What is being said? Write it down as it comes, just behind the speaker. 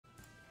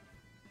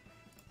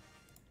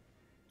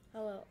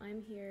Hello,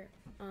 I'm here,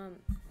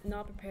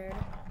 not prepared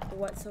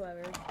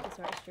whatsoever to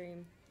start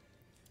stream,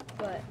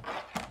 but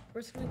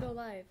we're just gonna go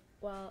live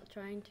while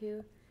trying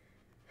to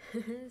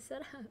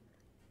set up.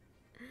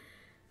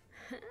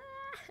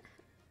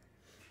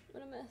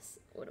 What a mess,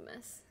 what a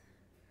mess.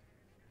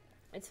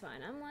 It's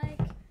fine, I'm like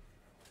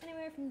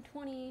anywhere from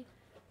 20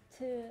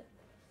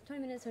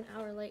 minutes to an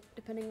hour late,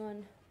 depending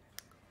on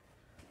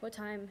what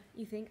time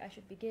you think I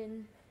should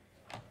begin.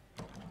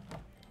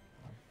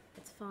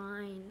 It's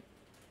fine.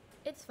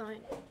 It's fine.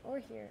 We're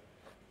here.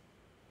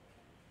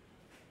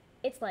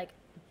 It's like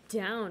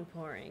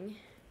downpouring.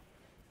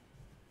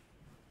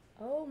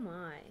 Oh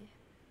my.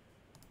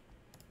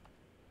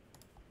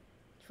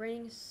 It's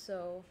raining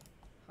so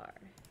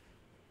hard.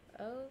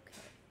 Okay.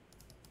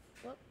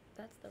 Whoop,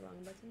 that's the wrong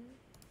button.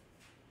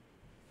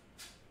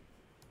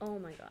 Oh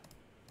my god.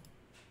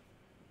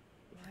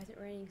 Why is it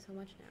raining so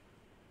much now?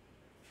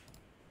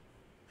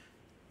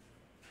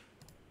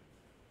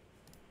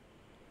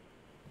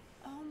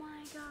 Oh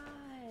my god.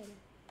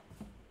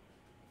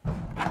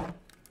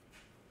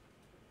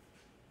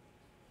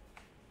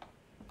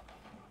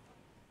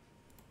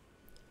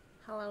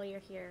 Hello, you're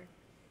here.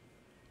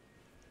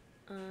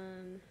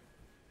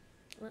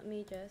 Let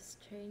me just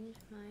change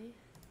my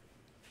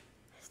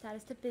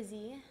status to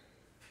busy.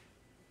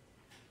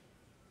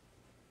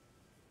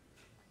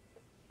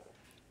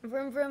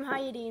 Vroom vroom, how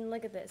you doing?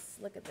 Look at this,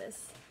 look at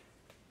this.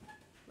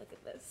 Look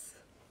at this.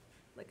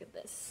 Look at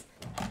this.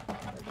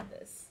 Look at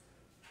this.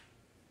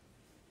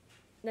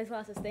 Next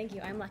class says, thank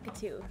you, I'm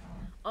Lakitu.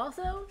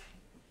 Also,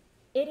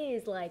 it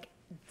is like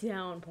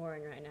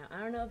downpouring right now. I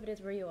don't know if it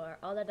is where you are.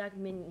 All that dark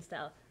minion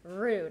style.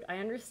 Rude. I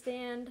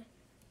understand.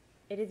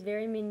 It is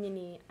very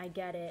minion-y. I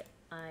get it.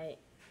 I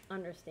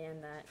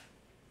understand that.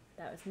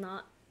 That was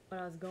not what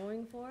I was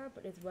going for,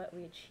 but it's what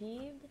we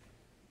achieved.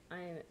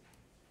 I'm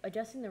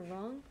adjusting the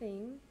wrong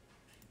thing,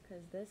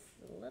 because this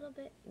is a little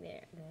bit...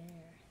 There.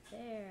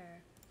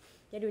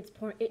 Yeah, dude, it's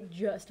pouring. It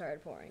just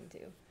started pouring,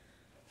 too.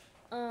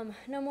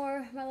 No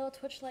more my little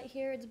Twitch light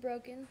here. It's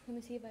broken. Let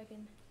me see if I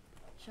can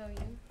show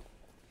you.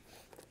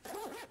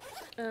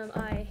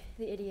 I,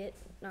 the idiot,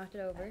 knocked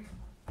it over.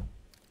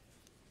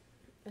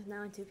 It's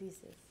now in 2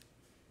 pieces.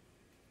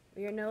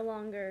 We are no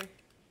longer...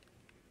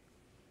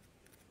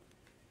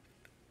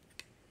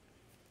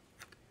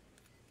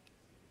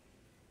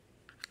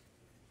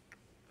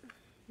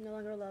 No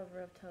longer a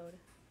lover of Toad.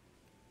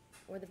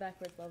 Or the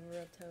backwards lover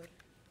of Toad.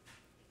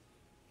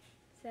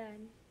 Sad.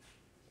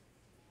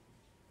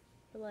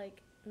 But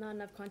like, not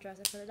enough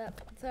contrast to put it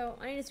up. So,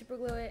 I need to super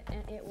glue it,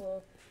 and it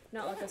will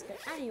not let us go.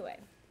 Anyway.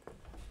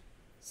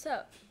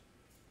 So,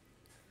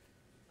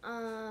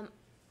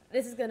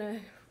 this is gonna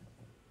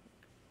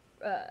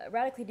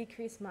radically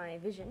decrease my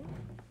vision.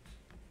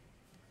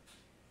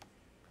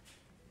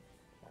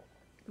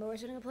 But we're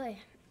still gonna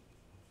play.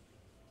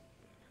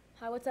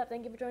 Hi, what's up?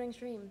 Thank you for joining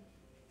stream.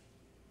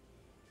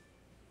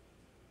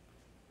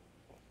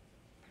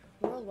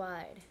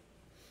 Worldwide.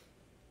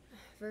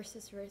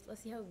 Versus race.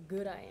 Let's see how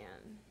good I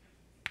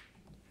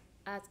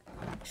am.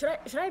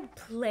 Should I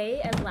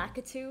play as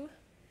Lakitu?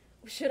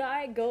 Should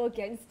I go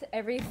against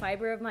every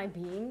fiber of my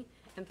being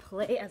and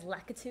play as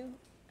Lakitu?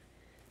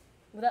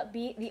 Would that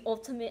be the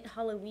ultimate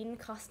Halloween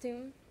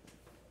costume?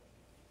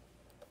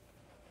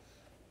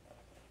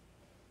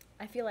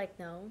 I feel like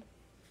no.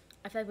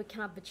 I feel like we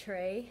cannot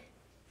betray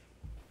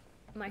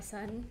my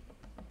son,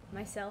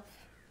 myself,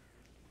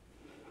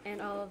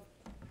 and all of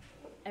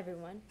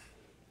everyone.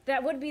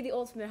 That would be the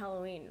ultimate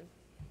Halloween.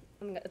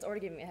 Oh my god, it's already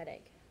giving me a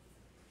headache.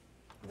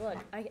 Look,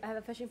 I have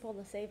a fishing pole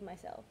to save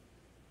myself.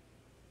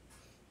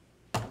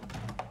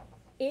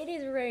 It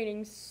is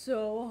raining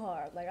so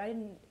hard. Like, I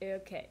didn't...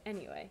 Okay,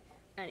 anyway.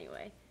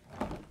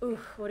 Ooh,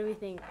 what do we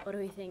think? What do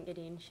we think,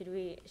 Nadine? Should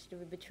we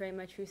betray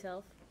my true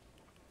self?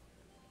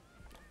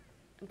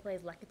 And play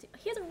as Lakitu?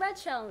 He has a red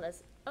shell in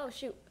this. Oh,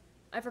 shoot.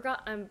 I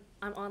forgot I'm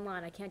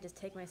online. I can't just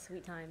take my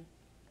sweet time.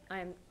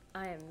 I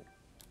am...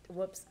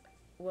 Whoops.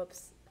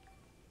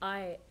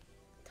 I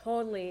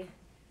totally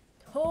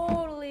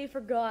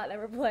forgot that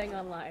we're playing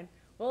online.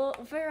 Well,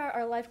 we'll figure out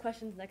our life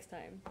questions next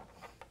time.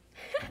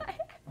 I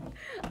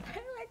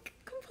like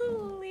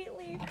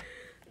completely...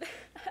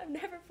 I've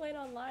never played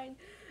online,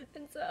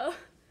 and so...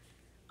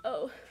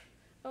 Oh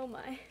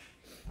my.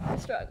 I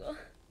struggle.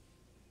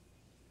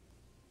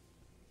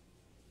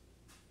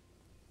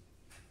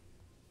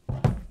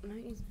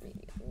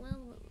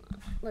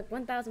 Look,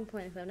 1,000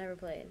 points I've never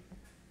played.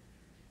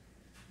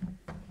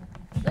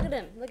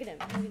 Look at him.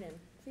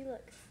 See,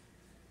 look.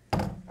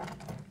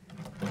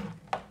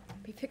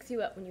 He picks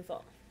you up when you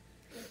fall.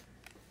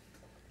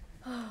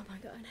 Oh my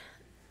god.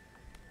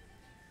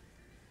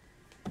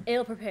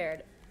 Ill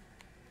prepared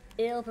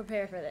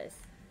for this.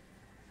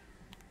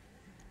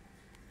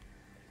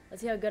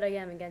 Let's see how good I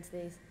am against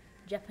these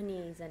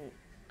Japanese and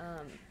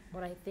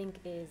what I think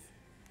is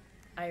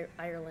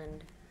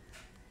Ireland.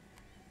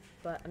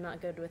 But I'm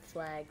not good with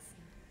flags.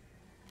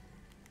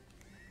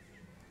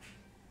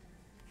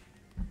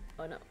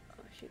 Oh no.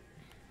 Oh shoot.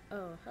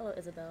 Oh, hello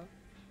Isabel.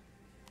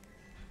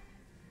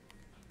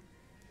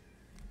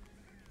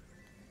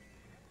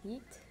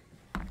 Yeet.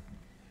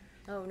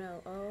 Oh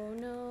no, oh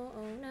no,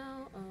 oh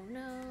no, oh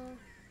no.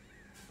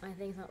 My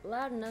thing's not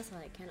loud enough so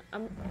I can.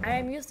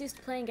 I'm used to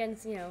playing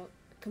against, you know,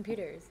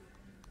 computers.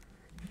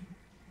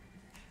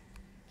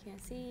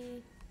 Can't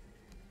see.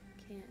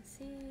 Can't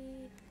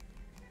see.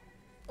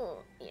 Oh,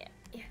 yeah,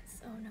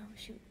 yes. Oh no,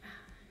 shoot.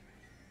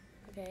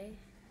 Okay.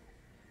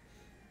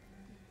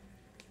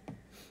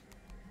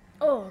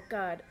 Oh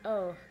god.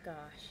 Oh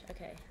gosh.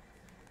 Okay.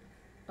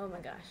 Oh my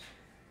gosh.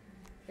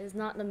 This is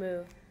not the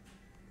move.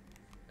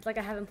 It's like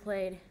I haven't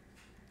played.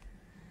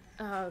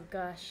 Oh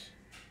gosh.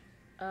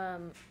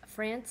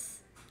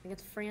 France.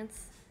 Against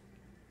France.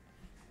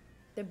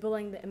 They're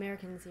bullying the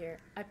Americans here.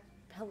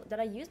 Did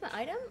I use my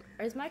item?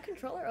 Or is my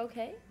controller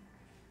okay?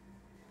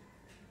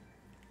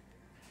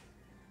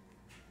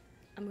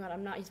 Oh my god,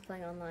 I'm not used to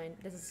playing online.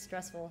 This is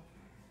stressful.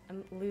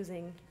 I'm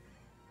losing.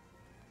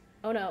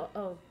 Oh no.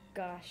 Oh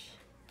gosh.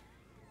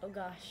 Oh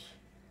gosh.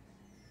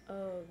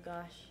 Oh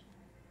gosh.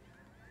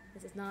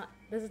 This is not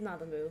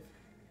the move.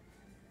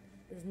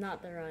 This is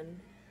not the run.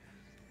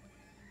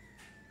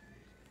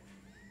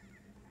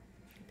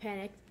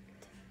 Panicked.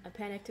 I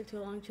panicked, took too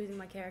long choosing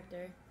my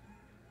character.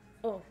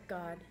 Oh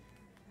god.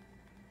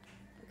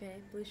 Okay,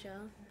 blue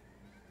shell.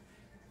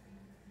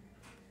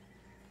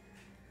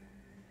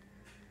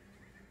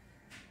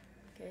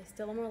 Okay,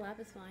 still one more lap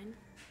is fine.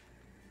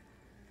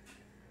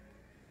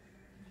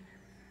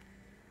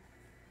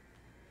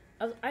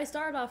 I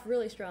started off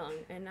really strong,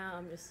 and now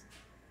I'm just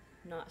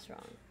not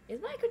strong.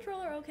 Is my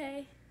controller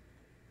okay?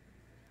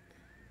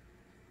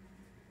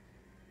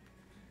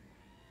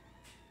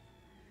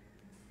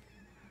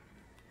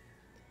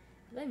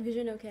 Is my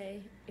vision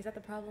okay? Is that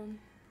the problem?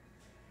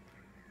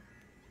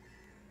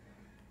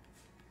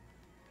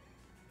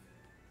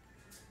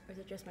 Or is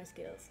it just my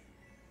skills?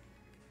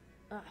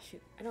 Ah,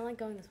 shoot. I don't like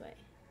going this way.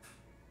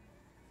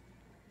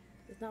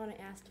 It's not what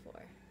I asked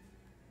for.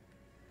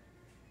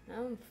 Now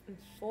I'm in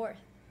 4th.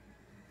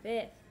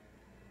 5th.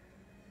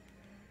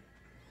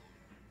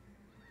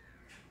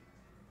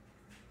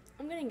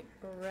 I'm getting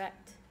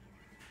wrecked.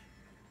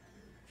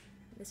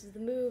 This is the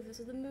move. This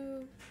is the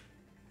move.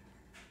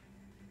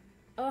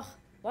 Ugh.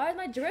 Why is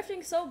my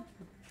drifting so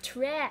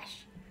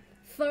trash?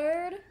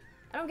 3rd?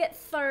 I don't get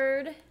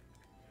 3rd.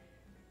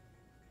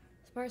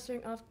 Smart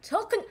steering off.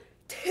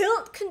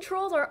 Tilt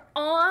controls are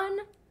on.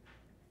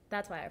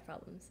 That's why I have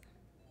problems.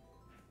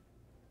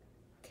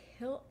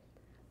 Tilt.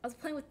 I was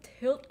playing with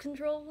tilt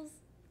controls.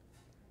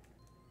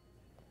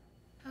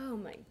 Oh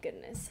my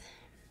goodness.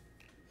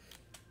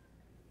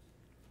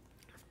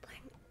 I was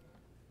playing,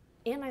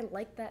 and I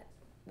like that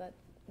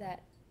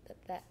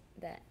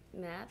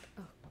map.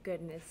 Oh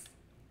goodness.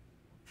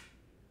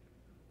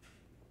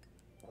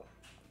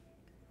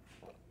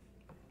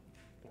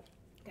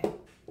 Okay.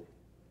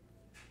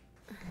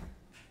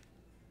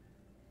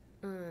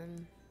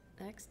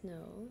 X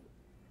no.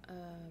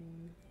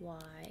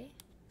 Y.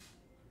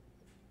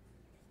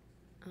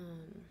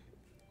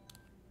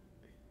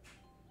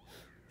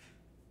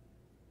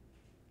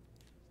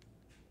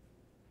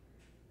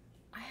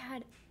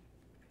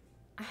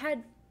 I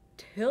had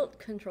tilt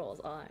controls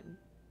on.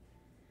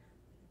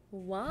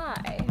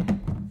 Why?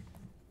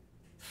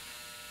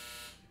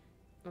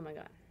 Oh my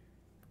god.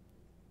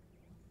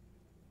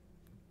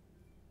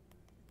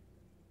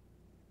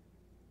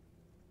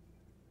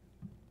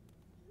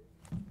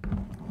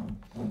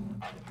 Oh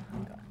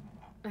god.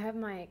 I have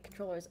my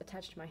controllers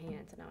attached to my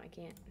hands, and now I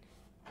can't.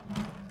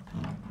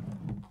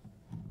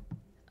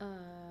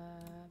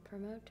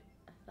 Promote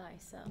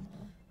thyself.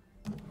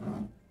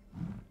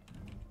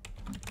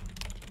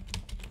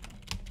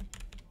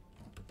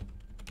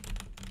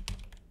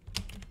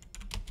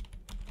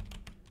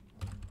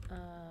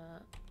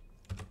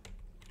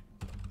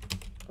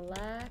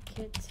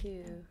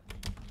 Lakitu.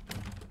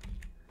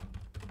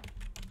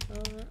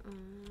 Over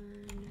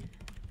on.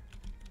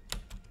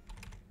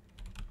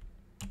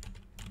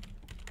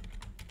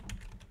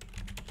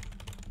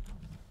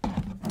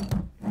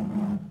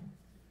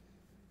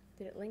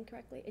 Did it link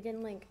correctly? It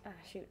didn't link. Ah,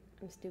 shoot.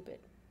 I'm stupid.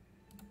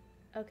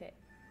 Okay.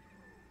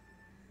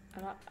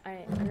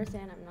 I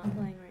understand I'm not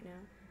playing right now.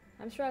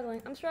 I'm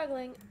struggling. I'm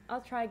struggling.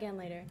 I'll try again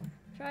later.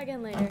 Try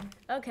again later.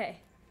 Okay.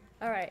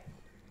 Alright.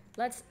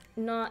 Let's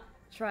not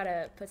try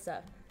to put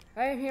stuff.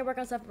 Alright, I'm here, work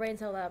on stuff, brain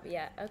so loud.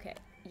 Yeah, okay.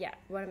 Yeah,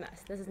 what a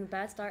mess. This is a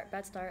bad start,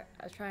 bad start.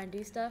 I was trying to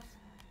do stuff,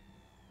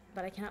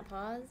 but I cannot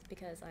pause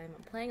because I am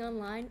playing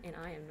online, and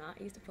I am not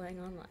used to playing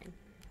online.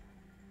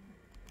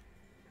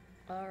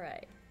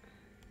 Alright.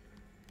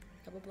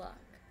 Double block.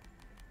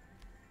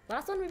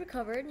 Last one we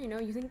recovered, you know,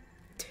 using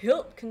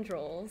tilt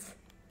controls.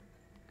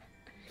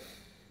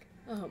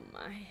 Oh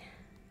my.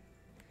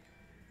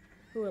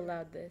 Who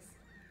allowed this?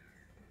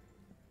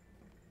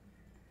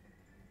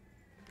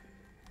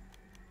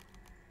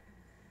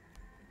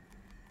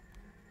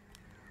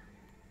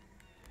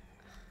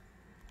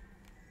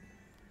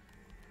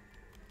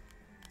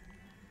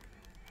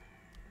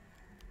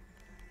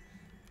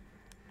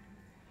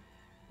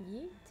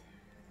 Yeet.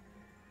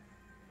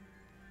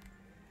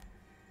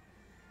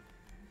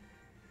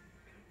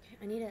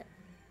 I need it.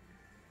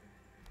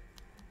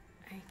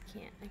 I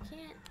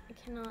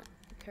cannot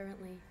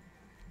currently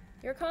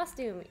Your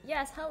costume.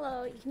 Yes,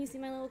 hello. Can you see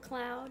my little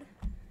cloud?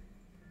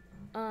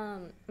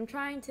 I'm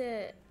trying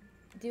to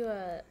do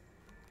a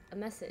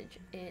message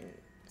in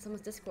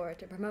someone's Discord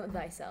to promote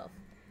thyself,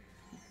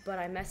 but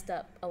I messed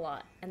up a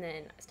lot and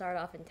then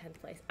started off in 10th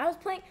place. I was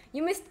playing.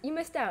 You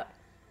missed out.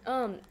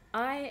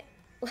 I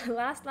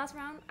last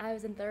round I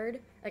was in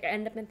 3rd. Like I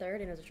ended up in 3rd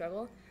and it was a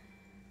struggle.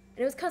 And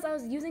it was because I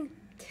was using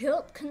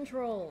tilt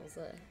controls.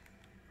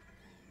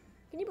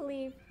 Can you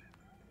believe?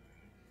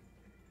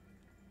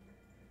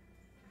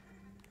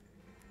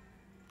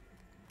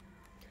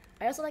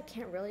 I also like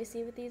can't really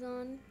see with these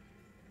on.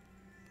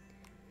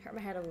 Hurt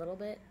my head a little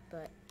bit,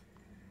 but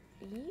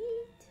eat.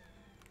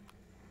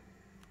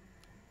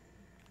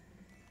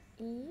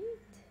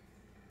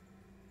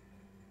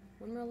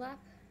 One more lap.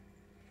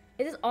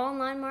 It is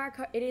online Mario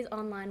Kart. It is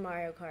online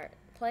Mario Kart.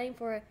 Playing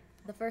for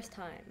the first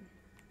time.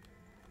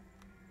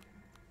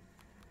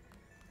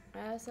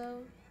 I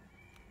also,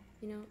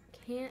 you know,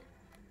 can't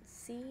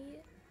see.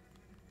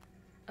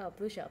 Oh,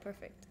 blue shell,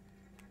 perfect.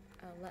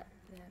 I'll let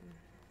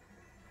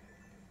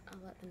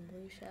them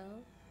blue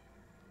shell.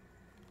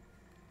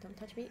 Don't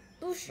touch me.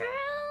 Blue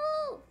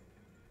shell!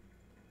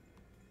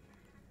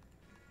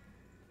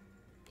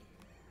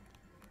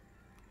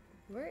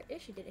 Where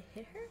is she? Did it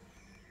hit her?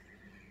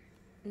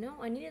 No,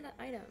 I needed that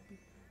item.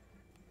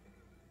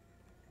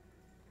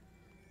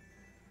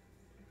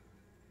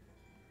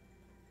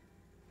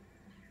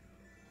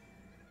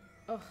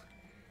 Oh,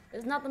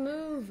 this is not the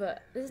move.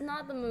 This is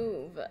not the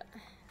move.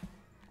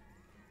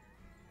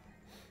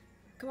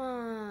 Come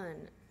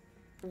on.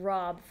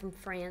 Rob from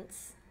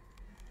France,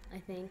 I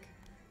think.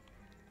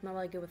 Not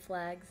really good with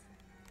flags.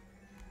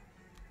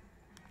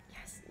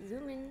 Yes,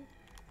 zoom in.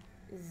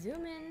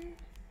 Zoom in.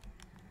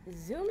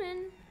 Zoom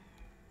in.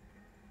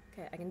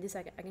 Okay, I can do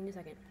second. I can do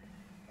second.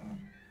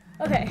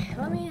 Okay,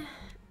 let me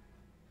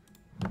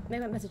make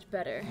my message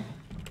better.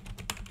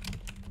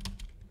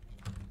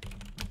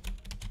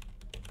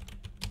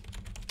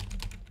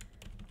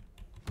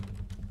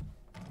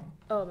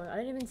 Oh my god, I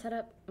didn't even set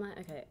up my,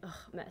 okay,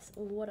 ugh, mess.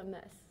 What a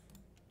mess.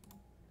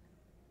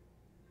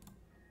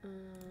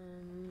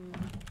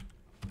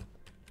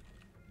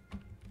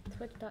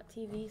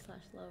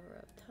 Twitch.tv/lover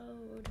of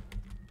Toad.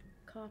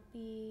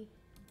 Copy.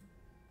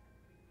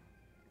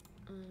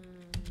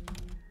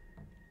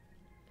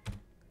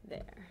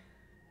 There.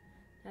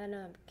 I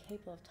know I'm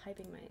capable of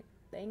typing my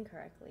thing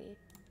correctly.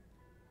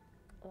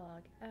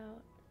 Log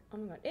out. Oh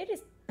my god, it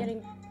is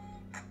getting...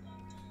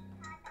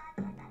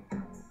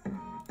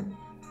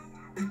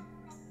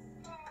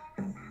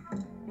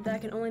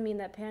 That can only mean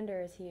that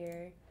Pander is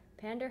here.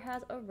 Pander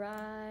has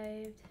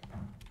arrived.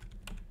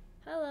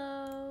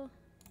 Hello.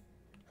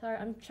 Sorry,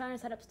 I'm trying to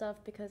set up stuff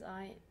because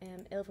I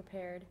am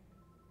ill-prepared.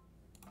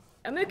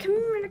 A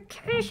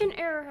communication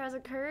error has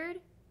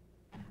occurred.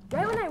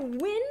 Right when I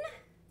win?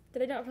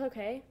 Did I not?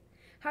 Okay.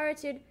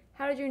 Haritude,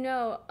 how did you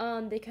know?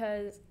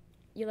 Because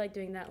you like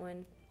doing that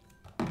one.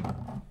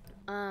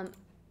 I'm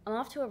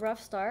off to a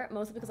rough start,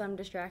 mostly because I'm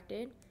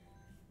distracted.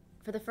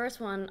 For the first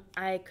one,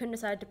 I couldn't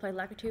decide to play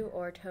Lakitu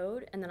or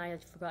Toad, and then I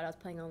just forgot I was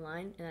playing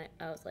online, and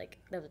I was like,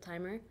 there was a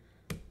timer.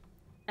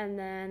 And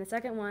then the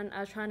second one, I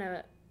was trying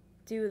to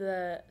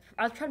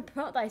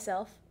promote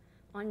thyself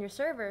on your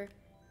server,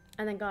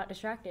 and then got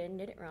distracted and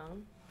did it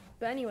wrong.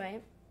 But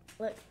anyway,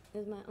 look,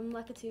 there's my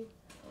Lakitu,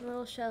 my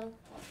little shell.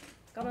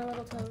 Got my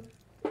little Toad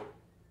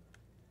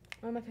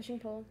on my fishing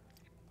pole.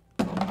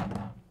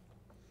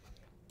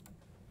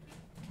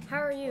 How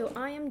are you?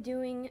 I am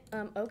doing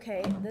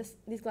okay.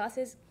 These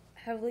glasses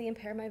heavily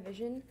impair my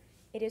vision.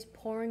 It is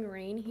pouring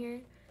rain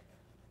here.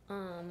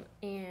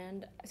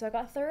 And so I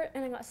got 3rd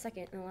and I got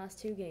 2nd in the last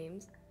 2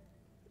 games.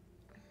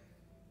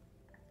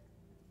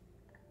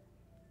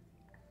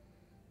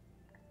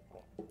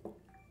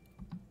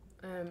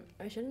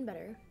 I should have been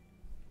better.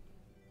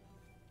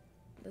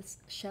 This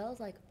shell's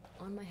like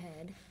on my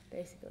head,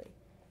 basically.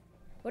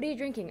 What are you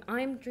drinking?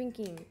 I'm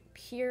drinking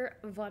pure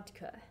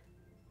vodka.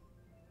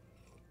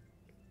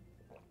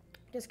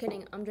 Just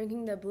kidding, I'm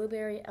drinking the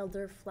blueberry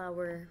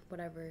elderflower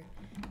whatever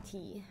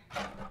tea.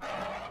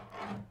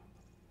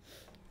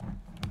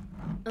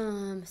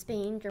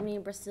 Spain, Germany,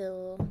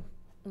 Brazil,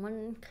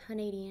 1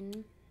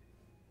 Canadian.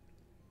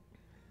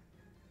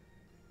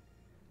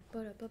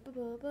 You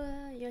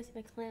guys see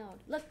my cloud.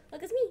 Look,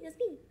 it's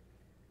me.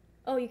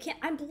 Oh, you can't,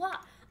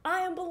 I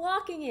am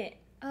blocking it.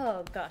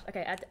 Oh gosh,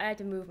 okay, I had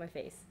to move my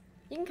face.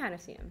 You can kind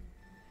of see him.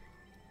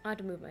 I had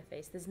to move my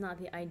face. This is not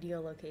the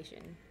ideal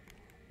location.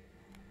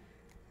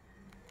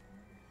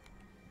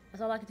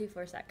 That's all I can do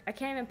for a sec. I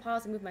can't even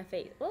pause and move my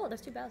face. Oh,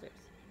 there's 2 Bowsers.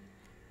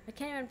 I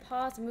can't even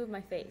pause and move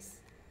my face.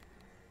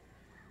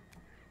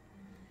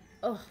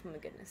 Oh my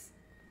goodness.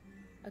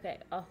 Okay,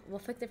 we'll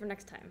fix it for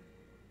next time.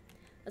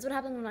 That's what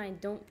happens when I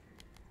don't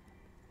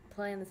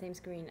play on the same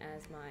screen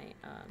as my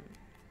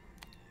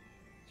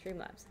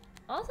Streamlabs.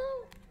 Also,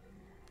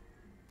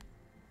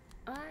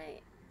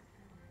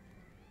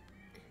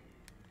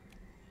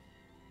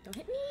 don't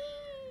hit me.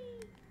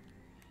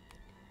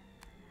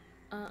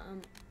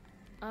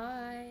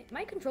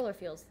 My controller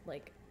feels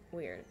like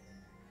weird.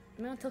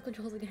 I'm gonna tilt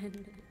controls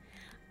again.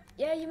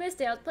 Yeah, you missed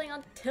it. I was playing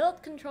on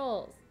tilt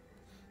controls.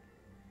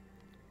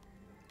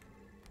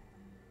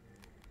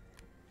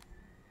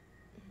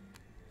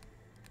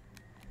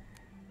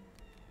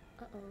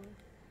 Uh-oh.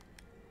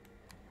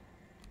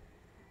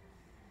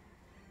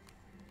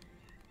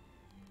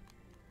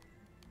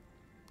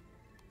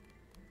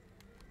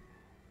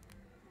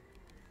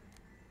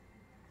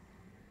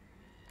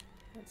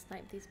 Let's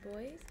snipe these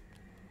boys.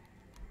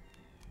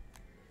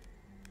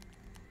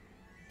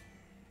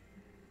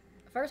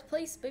 First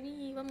place,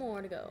 baby. One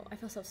more to go. I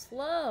feel so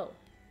slow.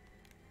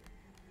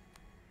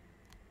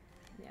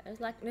 Yeah,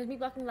 there's me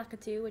blocking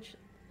Lakitu, which,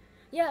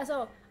 yeah.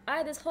 So I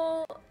had this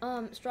whole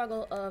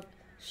struggle of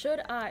should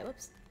I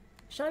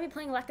be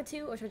playing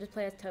Lakitu or should I just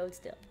play as Toad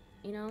still?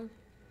 You know,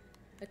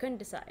 I couldn't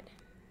decide.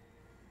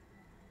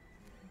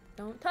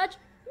 Don't touch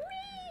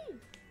me!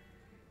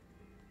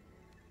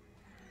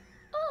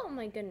 Oh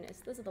my goodness,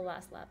 this is the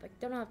last lap. I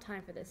don't have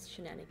time for this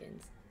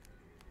shenanigans.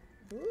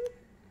 Ooh.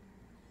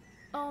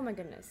 Oh my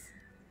goodness.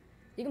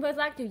 You can play as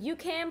Lakitu. You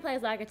can play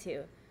as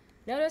Lakitu.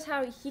 Notice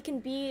how he can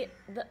be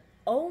the...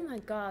 Oh my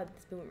god,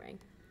 this boomerang.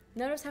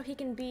 Notice how he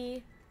can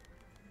be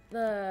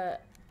the...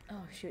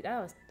 Oh shoot,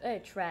 that was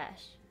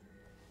trash.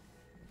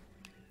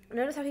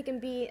 Notice how he can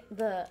be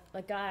the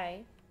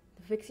guy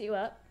to fix you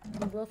up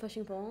with a little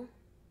fishing pole.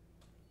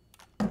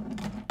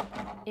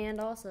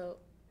 And also...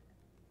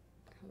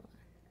 Hold on.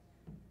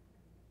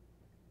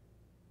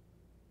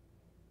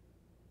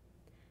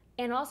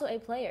 And also a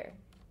player.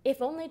 If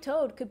only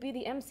Toad could be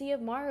the MC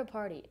of Mario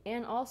Party.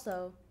 And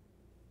also...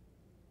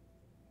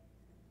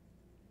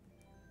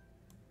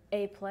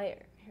 a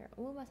player. Here,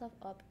 I'll move myself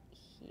up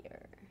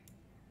here.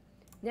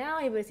 Now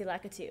I'm able to see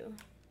Lakitu.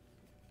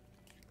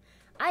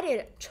 I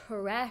did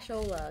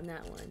trashola on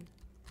that one.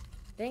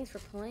 Thanks for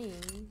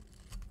playing.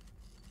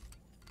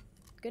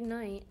 Good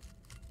night.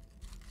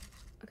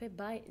 Okay,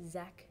 bye,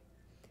 Zach.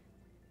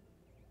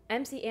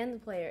 MC and the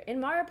player. In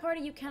Mario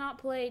Party, you cannot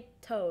play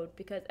Toad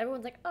because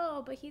everyone's like,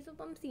 oh, but he's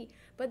a MC.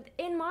 But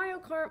in Mario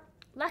Kart,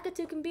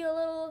 Lakitu can be a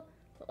little,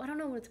 I don't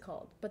know what it's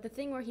called, but the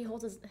thing where he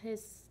holds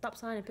his stop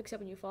sign and picks you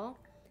up when you fall.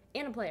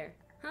 And a player.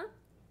 Huh?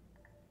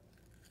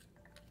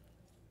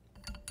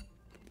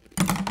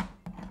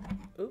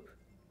 Oop.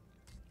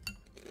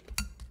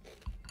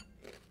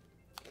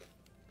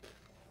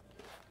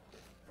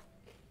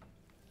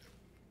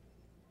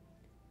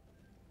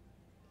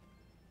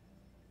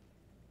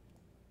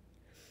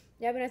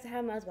 Yeah, it'd be nice to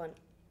have him as one. I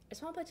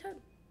just want to play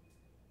Toad.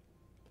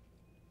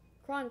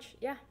 Crunch,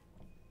 yeah.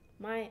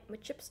 My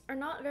chips are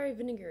not very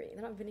vinegary.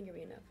 They're not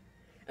vinegary enough.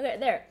 Okay,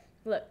 there.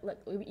 Look,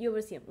 you're able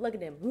to see him. Look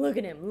at him. Look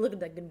at him. Look at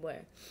that good boy.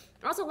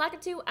 Also,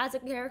 Lakitu, as a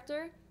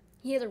character,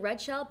 he has a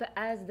red shell, but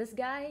as this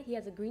guy, he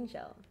has a green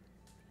shell.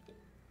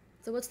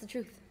 So what's the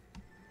truth?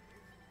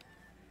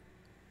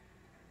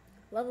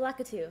 Love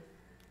Lakitu.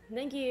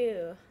 Thank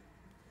you.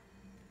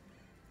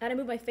 I had to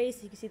move my face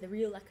so you can see the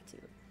real Lakitu.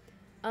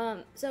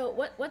 So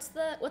what's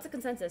the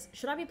consensus?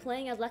 Should I be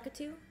playing as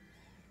Lakitu?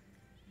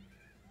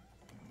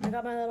 I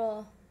got my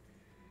little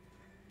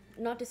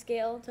not to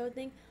scale Toad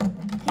thing.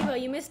 Kibo,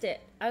 you missed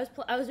it. I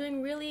was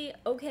doing really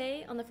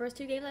okay on the first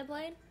two games I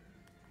played.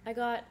 I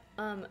got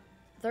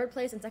third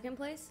place and second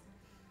place.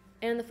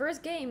 And in the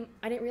first game,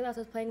 I didn't realize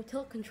I was playing with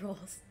tilt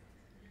controls.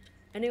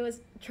 And it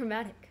was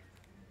traumatic.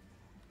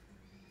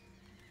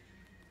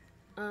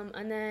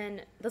 And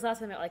then this last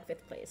time I got like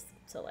 5th place.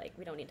 So like,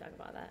 we don't need to talk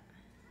about that.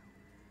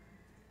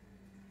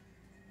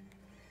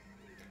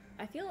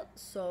 I feel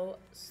so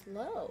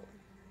slow.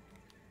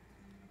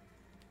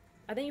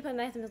 I think you played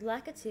nice with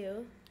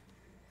Lakitu.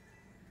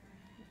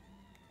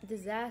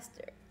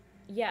 Disaster.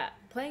 Yeah,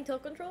 playing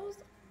tilt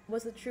controls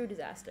was a true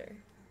disaster.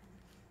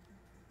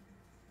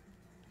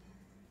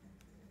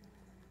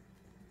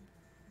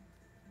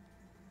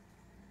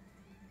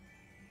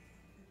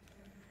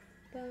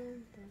 Bum,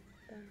 bum,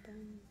 bum,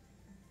 bum.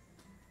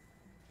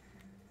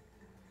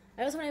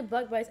 I also wanted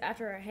bug bites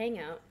after our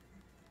hangout.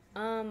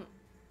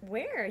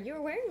 Where? You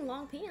were wearing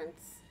long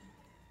pants.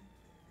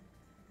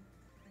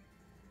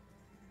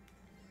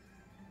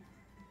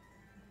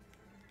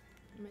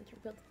 Am I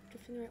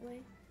drifting the right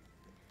way?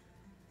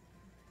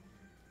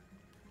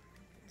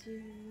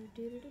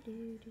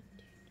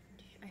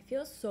 I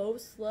feel so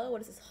slow.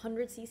 What is this?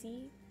 100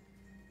 cc?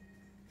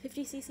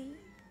 50 cc?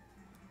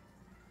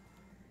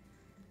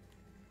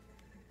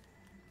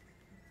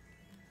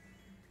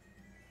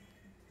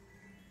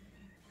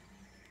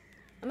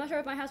 I'm not sure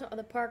if my house or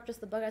the park, just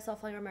the bug I saw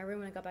flying around my room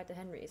when I got back to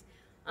Henry's.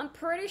 I'm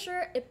pretty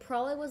sure it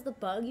probably was the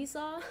bug you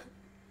saw.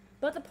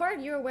 But the park,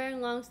 you were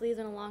wearing long sleeves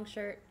and a long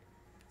shirt,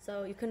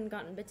 so you couldn't have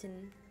gotten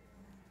bitten.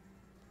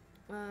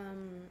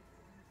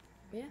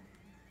 Yeah,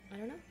 I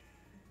don't know.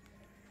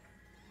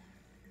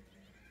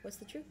 What's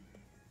the truth?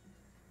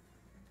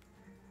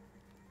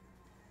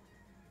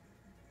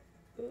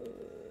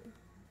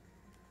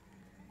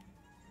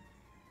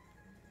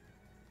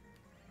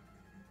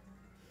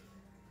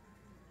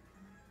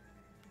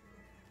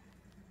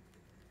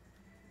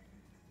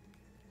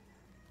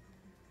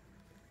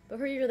 But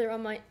for you, they're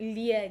on my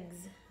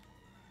legs.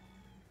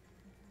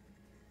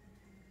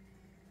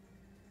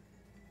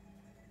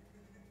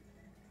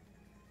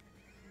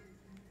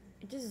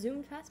 just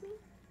zoomed past me?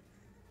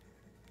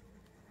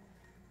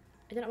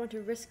 I didn't want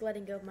to risk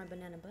letting go of my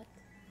banana butt.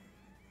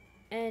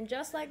 And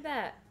just like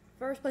that,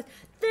 first place.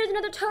 There's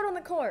another toad on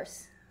the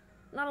course!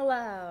 Not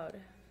allowed.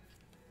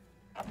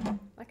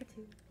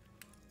 Lakitu.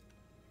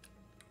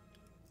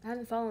 I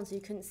haven't fallen, so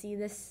you couldn't see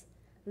this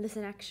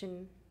in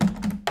action.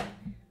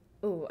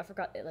 Oh, I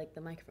forgot that like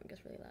the microphone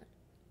gets really loud.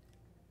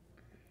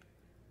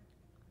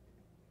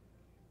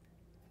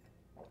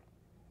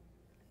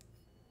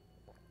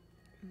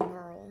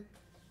 Merle.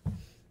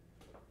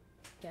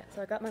 Yeah,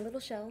 so I got my little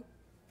shell.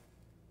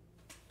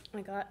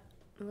 I got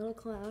a little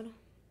cloud.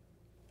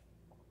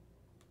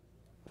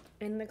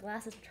 And the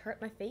glasses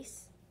hurt my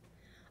face.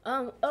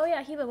 Oh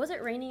yeah, Hiba, was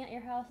it raining at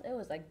your house? It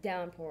was like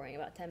downpouring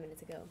about 10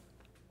 minutes ago.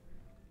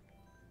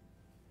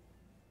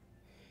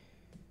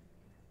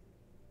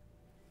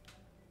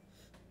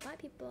 Bye,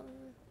 people.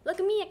 Look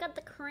at me, I got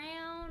the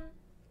crown.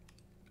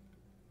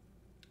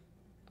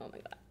 Oh my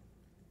god.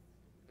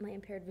 My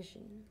impaired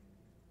vision.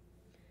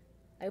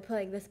 I would play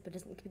like this, but it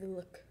doesn't give me the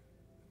look.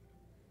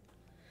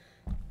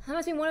 That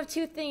must mean one of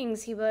two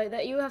things, Hiba.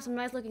 That you have some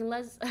nice looking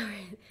legs.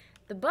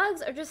 The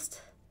bugs are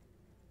just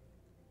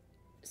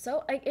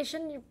so, it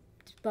shouldn't be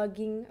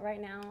bugging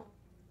right now.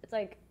 It's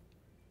like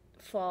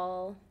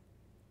fall.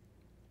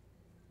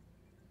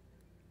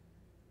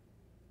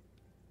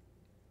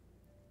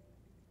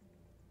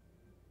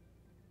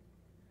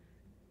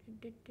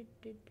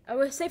 I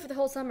was safe for the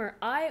whole summer.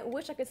 I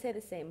wish I could say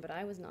the same, but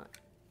I was not.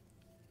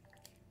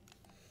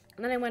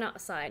 And then I went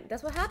outside.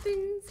 That's what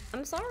happens.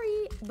 I'm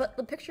sorry, but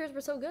the pictures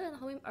were so good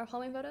in our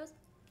Halloween photos.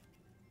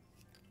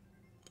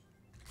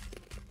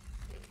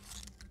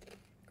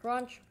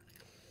 Crunch.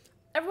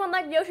 Everyone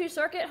liked Yoshi's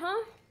Circuit,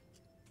 huh?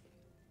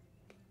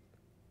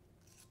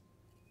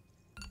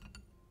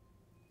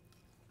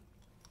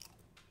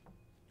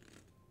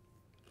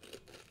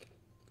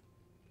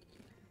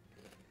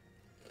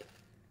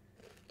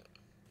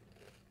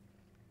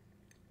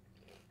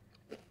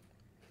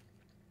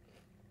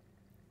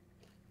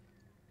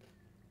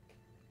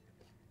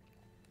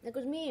 That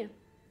goes me.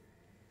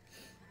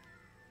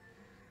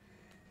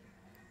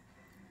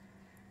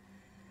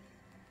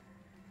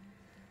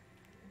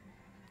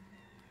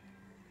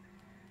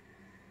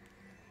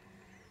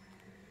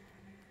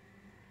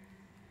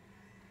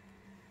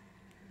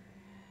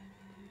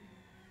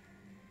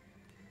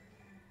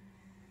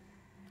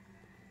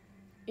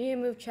 You need to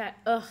move chat.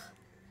 Ugh,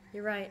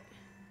 you're right.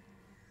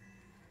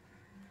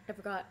 I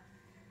forgot.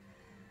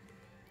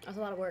 That's a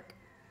lot of work.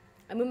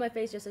 I moved my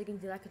face just so you can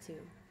see Lakitu.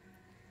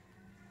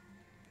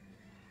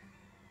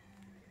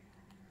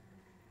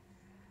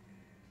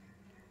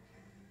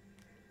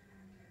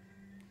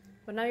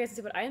 But now you guys can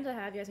see what items I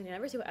have. You guys can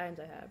never see what items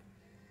I have.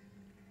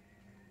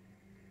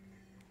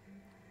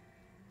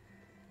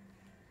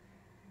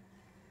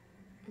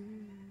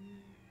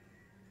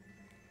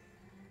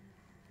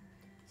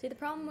 See, the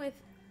problem with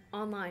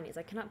online is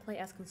I cannot play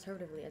as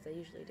conservatively as I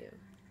usually do.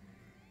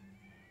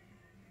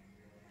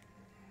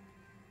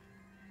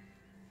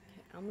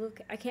 Okay, I'll move.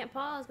 I can't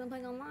pause when I'm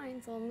playing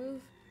online, so I'll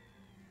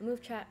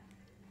move chat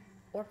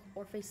or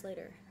face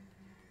later.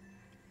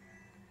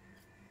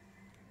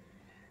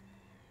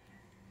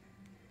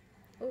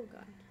 Oh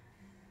god.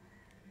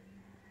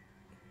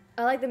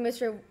 I like the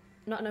mystery of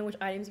not knowing which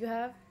items you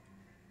have,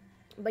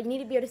 but you need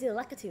to be able to see the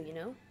Lakitu, you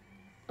know?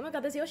 Oh my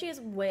god, this Yoshi is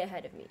way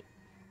ahead of me.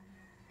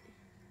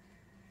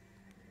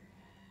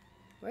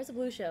 Where's the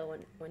blue shell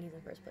when he's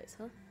in first place,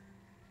 huh?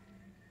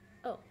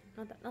 Oh,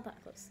 not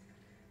that close.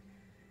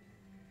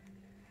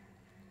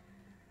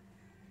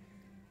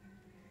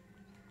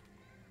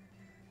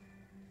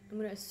 I'm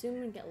gonna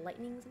assume we get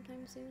lightning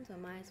sometime soon, so I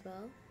might as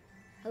well.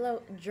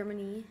 Hello,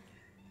 Germany.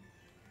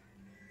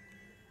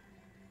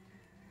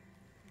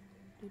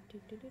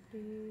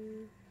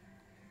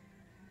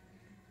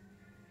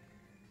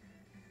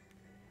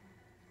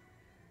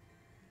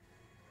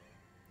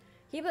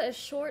 Hiba is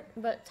short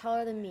but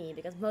taller than me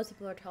because most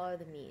people are taller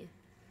than me.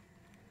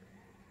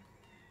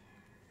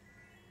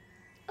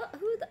 Oh,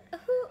 who the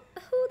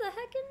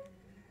heckin'?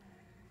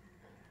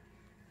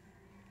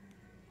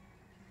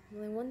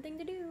 Only one thing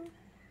to do.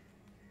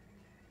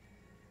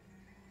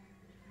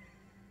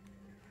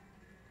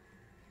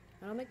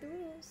 I don't make the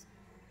rules.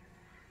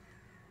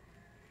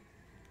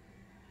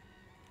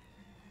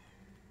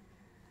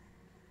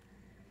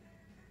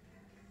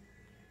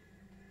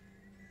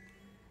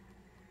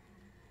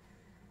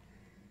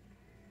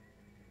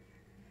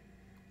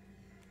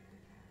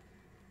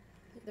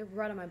 They're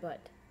right on my butt.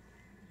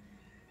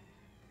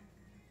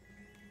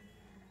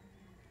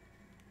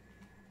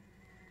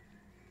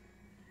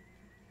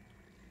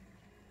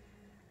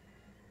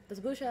 There's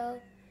a blue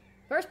shell.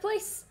 First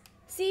place!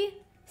 See,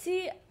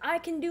 I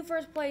can do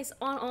first place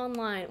on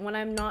online when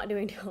I'm not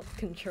doing tilt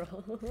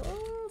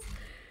controls.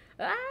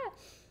 Ah!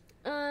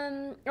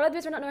 I like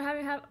this for not knowing how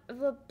to have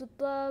blah blah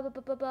blah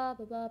blah blah blah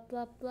blah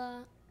blah blah.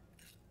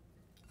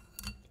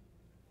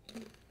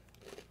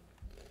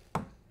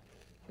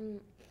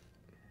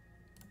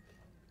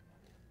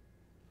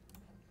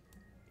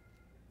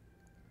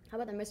 How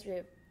about the mystery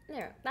of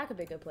there? That could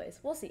be a good place.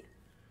 We'll see.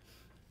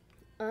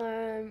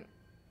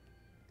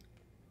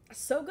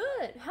 So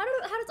good. How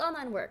does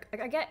online work?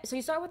 Like I get so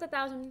you start with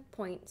 1,000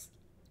 points,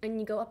 and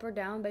you go up or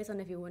down based on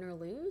if you win or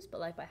lose, but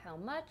like by how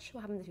much?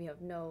 What happens if you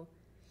have no?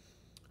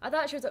 I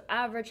thought she was an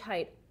average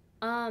height.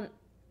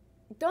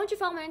 Don't you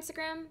follow my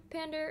Instagram,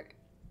 Pander?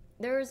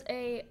 There's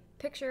a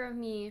picture of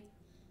me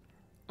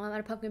at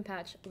a pumpkin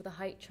patch with a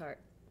height chart.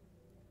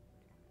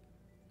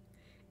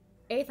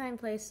 8th, 9th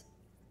place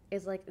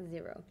is like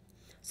 0.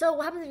 So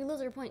what happens if you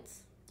lose your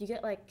points? Do you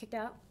get like kicked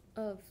out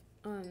of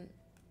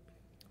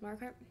Mario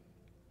Kart?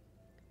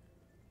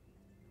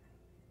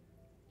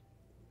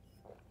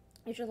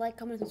 You should like,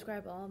 comment, and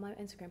subscribe to all my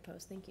Instagram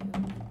posts. Thank you.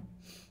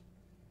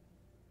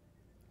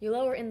 You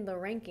lower in the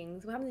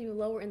rankings. What happens if you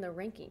lower in the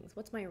rankings?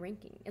 What's my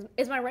ranking?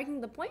 Is my ranking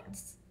the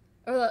points?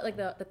 Or like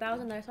the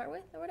 1,000 that I start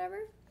with or whatever?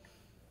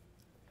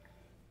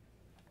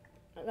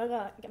 I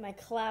gotta get my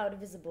cloud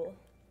visible.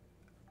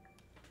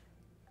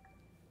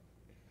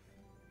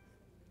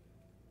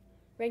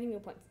 Ranking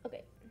your points.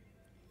 Okay.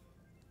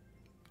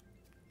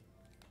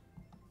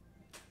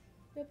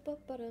 The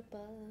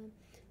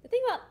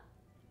thing about,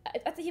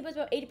 I think he was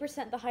about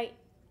 80% the height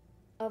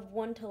of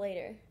 1 to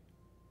later.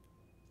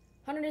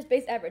 100 is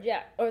base average,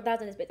 yeah, or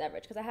 1,000 is base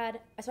average, because I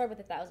started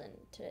with 1,000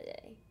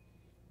 today.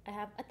 I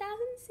have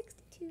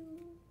 1,062.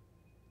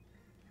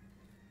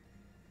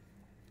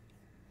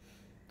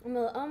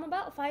 I'm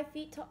about 5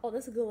 feet tall. Oh,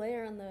 this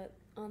glare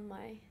on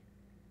my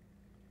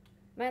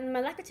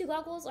Lakitu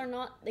goggles are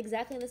not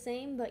exactly the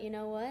same, but you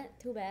know what?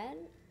 Too bad.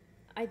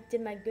 I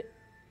did my good.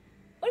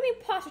 What do you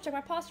mean posture check?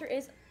 My posture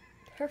is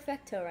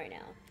perfecto right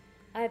now.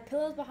 I have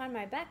pillows behind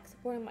my back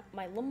supporting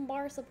my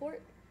lumbar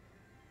support.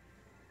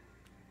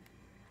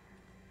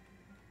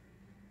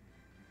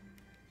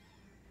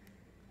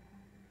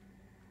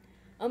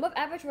 I'm above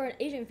average for an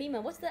Asian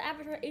female. What's the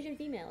average for an Asian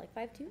female? Like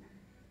 5'2"?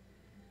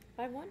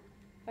 5'1"?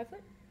 5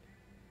 foot?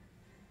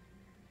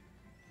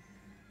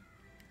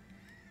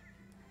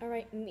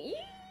 Alright, me?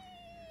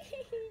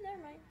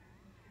 Never mind.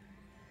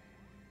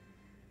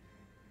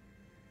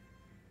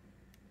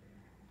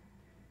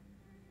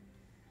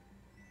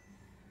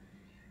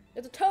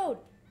 There's a toad!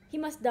 He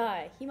must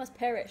die. He must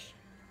perish.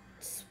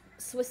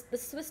 The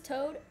Swiss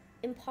toad?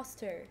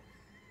 Imposter.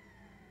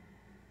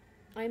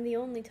 I'm the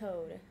only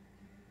toad.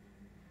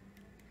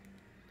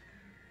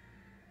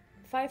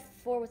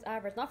 5'4" was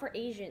average, not for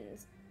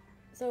Asians.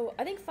 So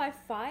I think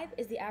 5'5"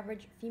 is the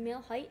average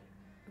female height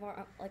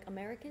for like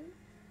American,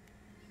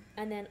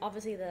 and then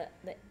obviously the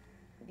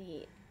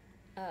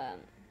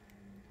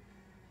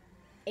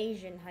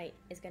Asian height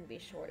is gonna be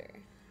shorter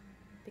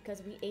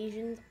because we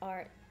Asians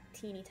are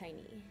teeny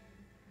tiny.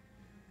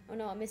 Oh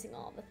no, I'm missing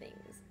all the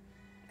things.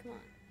 Come on.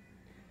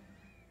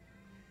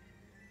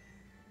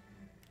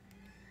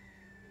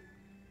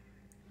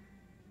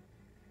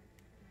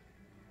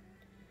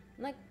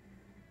 I'm like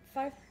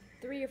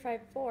 5'3" or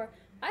 5'4".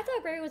 I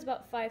thought Gray was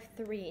about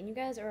 5'3", and you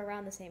guys are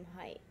around the same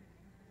height.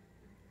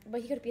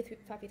 But he could be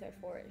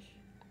 5'4" ish.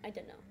 I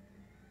don't know.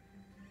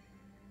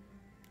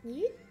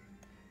 Yeet.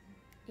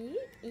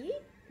 Yeet.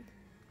 Yeet.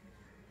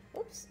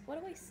 Oops, what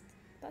a waste.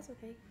 That's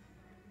okay.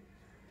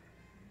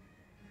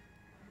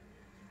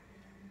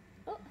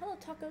 Oh, hello,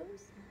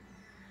 tacos.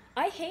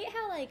 I hate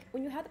how, like,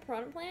 when you have the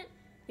piranha plant,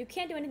 you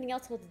can't do anything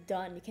else till it's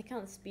done. You can't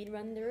kind of speed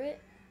run through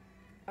it.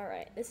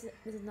 Alright, this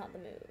is not the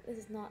move. This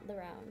is not the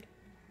round.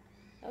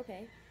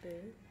 Okay,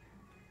 boo.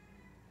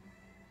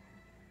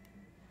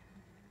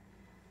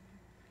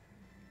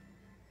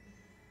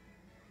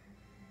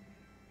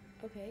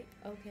 Okay,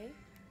 okay.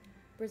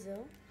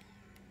 Brazil.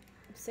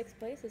 6th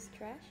place is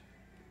trash.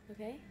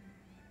 Okay.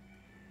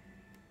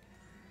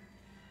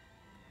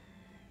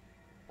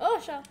 Oh,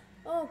 Shaw.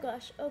 Oh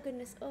gosh. Oh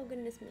goodness. Oh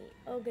goodness me.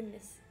 Oh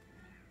goodness.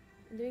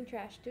 I'm doing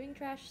trash. Doing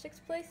trash.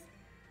 6th place.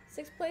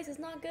 6th place is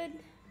not good.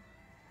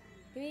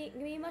 Give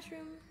me a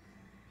mushroom.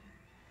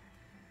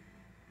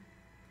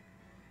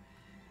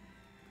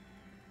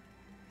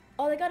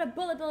 Oh, they got a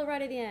bullet bill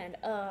right at the end.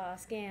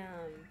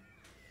 Scam.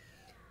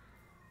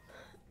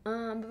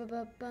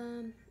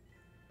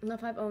 Not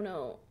 5. Oh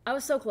no. I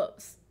was so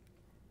close.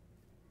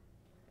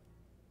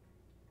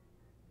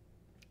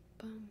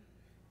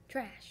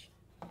 Trash.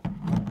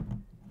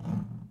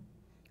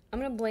 I'm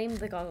gonna blame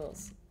the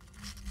goggles.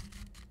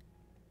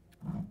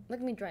 Look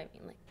at me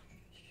driving. Like,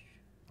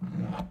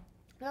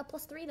 I got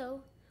 +3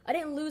 though. I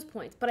didn't lose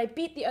points, but I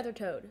beat the other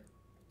toad.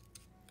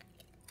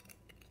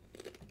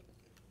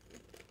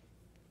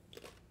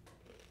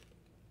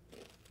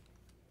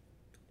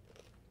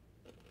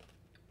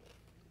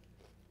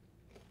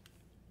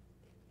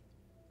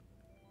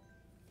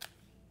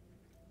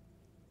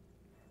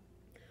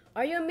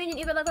 Are you a minion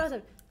either like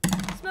person?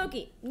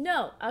 Smokey,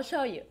 no, I'll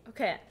show you.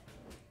 Okay.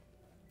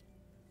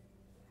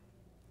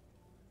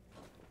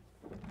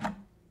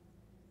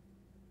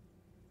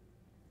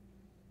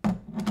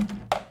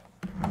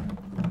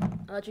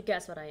 I'll let you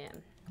guess what I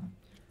am.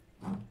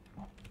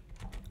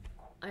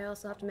 I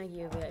also have to make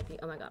you a VIP.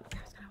 Oh my god, I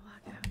was gonna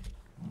walk out.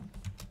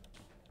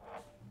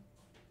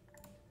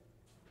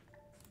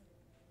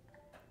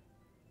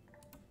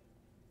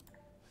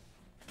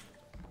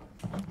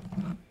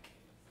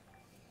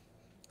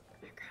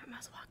 My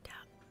grandma's walked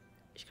out.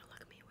 She's gonna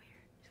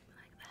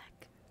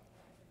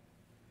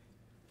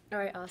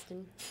Alright,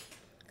 Austin.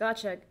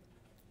 Gotcha.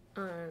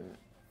 Um,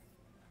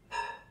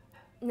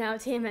 now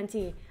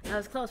TMNT. I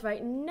was close,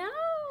 right? No!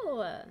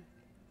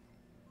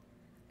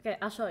 Okay,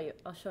 I'll show you.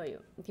 I'll show you.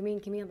 Give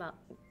me about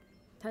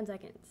 10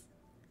 seconds.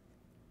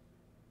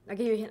 I'll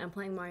give you a hint. I'm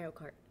playing Mario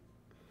Kart.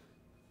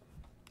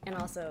 And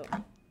also,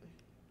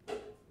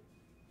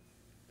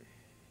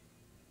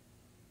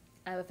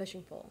 I have a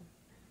fishing pole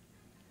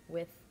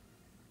with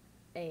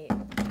a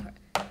cart.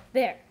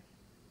 There!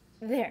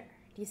 There!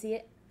 Do you see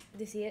it? Do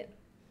you see it?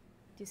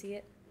 Do you see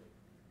it?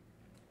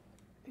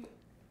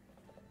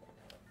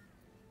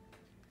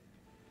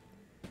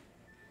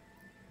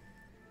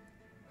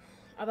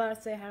 I'm about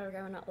to say how her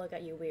grandma not look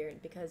at you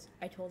weird because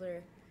I told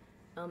her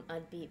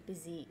I'd be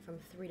busy from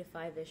 3 to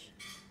 5-ish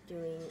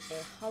doing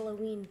a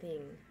Halloween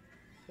thing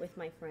with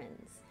my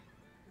friends.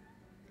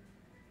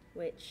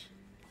 Which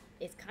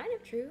is kind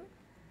of true.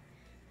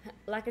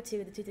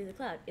 Lakitu, the two to the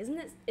cloud. Isn't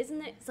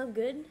it so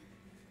good?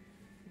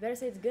 You better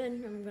say it's good.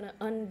 I'm gonna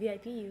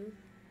un-VIP you.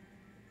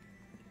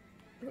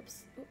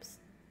 Oops, oops.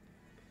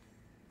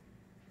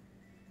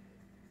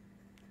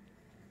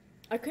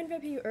 I couldn't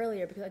VIP you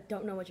earlier because I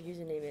don't know what your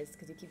username is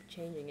because you keep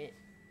changing it.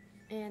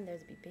 And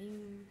there's a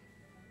beeping.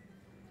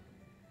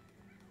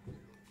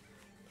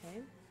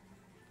 Okay.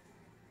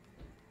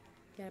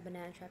 Got a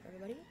banana trap,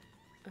 everybody.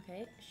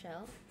 Okay,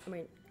 shell.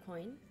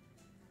 Coin.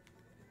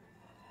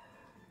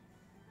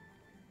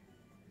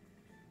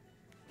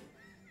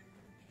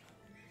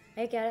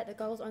 I get it, the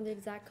goggles aren't the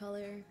exact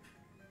color.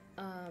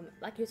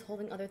 Like he was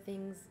holding other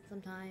things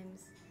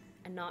sometimes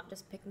and not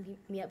just picking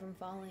me up from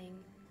falling.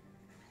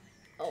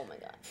 Oh my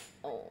god.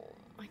 Oh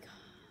my god.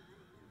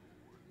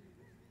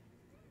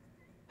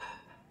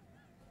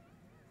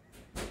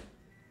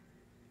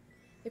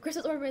 The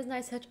Christmas ornament is a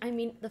nice touch. I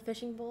mean, the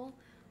fishing bowl.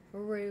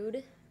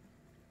 Rude.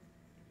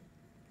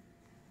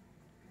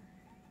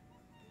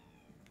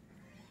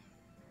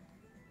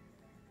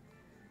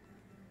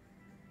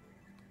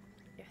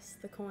 Yes,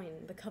 the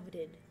coin. The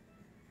coveted.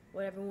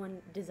 What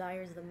everyone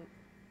desires them.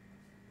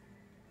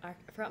 I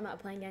forgot I'm not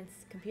playing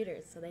against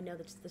computers, so they know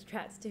the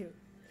strats too.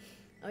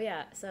 Oh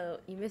yeah, so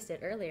you missed it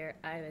earlier.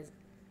 I was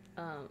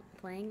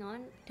playing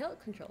on tilt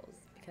controls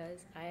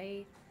because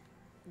I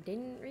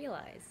didn't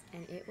realize,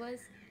 and it was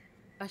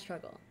a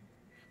struggle.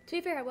 To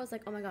be fair, I was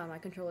like, oh my god, my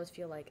controllers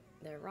feel like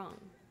they're wrong.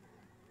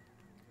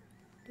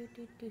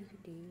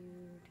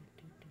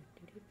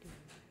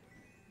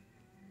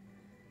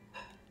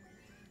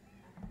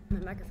 My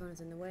microphone is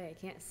in the way. I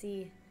can't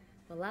see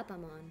the lap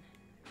I'm on.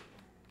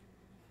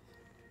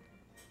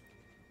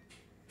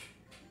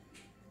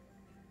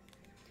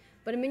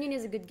 But a minion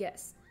is a good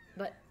guess.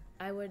 But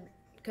I would,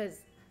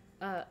 because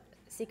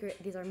secret,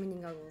 these are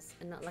minion goggles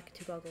and not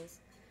Lakitu goggles.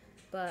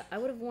 But I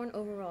would have worn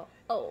overall.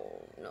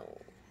 Oh no.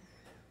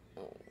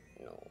 Oh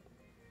no.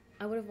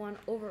 I would have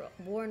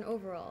worn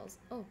overalls.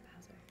 Oh,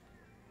 Bowser.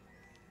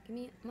 Give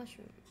me a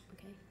mushroom,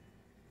 okay?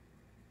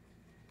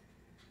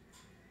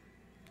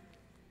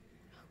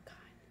 Oh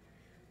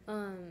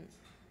god.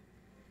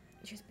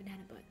 It's just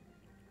banana butt.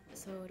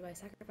 So do I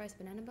sacrifice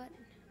banana butt?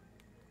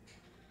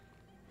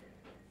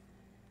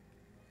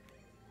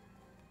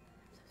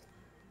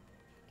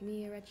 Give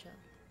me a red shell.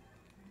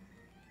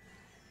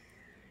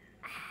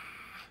 Ah,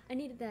 I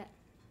needed that.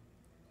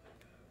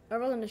 I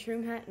rolled in a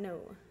shroom hat? No.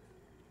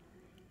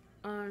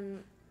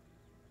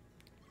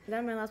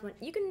 That's my last one.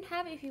 You can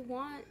have it if you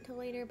want till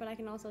later, but I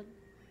can also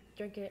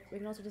drink it. We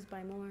can also just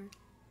buy more.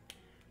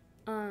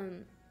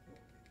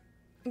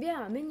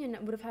 Yeah, minion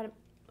would have had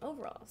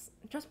overalls.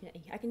 Trust me,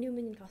 I can do a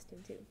minion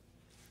costume too.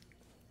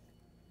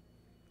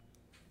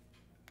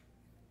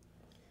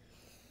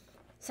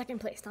 Second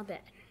place, not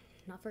bad.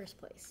 Not first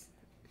place.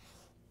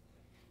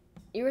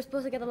 You were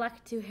supposed to get the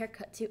Lakitu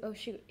haircut too. Oh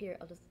shoot, here,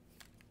 I'll just...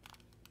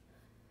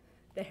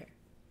 There.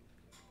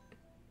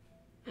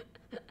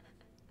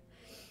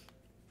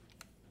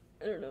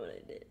 I don't know what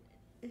I did.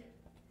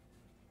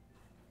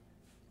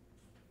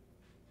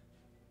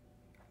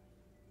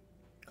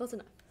 Close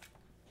enough.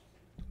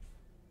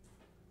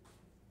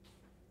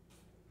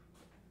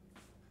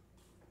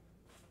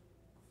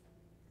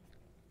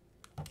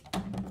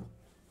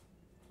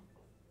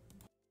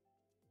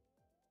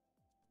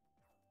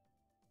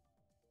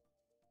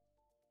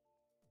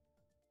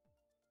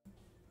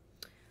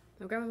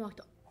 My grandma walked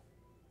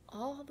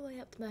all the way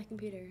up to my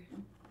computer.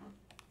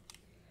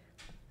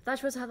 I thought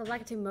she was supposed to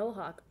have the Lakitu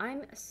mohawk.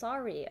 I'm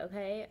sorry,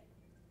 okay?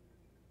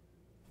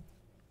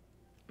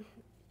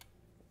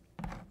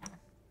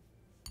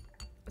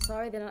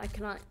 Sorry that I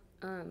cannot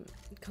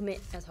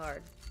commit as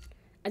hard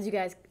as you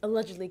guys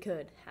allegedly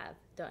could have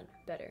done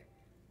better.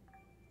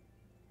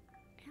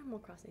 Animal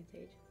Crossing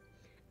stage.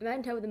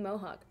 Imagine Toad with a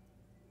mohawk.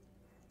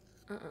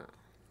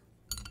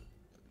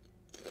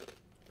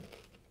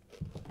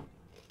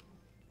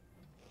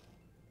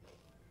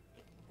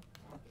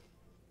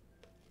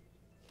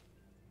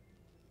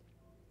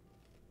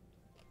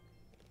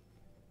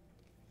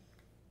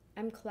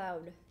 I'm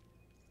Cloud.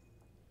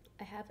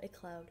 I have a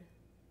cloud.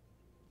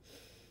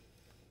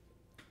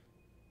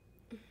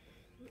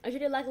 I should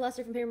do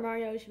lackluster from Paper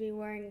Mario. I should be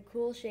wearing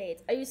cool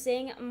shades. Are you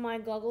saying my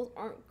goggles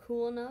aren't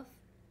cool enough?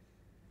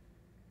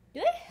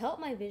 Do they help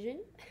my vision?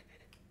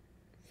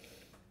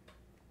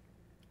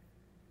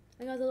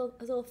 I got a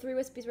little 3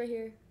 wispies right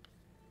here.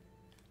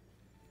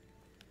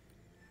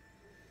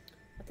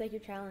 I'll take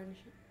your challenge.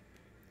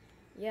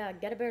 Yeah,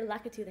 get a better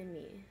Lakitu than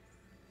me.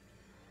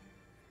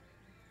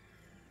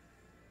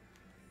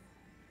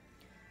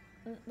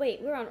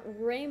 Wait, we're on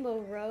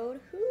Rainbow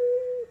Road. Who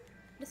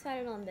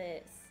decided on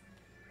this?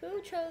 Who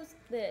chose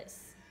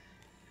this?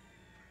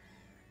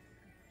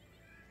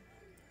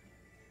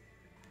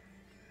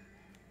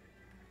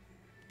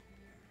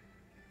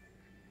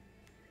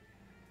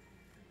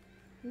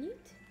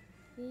 Neat.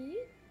 Neat.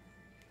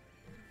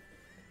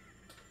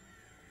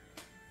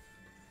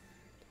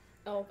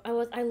 Oh,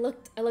 I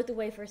looked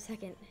away for a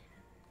second.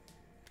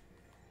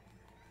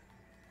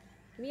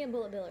 Give me a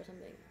bullet bill or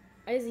something.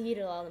 I just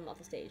yeeted all of them off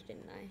the stage,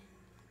 didn't I?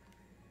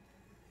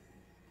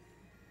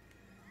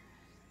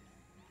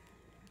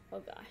 Oh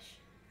gosh.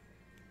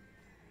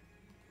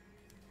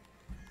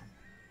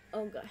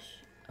 Oh gosh.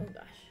 Oh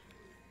gosh.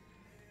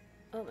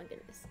 Oh my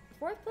goodness.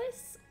 4th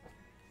place?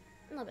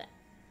 Not bad.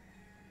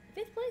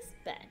 5th place?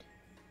 Bad.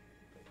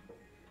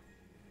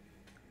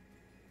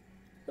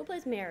 Who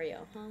plays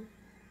Mario, huh?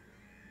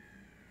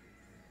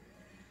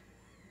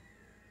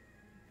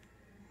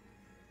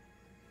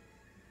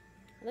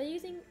 Are they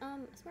using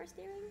smart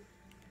steering?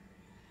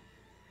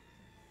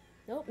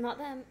 Nope, not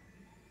them.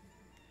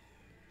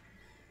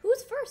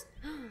 Who's first?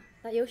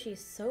 That Yoshi is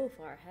so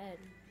far ahead.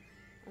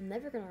 I'm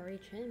never gonna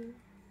reach him.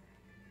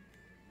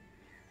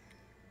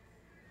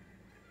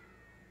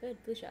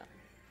 Good, blue shell.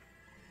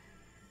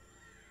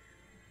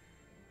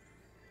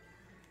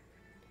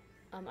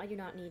 I do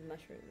not need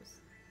mushrooms.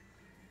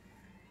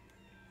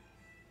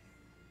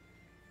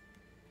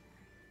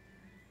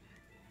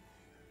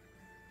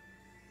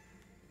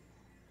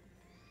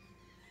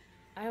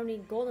 I don't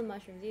need golden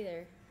mushrooms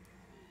either.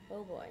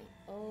 Oh boy.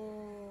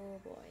 Oh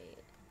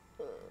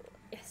boy.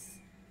 Yes.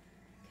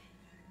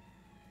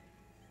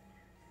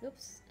 Okay.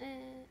 Oops.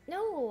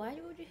 No, why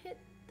would you hit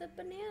the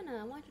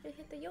banana? I want you to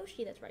hit the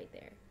Yoshi that's right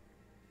there.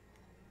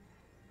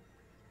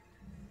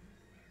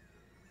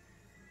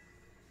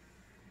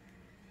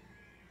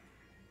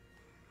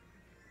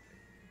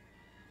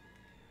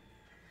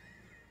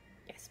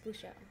 Yes, blue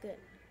shell. Good.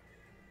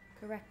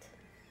 Correct.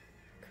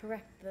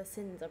 Correct the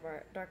sins of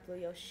our dark blue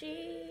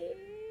Yoshi.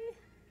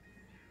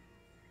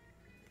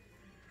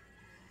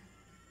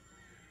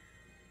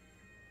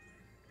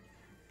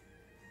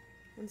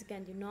 Once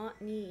again, do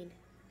not need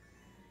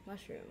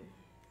mushroom.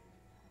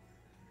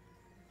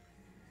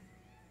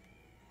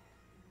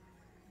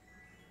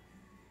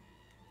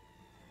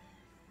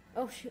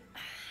 Oh shoot.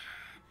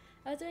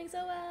 I was doing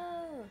so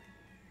well.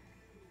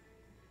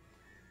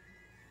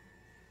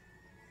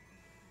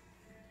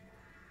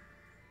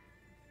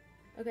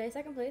 Okay,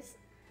 2nd place.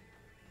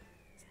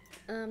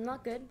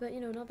 Not good, but you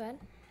know, not bad.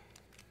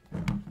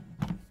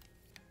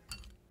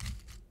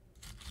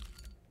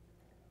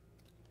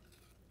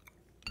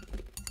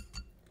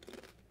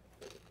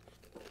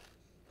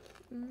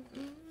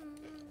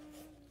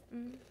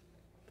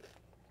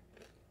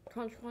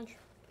 Crunch, crunch.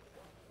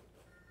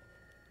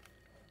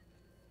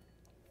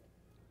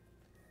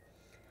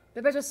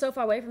 The bitch was so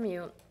far away from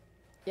you.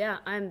 Yeah,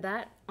 I'm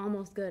that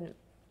almost good.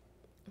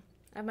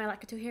 I have my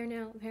Lakitu here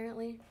now,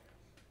 apparently.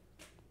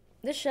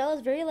 This shell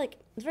is very, like,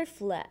 it's very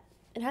flat.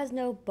 It has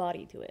no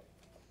body to it.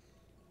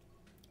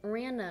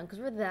 Random, because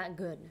we're that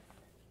good.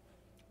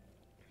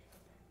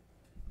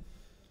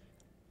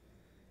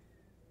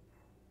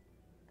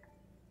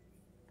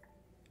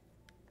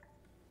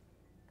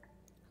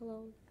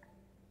 Hello.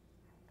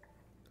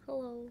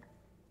 Hello.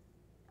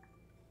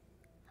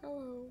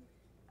 Hello.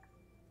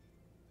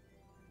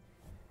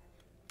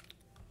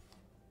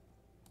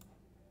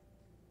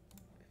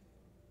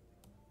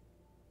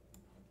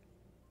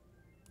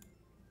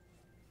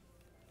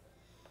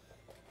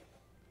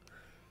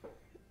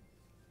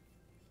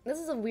 This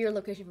is a weird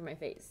location for my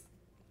face.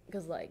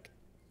 Because, like,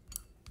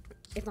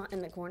 it's not in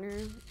the corner.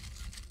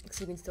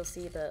 So you can still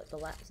see the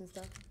laps and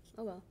stuff.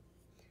 Oh well.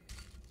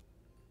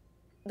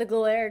 The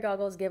glare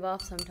goggles give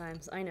off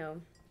sometimes. I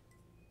know.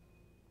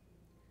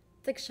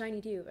 It's like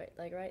shiny too, right?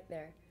 Like right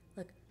there.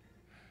 Look.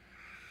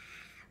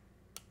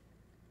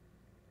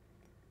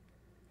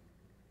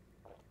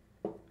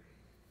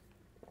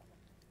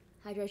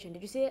 Hydration.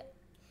 Did you see it?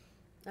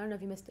 I don't know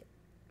if you missed it.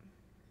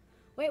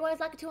 Wait, why is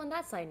Lakitu on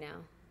that side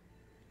now?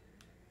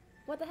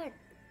 What the heck?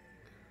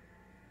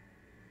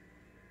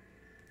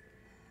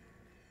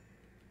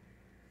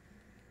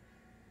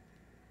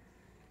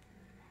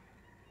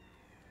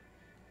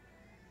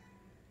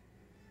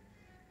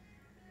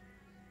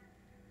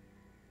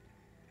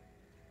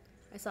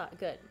 I saw it.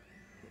 Good.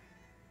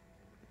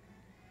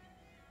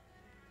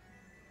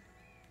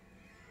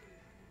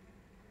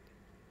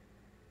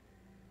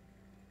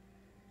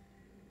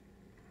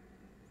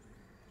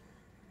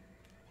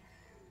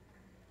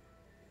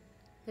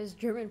 This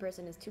German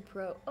person is too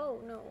pro. Oh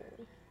no.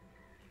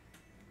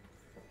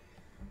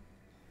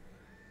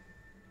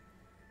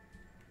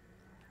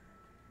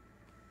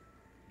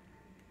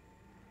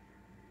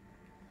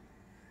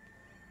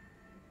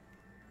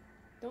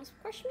 Don't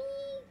squash me.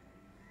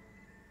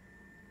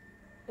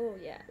 Oh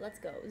yeah, let's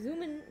go.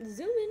 Zoom in,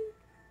 zoom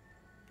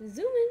in,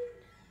 zoom in.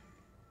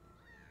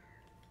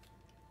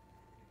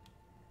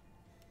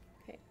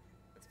 Okay,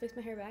 let's fix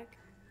my hair back.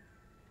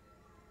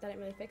 That didn't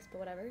really fix, but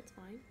whatever, it's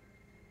fine.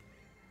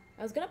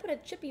 I was gonna put a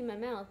chippy in my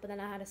mouth, but then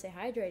I had to say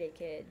hydrated,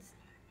 kids.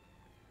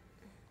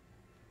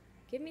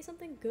 Give me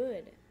something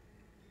good.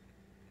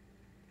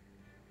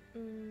 I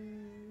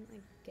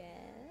guess.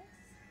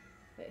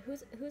 Wait,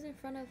 who's in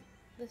front of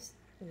this?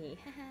 Me,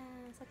 haha,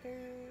 sucker.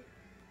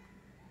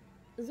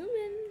 Zoom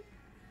in.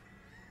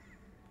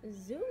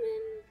 Zoom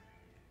in.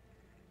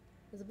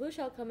 There's a blue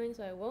shell coming,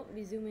 so I won't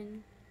be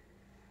zooming.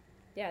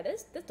 Yeah,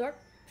 this dark,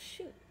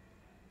 shoot.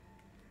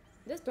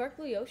 This dark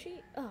blue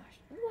Yoshi, oh,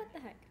 what the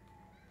heck?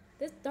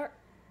 This dark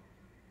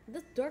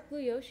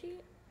blue Yoshi,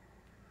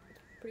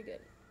 pretty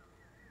good.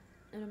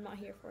 And I'm not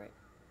here for it.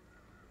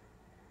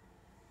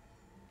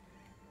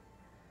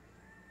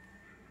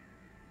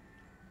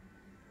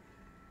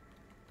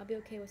 I'll be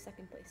okay with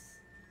second place.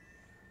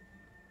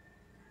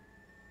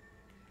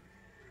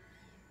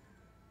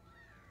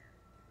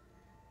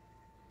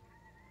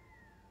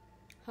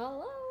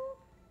 Hello?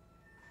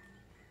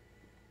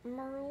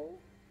 Merle?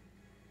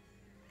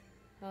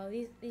 Oh,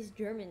 these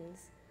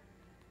Germans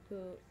who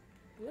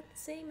look the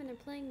same and they're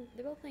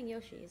both playing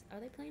Yoshis. Are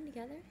they playing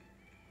together?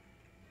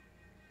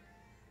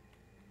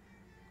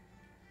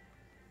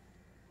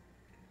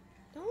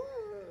 Don't.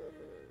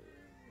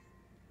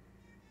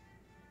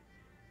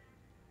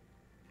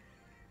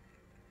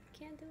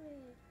 Can't do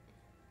it.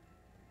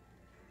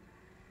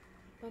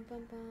 Bum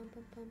bum bum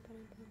bum bum bum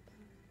bum bum.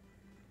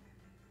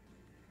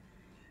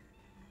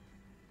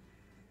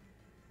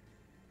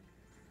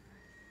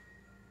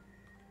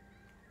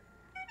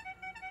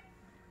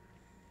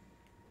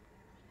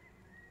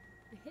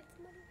 I hit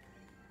somebody?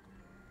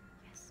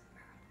 Yes,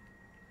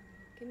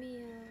 give me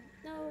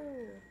a... No!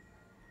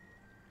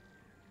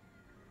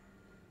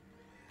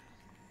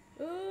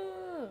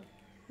 Ooh!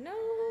 No!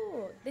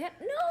 They have...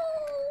 No!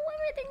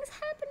 Everything's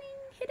happening!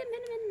 Hit him,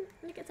 hit him!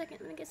 Let me get second,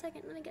 let me get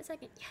second, let me get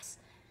second. Yes!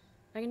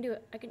 I can do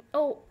it. I can...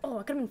 Oh! Oh,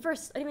 I could have been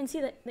first! I didn't even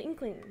see the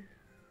inkling.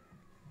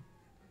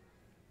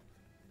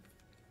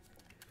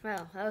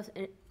 Wow, that was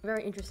a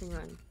very interesting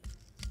run.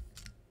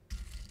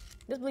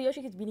 This blue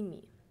Yoshi keeps beating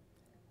me.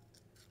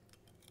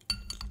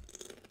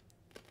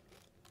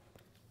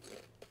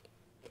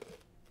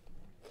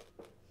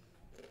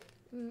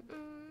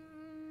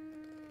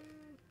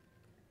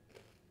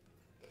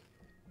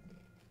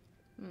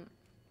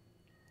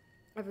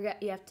 I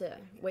forgot you have to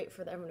wait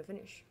for everyone to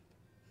finish.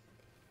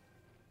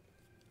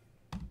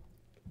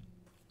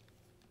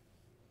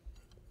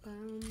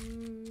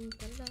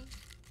 Da-da-da.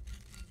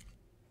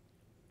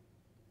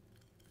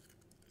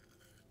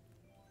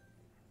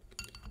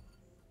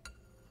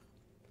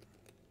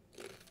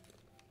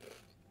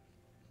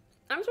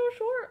 I'm so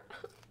short.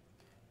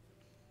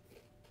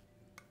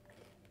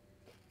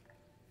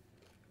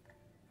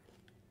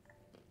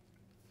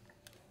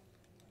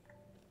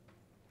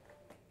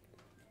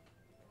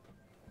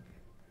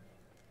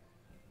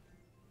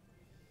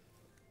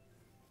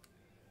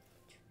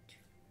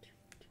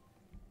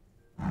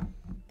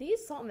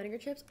 These salt and vinegar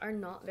chips are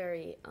not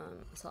very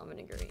salt and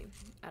vinegary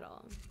at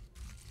all.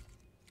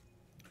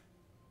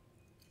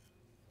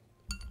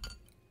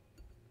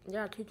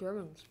 Yeah, 2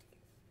 Germans.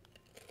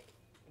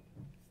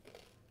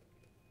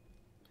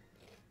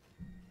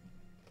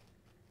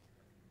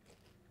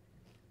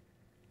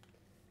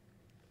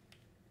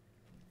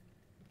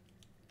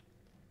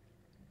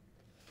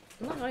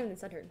 I'm not even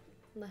centered.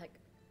 What the heck?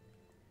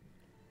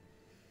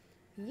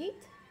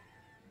 Yeet.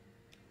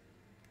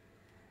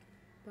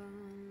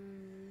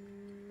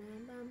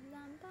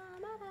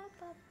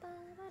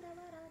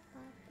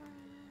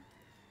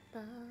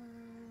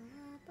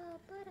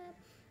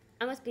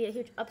 I must be a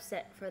huge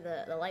upset for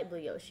the light blue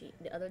Yoshi,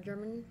 the other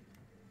German.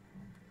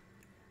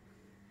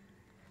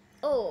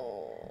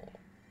 Oh.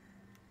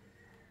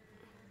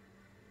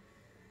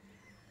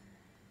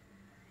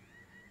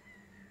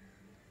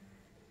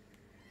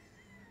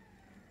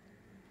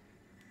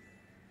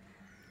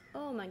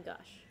 Oh my gosh.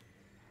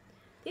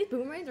 These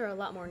boomerangs are a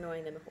lot more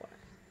annoying than before.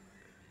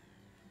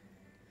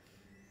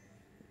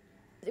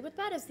 What's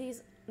bad is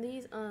these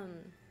oh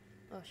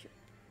shoot.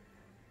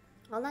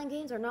 Online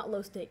games are not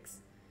low stakes.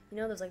 You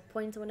know, there's like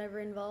points or whatever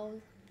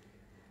involved.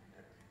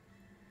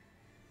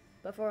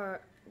 But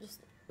for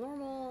just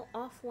normal,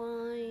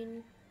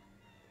 offline,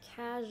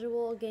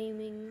 casual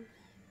gaming.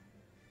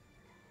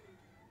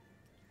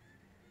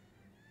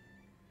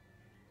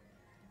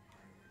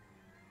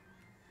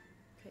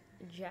 Okay,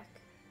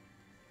 Jack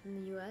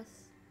in the US.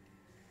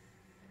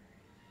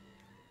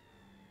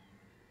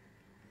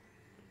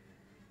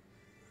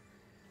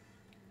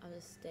 I'll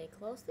just stay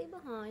closely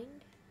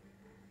behind.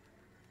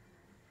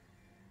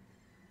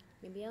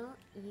 Maybe I'll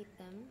eat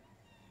them.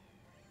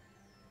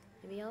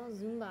 Maybe I'll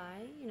zoom by,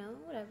 you know,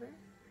 whatever.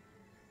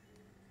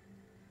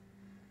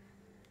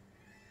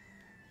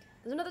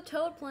 There's another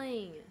toad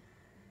playing.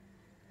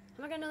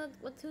 How am I gonna know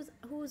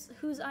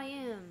whose I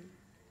am?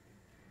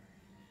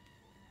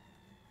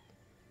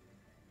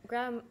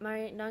 grab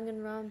my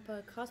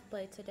Danganronpa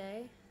cosplay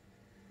today.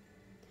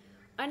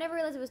 I never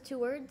realized it was 2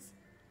 words,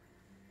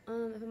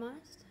 if I'm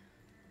honest.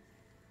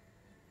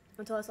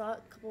 Until I saw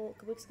it a couple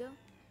weeks ago.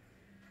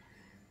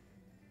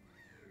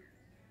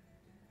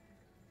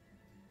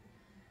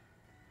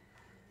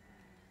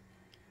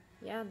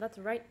 Yeah, that's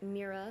right,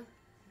 Mira.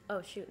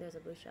 Oh shoot, there's a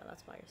blue shell,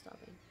 that's why you're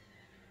stopping.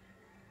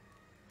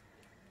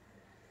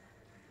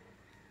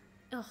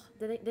 Ugh,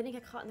 they didn't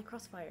get caught in the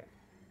crossfire.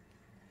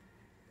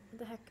 What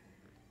the heck?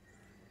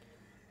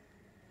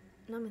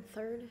 Now I'm in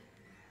 3rd.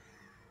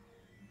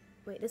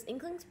 Wait, this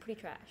Inkling's pretty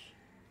trash.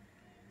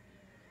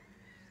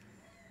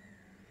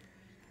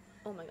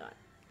 Oh my god.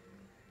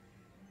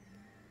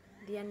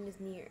 The end is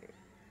near.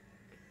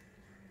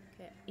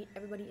 Okay,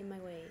 everybody in my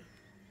way.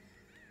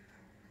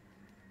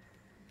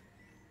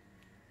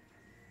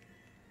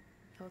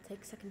 I will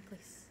take 2nd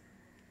place.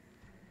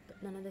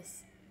 But none of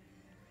this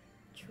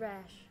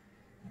trash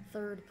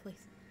 3rd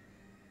place.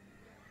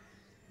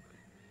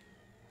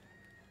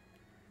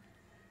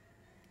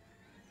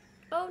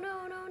 Oh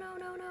no, no, no,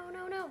 no, no,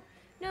 no, no.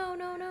 No,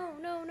 no, no,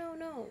 no, no,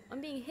 no. I'm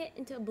being hit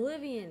into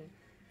oblivion.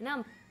 Now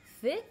I'm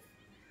 5th?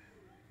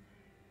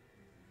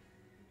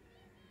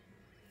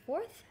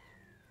 4th?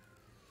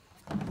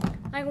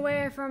 I can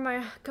wear for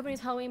my company's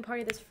Halloween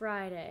party this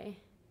Friday.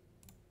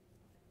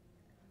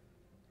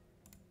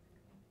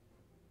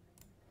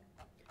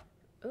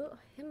 Oh,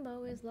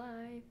 himbo is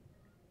live.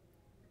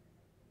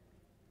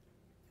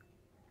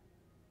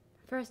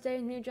 First day,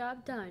 new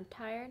job done.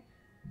 Tired?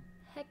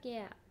 Heck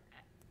yeah.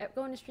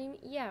 Going to stream?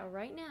 Yeah,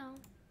 right now.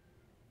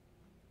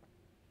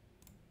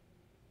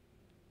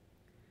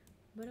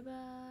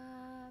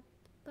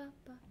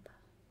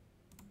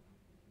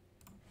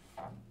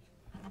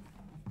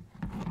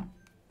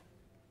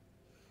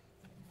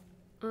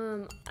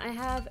 I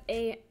have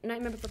a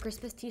Nightmare Before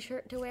Christmas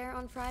t-shirt to wear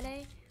on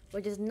Friday,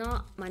 which is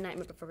not my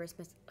Nightmare Before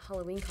Christmas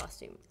Halloween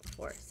costume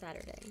for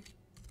Saturday.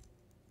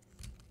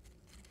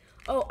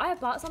 Oh, I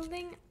bought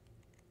something,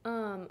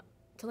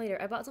 till later.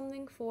 I bought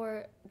something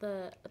for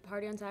the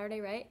party on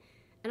Saturday, right?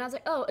 And I was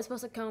like, oh, it's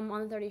supposed to come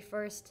on the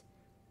 31st.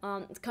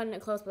 It's cutting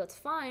it close, but that's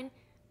fine.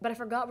 But I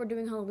forgot we're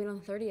doing Halloween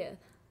on the 30th.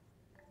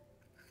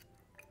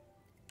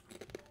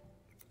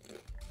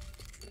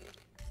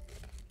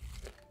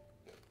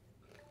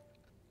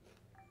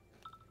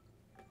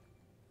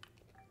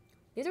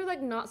 These are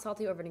like not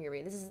salty or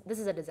vinegary. This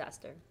is a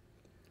disaster.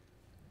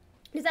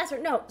 Disaster.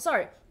 No,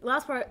 sorry.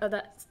 Last part of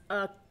that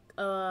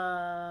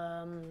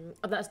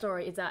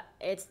story is that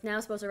it's now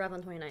supposed to arrive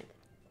on the 29th.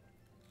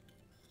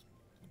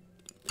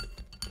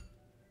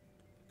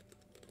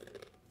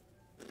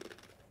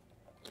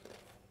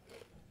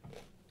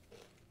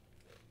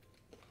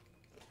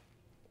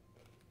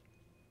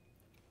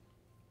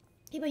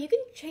 Hey, but you can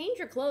change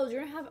your clothes.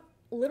 You're gonna have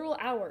literal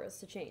hours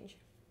to change.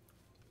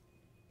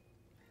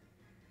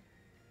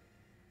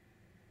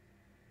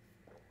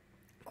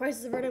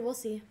 Crisis averted, we'll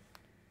see.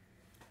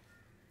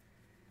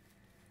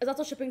 It's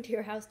also shipping to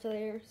your house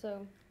later,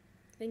 so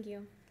thank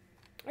you.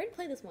 I already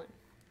played this one.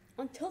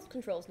 On tilt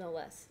controls, no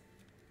less.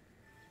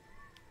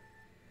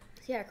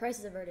 So yeah,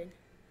 crisis averted.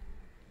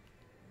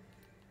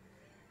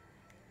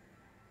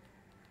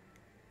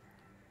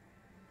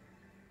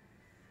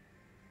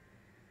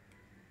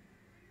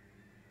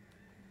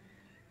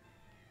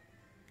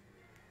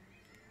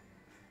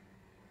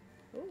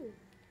 Ooh.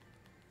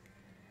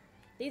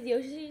 These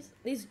Yoshis,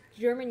 these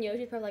German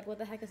Yoshis are like, what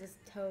the heck is this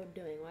toad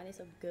doing? Why are they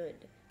so good?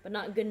 But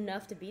not good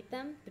enough to beat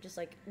them, but just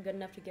like good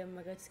enough to give them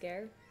a good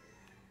scare.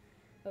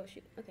 Oh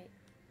shoot, okay,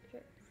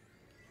 sure.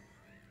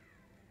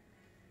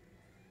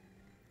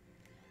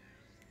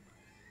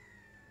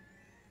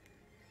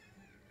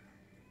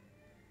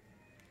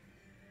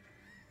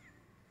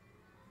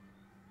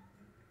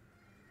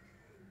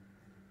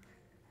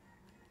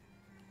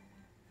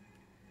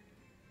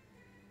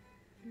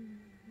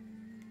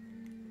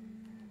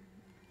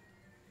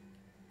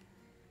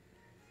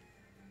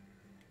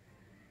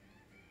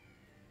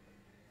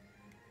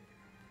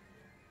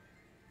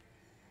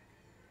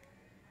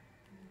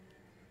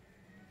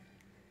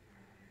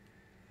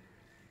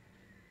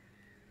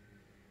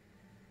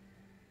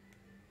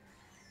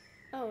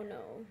 Oh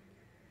no.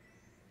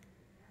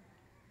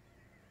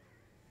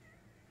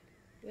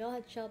 We all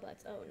had shell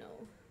butts. Oh no.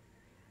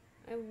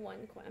 I have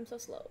 1 coin. I'm so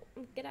slow.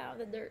 Get out of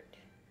the dirt.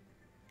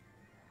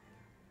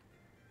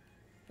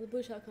 The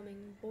blue shell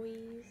coming,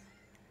 boys.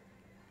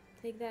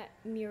 Take that,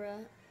 Mira.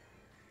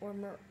 Or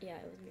yeah,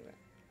 it was Mira.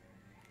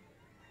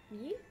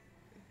 Me?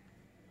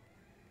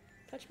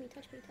 Touch me,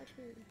 touch me, touch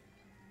me.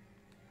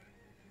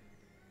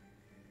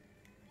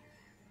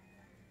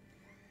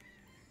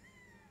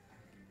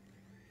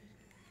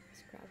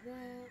 Grab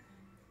that.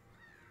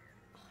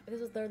 Oh, if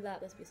this was 3rd lap,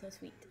 this would be so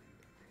sweet.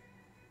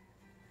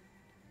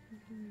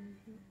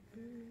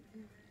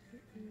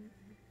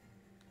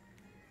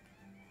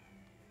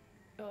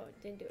 Oh,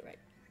 didn't do it right.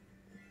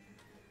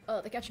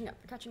 Oh, they're catching up.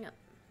 They're catching up.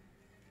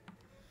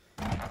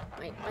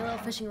 My little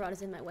fishing rod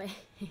is in my way.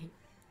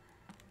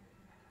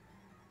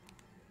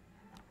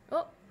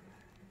 Oh,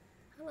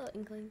 hello,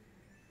 Inkling.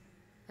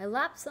 I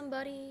lapped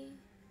somebody.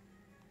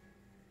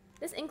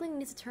 This Inkling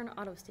needs to turn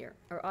auto steer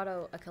or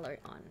auto accelerate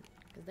on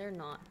because they're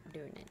not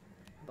doing it,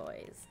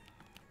 boys.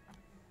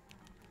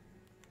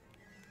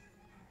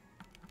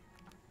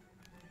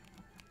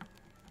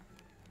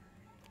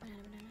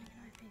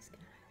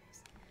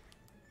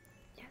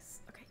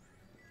 Yes. Okay.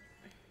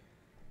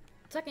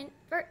 Second.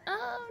 First.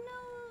 Oh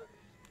no!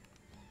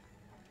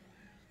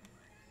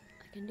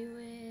 I can do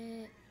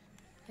it.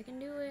 I can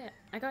do it.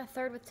 I got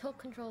third with tilt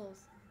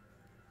controls.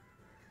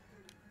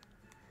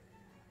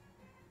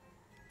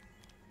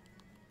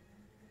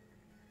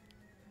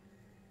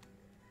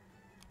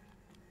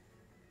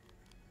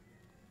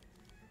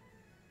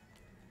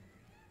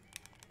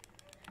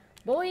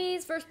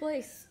 Boys, first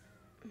place.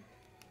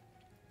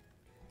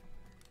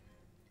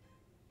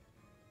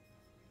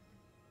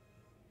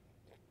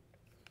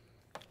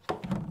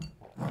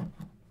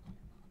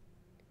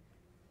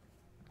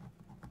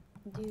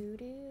 Do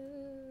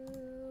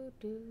do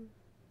do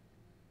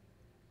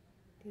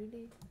do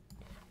do.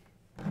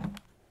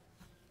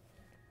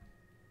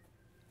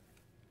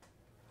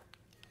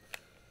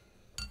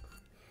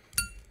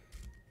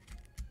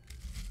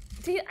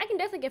 See, I can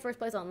definitely get first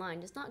place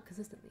online, just not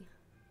consistently.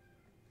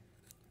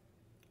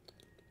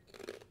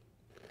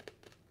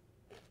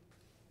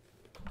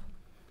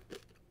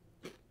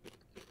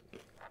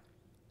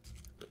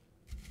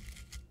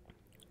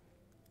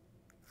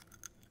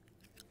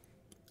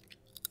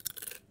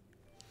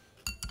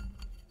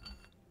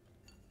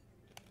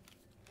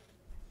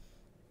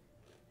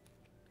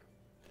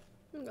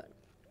 I'm good.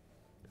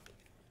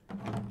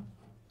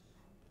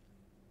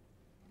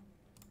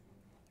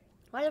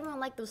 Why does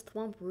everyone like those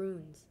thwomp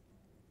runes?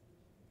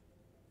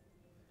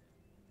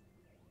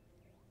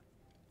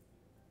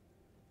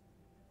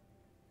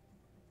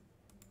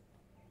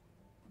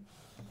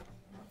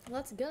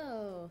 Let's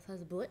go,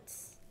 says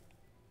Blitz.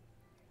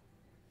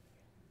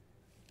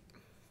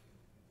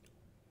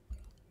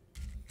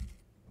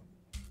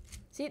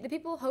 See, the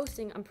people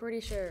hosting, I'm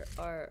pretty sure,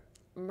 are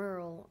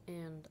Merle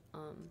and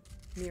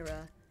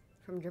Mira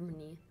from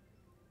Germany.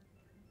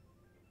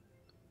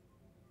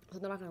 So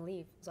they're not gonna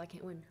leave, so I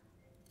can't win.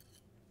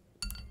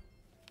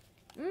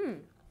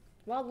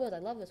 Wild Wood, I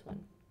love this one.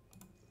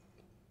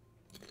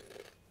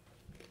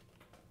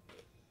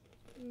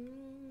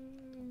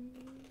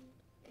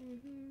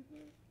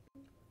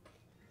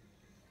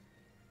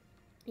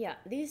 Yeah,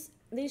 these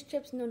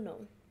chips,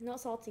 no, not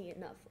salty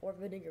enough or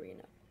vinegary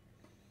enough.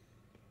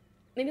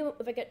 Maybe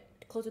if I get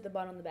closer to the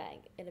bottom of the bag,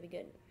 it'll be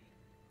good.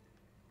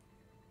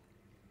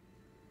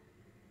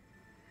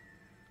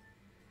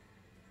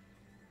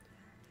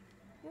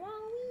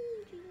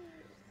 Waluigi.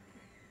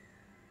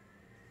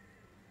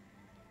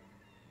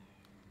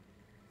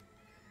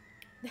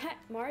 That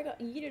Mario got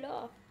yeeted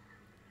off.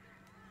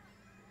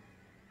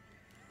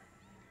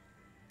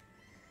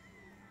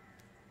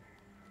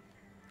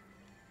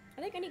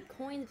 I think I need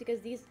coins because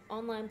these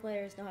online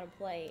players know how to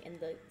play and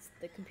the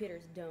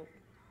computers don't.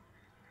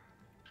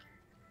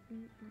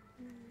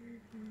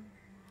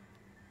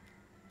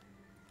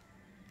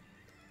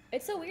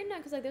 It's so weird now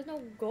because like there's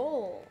no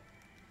goal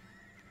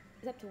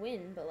except to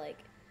win, but like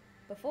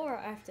before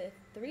I have to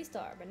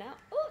 3-star, but now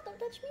don't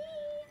touch me.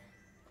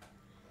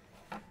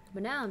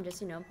 But now I'm just,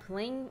 you know,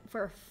 playing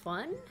for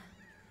fun.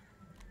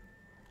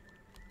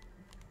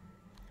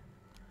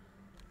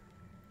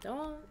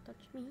 Don't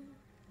touch me.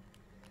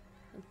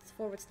 Let's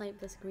forward snipe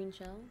this green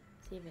shell.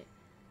 See if it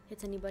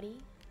hits anybody.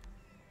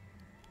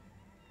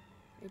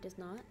 It does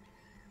not.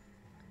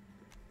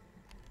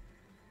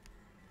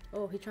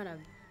 Oh, he's trying to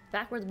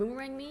backwards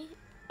boomerang me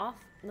off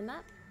the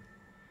map.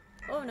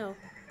 Oh no.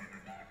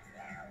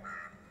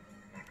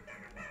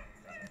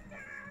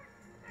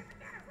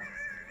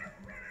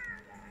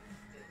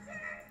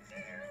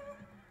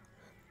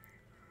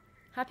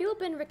 Have people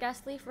been Rick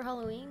Astley for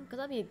Halloween? Because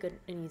that'd be a good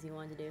and easy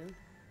one to do.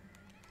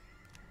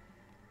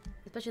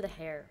 Especially the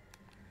hair.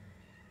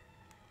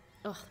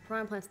 Ugh, the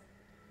piranha plant's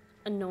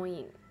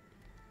annoying.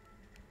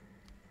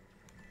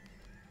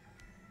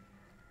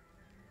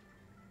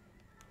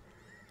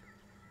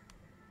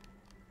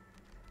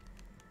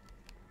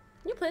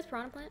 Can you play this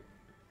piranha plant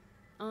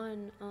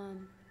on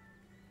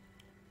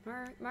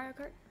Mario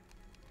Kart?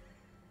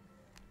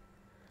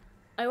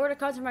 I ordered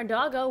cards for my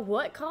doggo.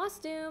 What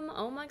costume?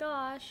 Oh my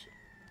gosh.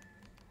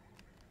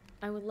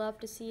 I would love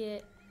to see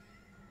it.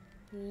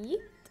 Yeet.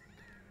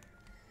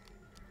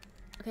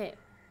 Okay,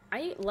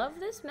 I love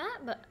this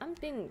map, but I'm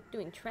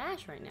doing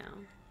trash right now.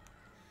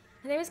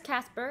 His name is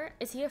Casper.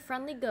 Is he a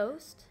friendly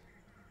ghost?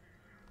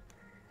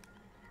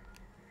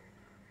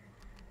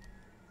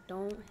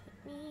 Don't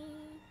hit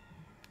me.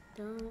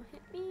 Don't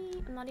hit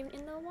me. I'm not even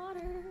in the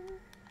water.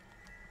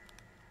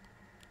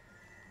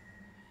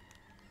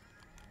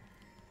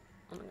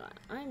 Oh my god,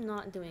 I'm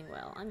not doing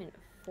well. I'm in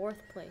 4th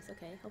place.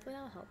 Okay, hopefully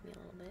that'll help me a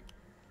little bit.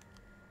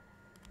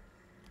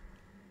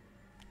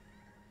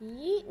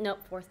 Yeet. Nope,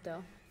 4th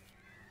though.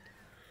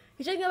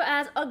 He's showing up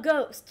as a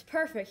ghost.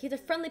 Perfect. He's a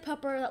friendly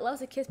pupper that loves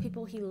to kiss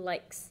people he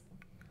likes.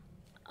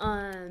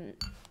 I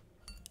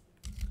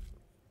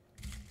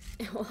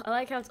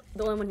like how it's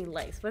the only one he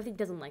likes. What if he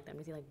doesn't like them?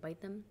 Does he like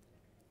bite them?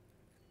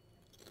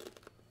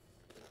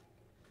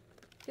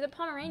 She's a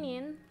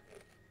Pomeranian.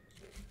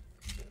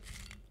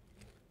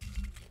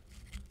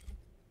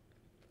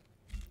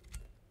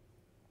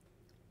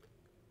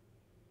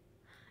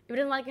 If he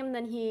didn't like him,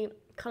 then he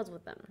cuddles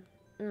with them.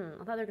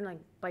 I thought they were gonna like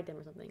bite them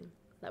or something.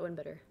 That wouldn't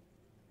better.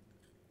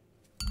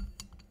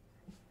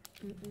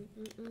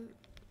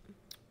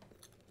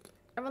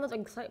 Everyone looks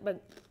excited, but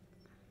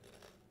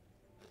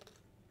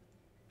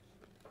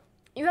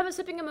you have a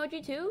sipping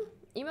emoji too?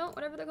 Emote,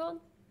 whatever they're called.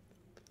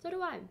 So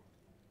do I.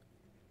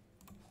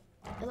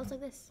 It looks like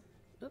this.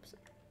 Oops.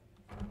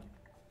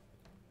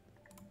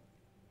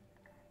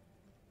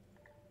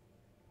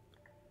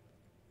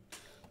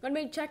 I'm gonna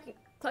be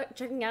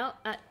checking out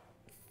at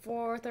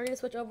 4:30 to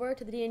switch over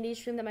to the D&D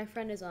stream that my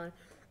friend is on.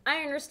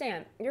 I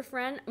understand. Your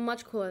friend,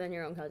 much cooler than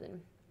your own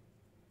cousin.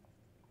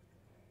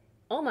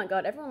 Oh my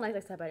god, everyone likes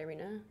Excite by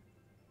Arena.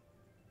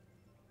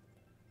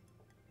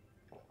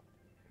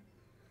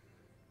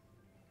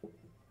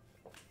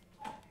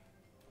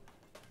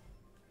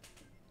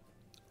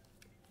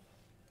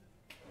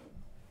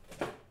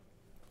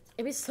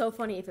 It'd be so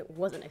funny if it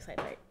wasn't Excite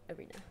by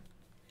Arena.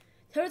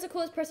 Toad's the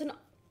coolest person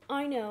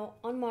I know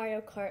on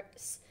Mario Kart.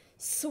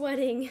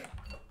 Sweating.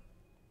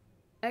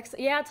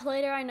 Yeah,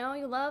 Toledo, I know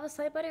you love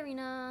Excite by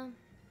Arena.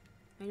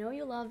 I know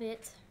you love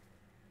it.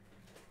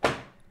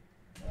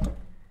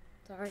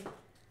 Sorry,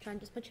 trying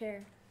to just my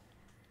chair.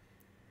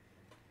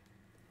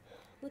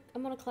 Look,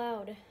 I'm on a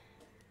cloud.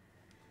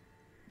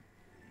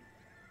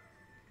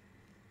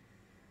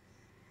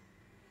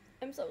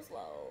 I'm so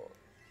slow.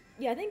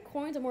 Yeah, I think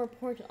coins are more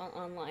important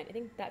online. I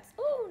think that's...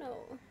 Oh,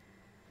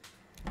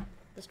 no.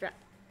 The strap.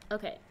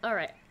 Okay,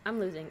 alright. I'm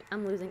losing.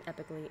 I'm losing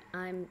epically.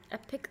 I'm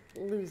epic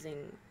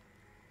losing.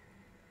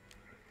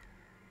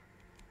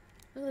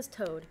 Look at this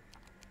Toad.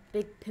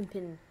 Big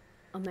pimpin'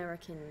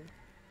 American.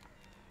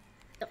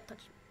 Don't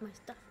touch my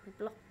stuff. My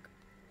block.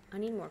 I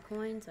need more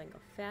coins so I can go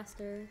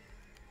faster.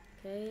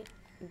 Okay,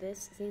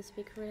 this seems to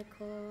be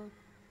critical.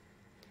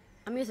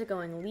 I'm used to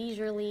going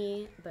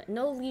leisurely, but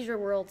no leisure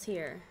worlds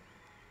here.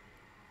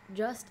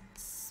 Just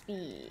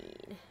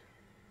speed.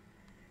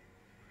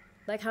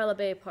 Like Harlow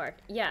Bay Park.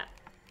 Yeah,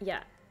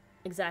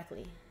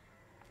 exactly.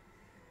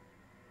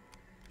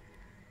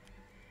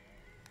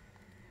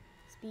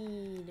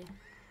 Speed.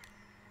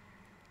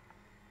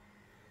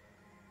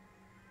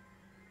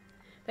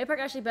 Bay Park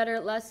actually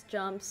better, less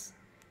jumps,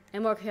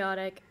 and more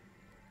chaotic.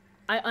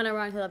 I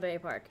unironically love Bay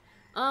Park.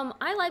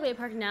 I like Bay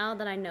Park now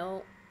that I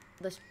know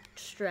the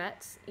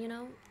strats, you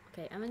know?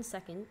 Okay, I'm in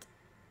second.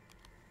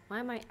 Why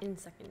am I in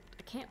second?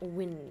 I can't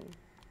win.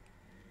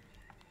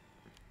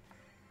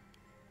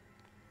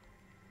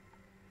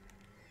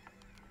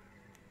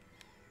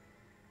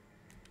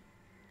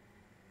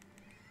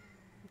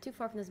 I'm too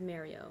far from this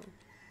Mario.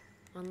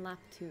 On lap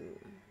 2.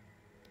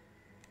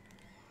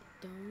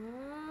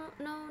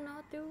 No,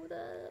 not through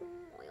the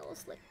oil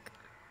slick.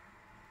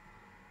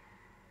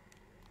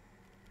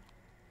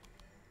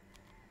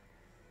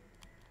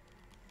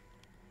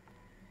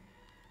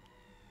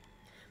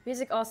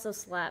 Music also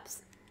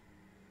slaps.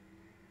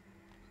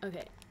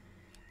 Okay.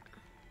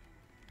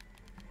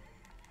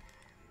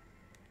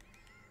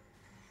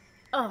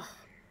 Oh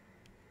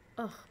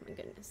my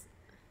goodness.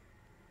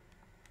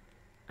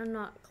 I'm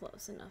not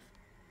close enough.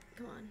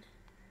 Come on.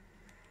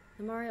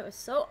 The Mario is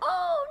so...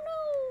 Oh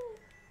no!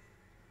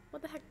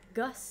 What the heck,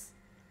 Gus?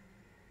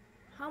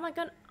 How am I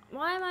gonna...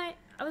 Why am I...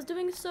 I was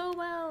doing so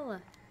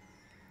well.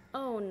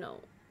 Oh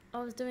no.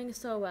 I was doing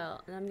so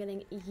well. And I'm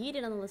getting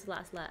yeeted on this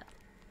last lap.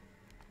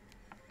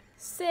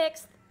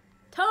 6th.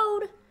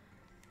 Toad!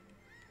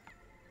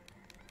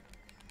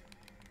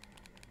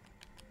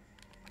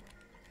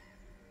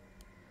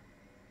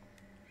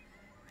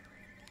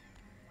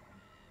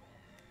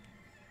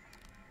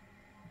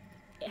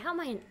 How am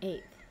I in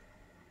 8th?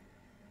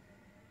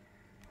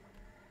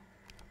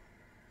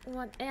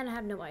 What? And I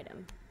have no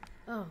item.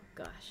 Oh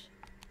gosh.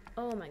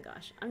 Oh my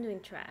gosh. I'm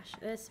doing trash.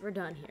 We're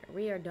done here.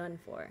 We are done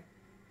for.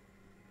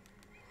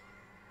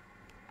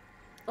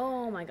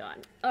 Oh my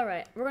god.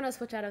 Alright, we're gonna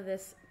switch out of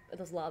this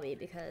lobby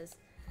because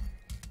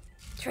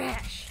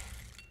trash.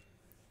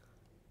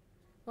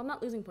 Well, I'm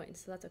not losing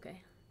points, so that's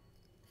okay.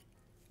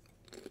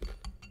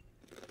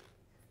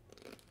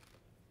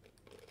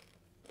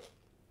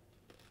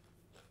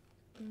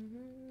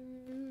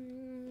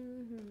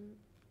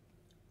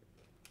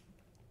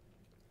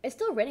 It's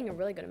still rating a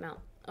really good amount.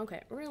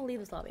 Okay, we're gonna leave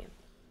this lobby.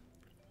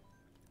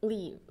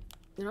 Leave.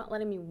 You're not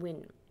letting me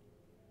win.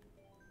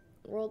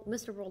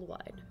 Mr.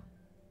 Worldwide.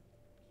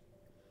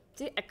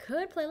 See, I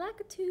could play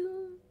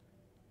Lakitu,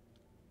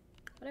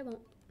 but I won't.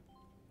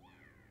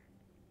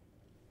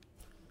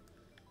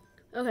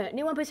 Okay,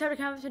 new One Piece chapter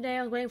coming today.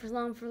 I was waiting for so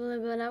long for a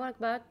little bit, and I went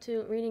back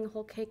to reading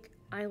Whole Cake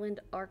Island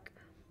arc.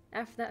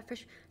 After that,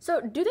 fish.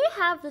 So, do they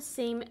have the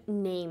same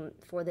name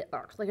for the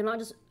arcs? Like, you're not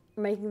just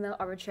making them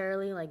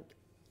arbitrarily. Like,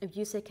 if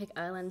you say Cake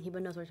Island, he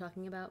knows what we're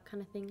talking about,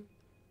 kind of thing.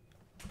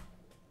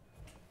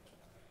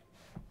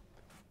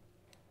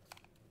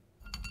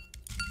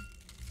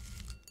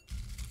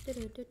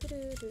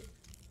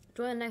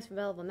 Join the next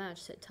available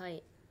match. Sit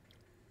tight.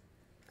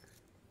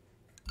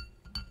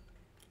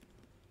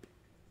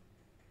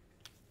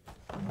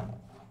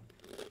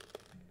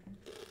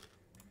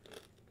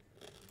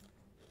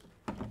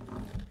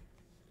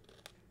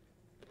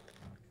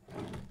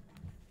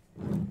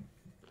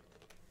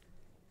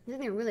 There's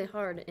something really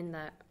hard in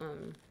that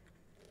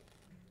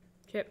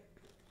chip.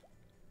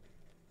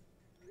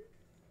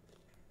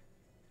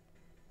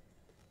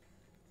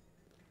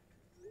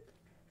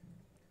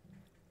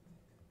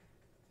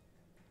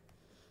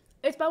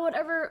 It's by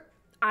whatever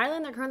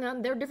island they're currently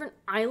on. There are different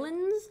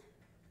islands.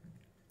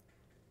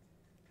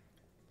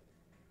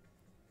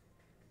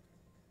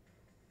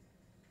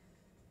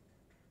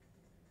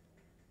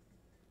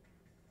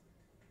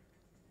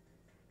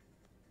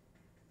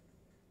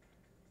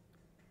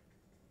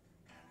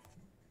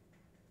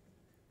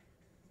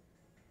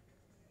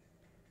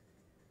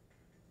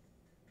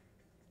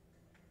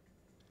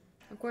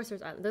 Of course,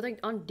 there's islands. They're like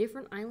on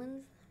different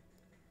islands.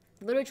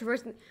 Literally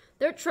traversing.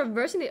 They're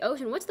traversing the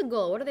ocean. What's the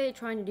goal? What are they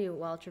trying to do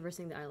while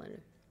traversing the island?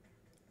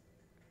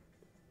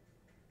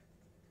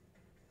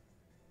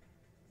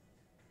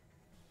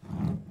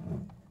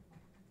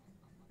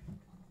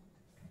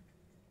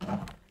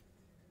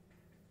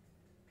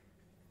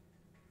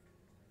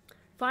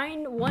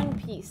 Find One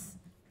Piece.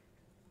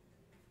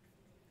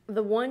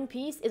 The One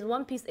Piece is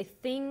One Piece a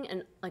thing,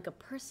 and like a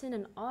person,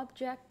 an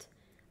object,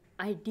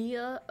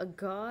 idea, a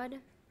god?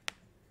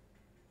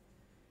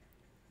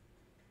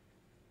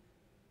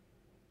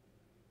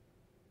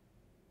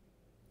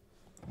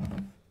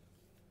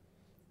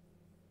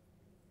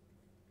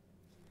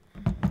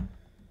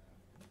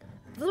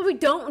 We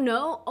don't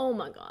know? Oh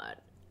my god.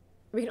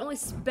 We can only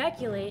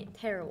speculate.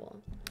 Terrible.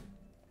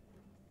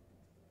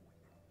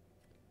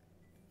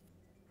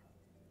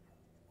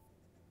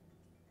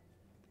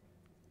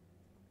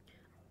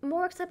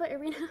 More excited about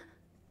Arena.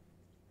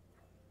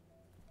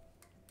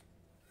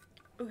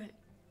 Okay.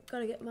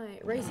 Gotta get my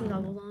racing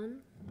goggles on.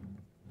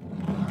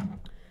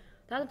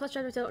 1,000+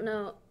 drivers don't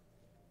know.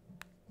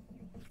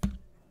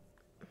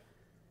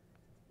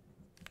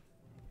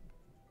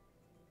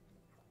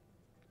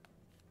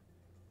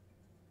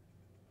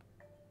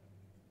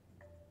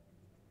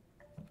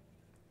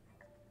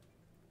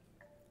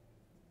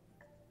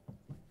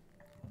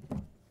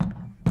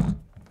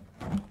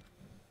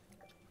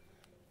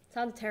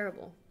 Sounds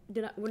terrible.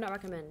 Would not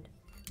recommend.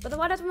 But then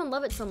why does everyone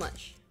love it so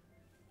much?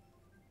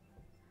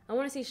 I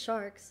want to see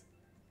sharks.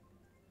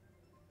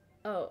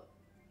 Oh.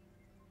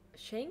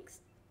 Shanks?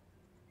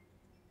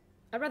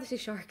 I'd rather see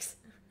sharks.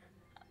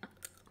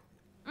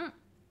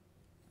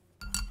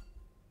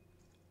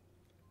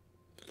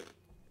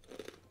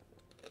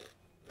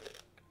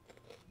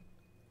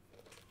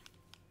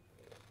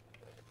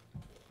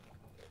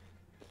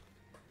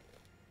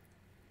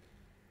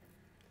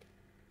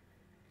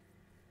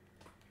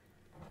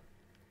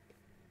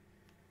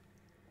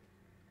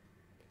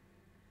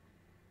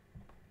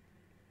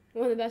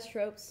 One of the best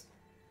tropes.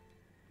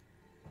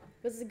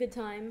 This is a good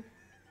time.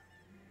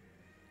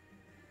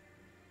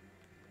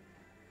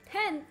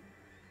 10.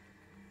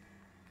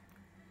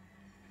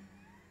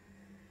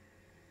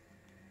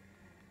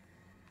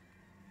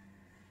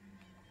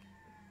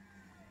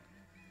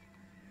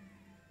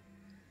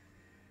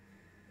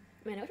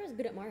 Man, I wish I was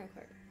good at Mario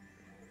Kart.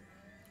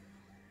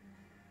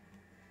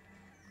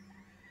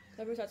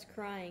 Everyone starts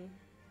crying.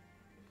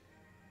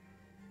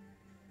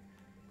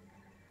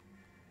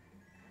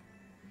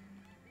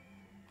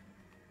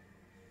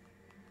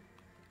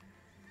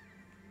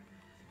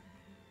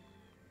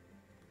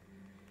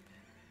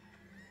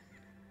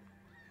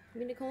 I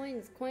mean,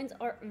 the coins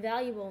are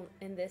valuable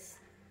in this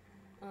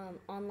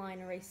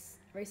online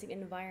racing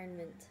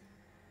environment.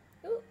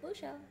 Ooh, blue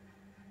shell.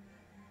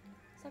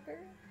 Sucker.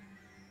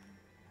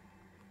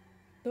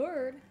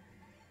 Third.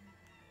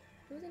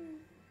 Who's in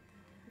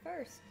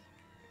first?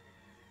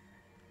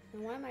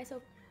 And why am I so...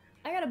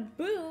 I got a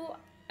boo!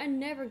 I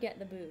never get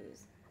the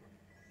boos.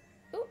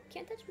 Oh,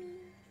 can't touch me.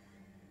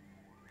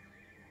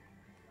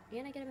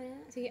 And I get a banana.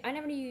 See, I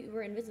never knew you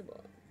were invisible.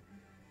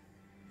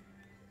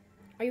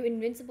 Are you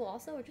invincible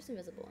also, or just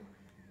invisible?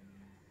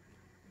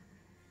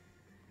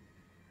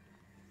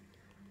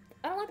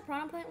 I don't like the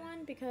piranha plant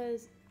one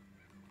because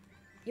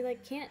you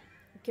like can't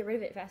get rid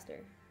of it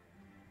faster.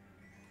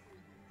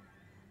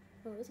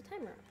 Oh, there's a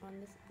timer on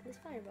this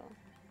fireball.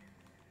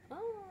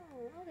 Oh,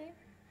 okay.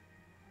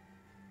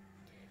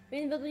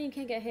 Invisible, you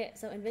can't get hit,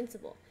 so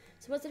invincible.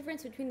 So what's the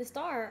difference between the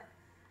star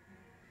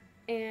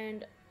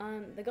and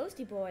the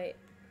ghosty boy,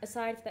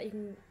 aside from that you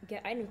can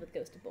get items with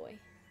ghosty boy?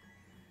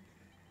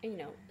 And, you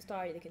know,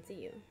 star, they can see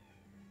you.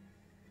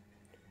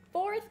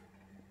 Fourth!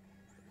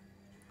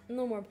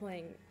 No more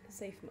playing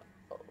safe mode.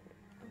 Oh,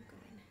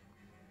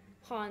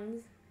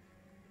 God.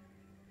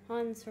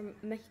 Hans from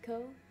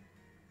Mexico.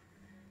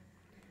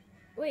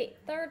 Wait,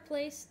 third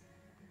place.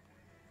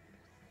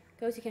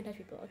 Ghost, you can't touch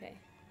people. Okay.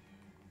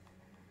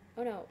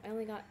 Oh no, I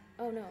only got...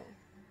 Oh no.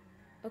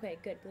 Okay,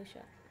 good. Blue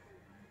shot.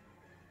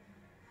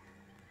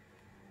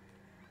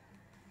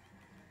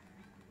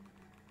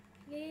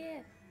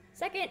 Yeah.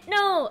 Second!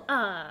 No!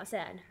 Ah,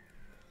 sad.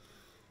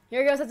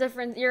 Your ghost has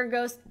different. Your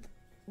ghost,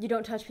 you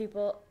don't touch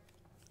people.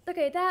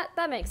 Okay,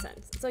 that makes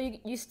sense. So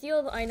you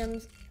steal the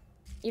items,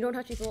 you don't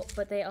touch people,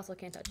 but they also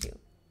can't touch you.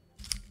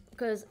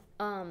 Because,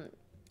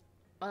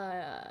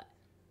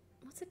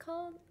 what's it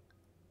called?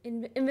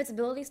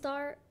 Invincibility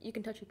star, you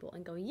can touch people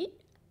and go yeet.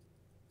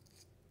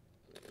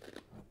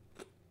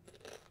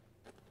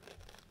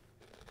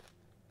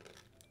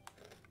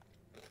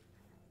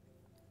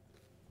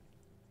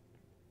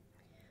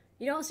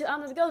 You don't steal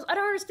items as a ghost. I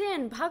don't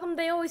understand. How come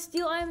they always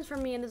steal items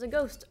from me and there's a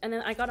ghost and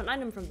then I got an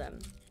item from them?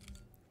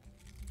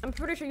 I'm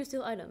pretty sure you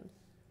steal items.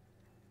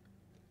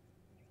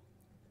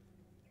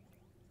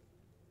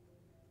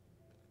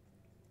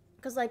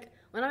 Because, like,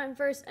 when I'm in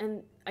first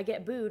and I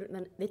get booed,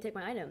 then they take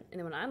my item. And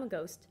then when I'm a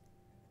ghost,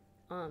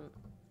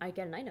 I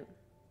get an item.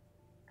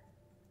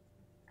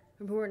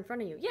 From who are in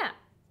front of you. Yeah.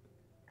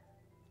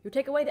 You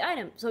take away the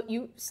item. So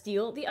you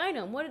steal the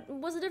item.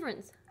 What's the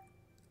difference?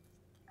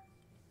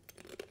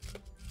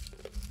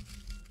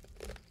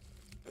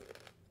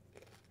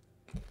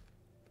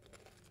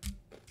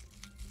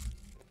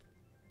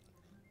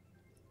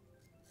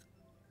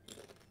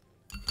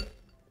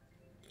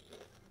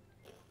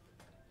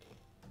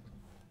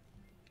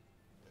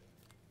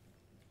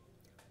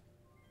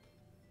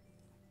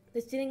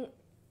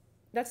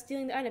 That's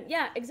stealing the item.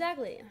 Yeah,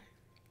 exactly.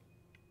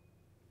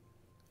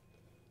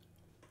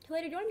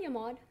 Later, do you want to be a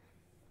mod?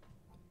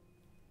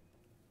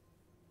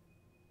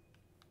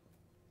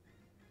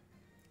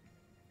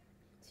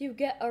 So you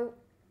get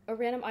a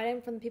random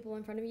item from the people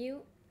in front of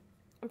you.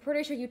 I'm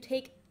pretty sure you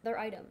take their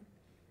item.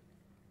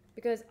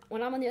 Because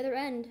when I'm on the other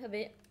end of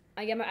it,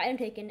 I get my item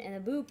taken and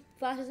the boop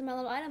flashes in my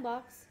little item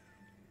box.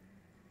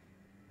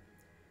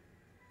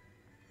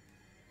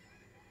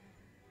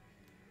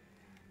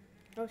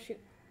 Oh shoot,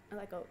 I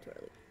let go too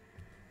early.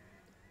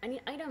 I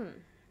need item.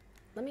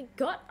 Let me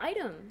got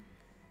item.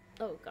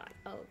 Oh god,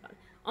 oh god.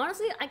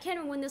 Honestly, I can't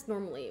even win this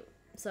normally,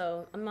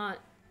 so I'm not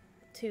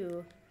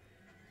too,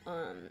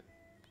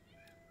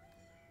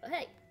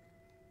 hey,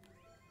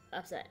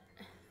 upset.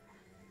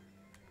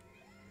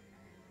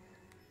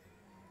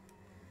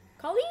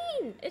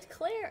 Colleen! It's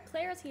Claire!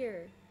 Claire's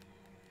here.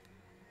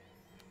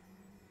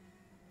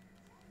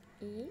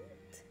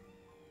 Eat.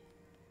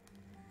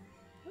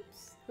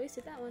 Oops,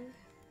 wasted that one.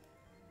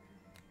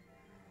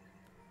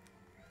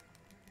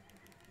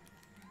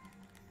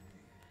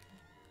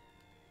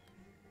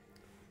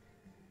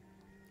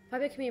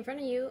 If I come in front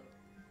of you,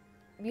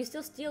 you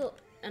still steal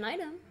an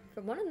item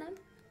from one of them.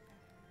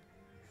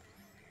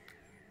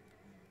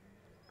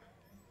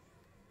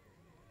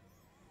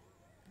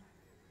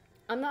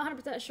 I'm not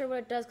 100% sure what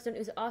it does because I don't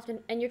use it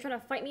often. And you're trying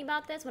to fight me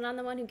about this when I'm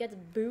the one who gets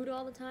booed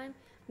all the time?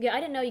 Yeah, I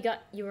didn't know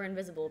you were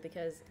invisible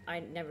because I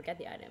never get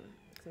the item.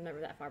 Because I'm never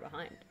that far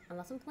behind.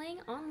 Unless I'm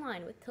playing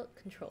online with tilt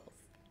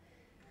controls.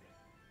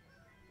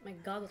 My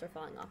goggles are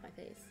falling off my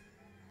face.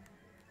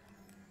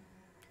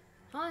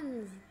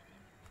 Hans!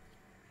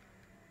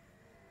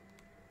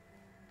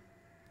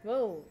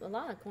 Whoa, a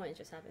lot of coins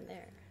just happened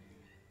there.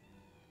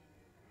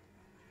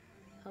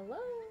 Hello?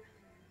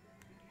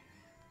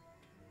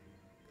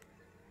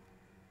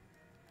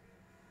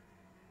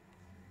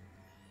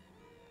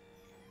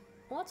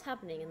 What's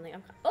happening? And like,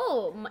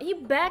 he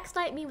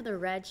backsniped me with a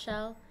red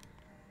shell.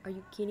 Are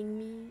you kidding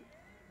me?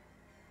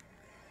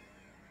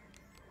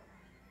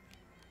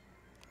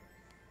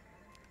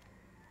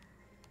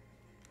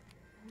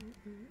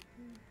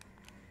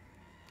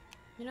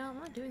 You know, I'm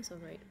not doing so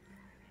great.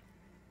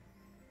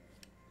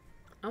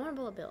 I want a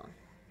bullet bill.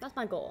 That's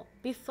my goal.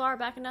 Be far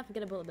back enough to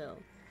get a bullet bill.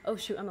 Oh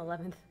shoot, I'm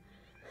 11th.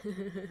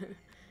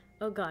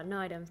 Oh god, no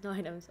items, no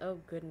items. Oh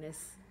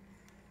goodness.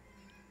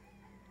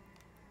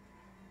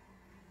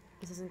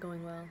 This isn't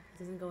going well.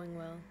 This isn't going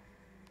well.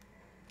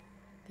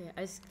 Okay,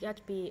 I just have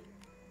to be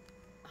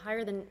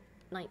higher than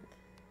 9th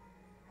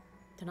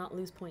to not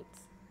lose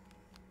points.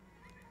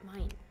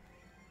 Mine.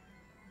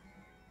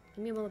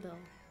 Give me a bullet bill.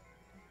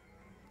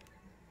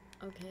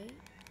 Okay.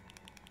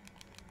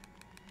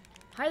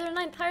 Higher than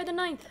 9th, higher than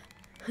 9th!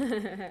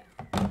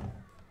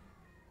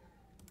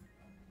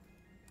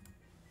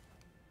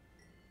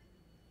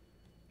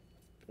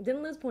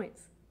 Didn't lose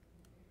points.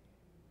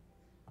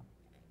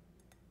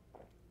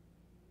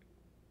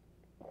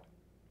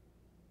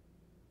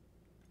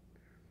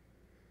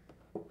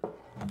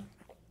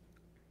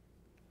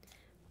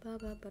 Ba,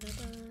 ba, ba, da,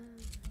 ba.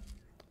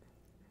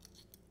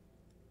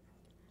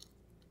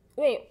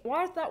 Wait,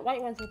 why is that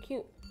white one so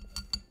cute?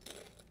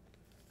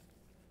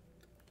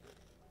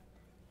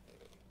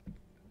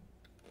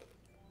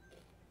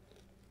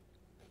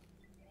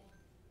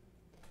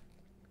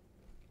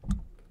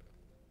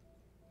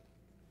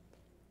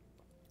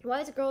 Why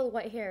is a girl with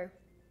white hair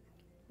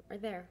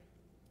right there?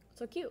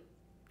 So cute.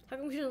 How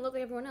come she doesn't look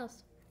like everyone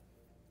else?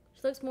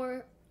 She looks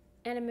more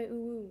anime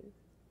ooh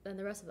than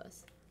the rest of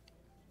us.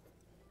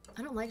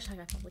 I don't like Shy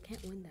Guy Falls. I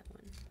can't win that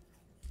one.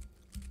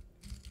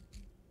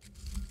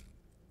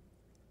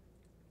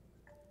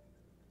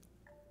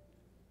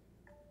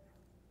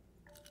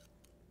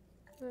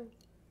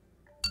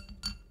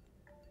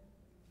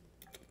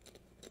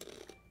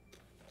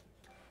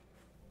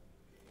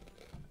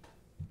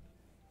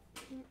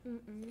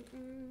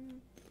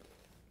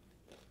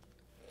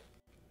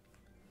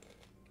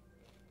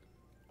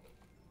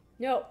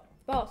 No,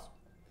 false.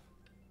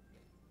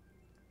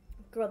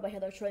 Girl by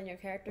Heather showing your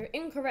character.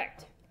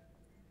 Incorrect.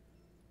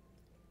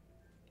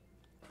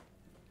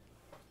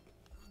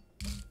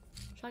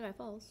 Shy Guy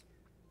Falls.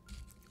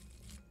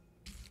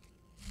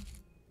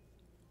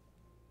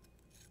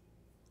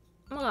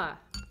 Oh my god.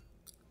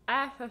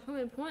 Ash has so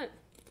many points.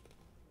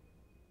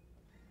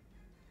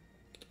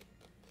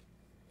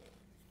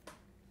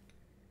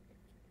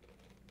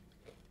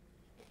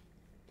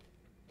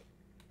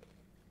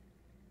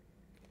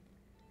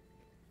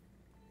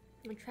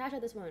 I'm trash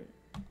at this one.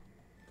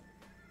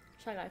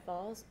 Shy Guy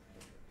falls.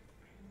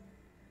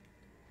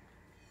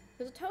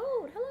 There's a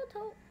toad! Hello,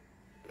 toad!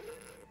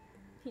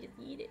 He just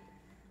eat it.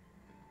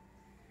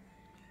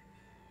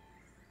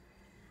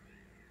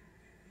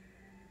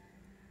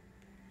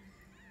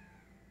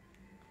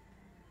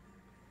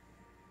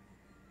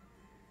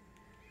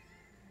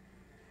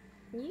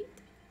 Yeet,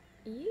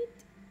 yeet,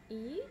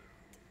 yeet.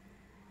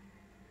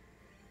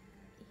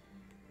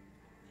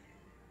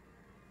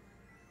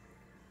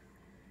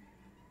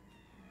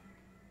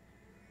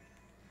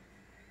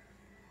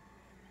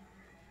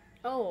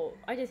 Oh,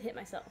 I just hit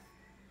myself.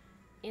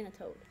 And a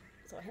toad.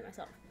 So I hit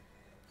myself.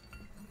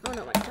 Oh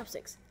no, my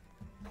chopsticks.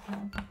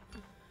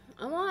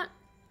 I want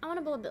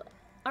a bullet bill.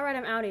 Alright,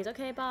 I'm outies.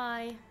 Okay,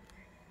 bye.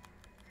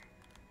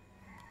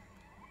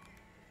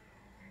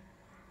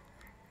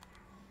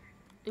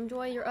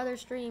 Enjoy your other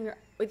stream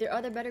with your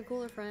other better,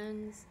 cooler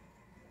friends.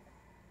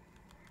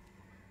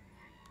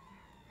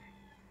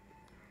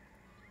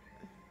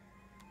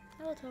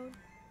 Hello, Toad.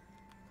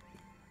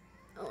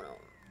 Oh no.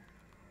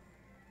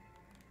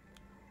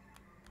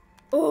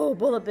 Oh,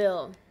 bullet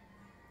bill.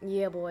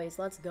 Yeah, boys,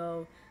 let's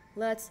go.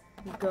 Let's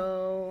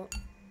go.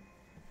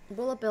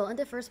 Bullet bill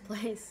into first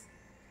place.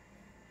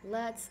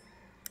 Let's.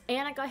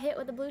 And I got hit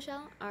with the blue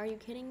shell. Are you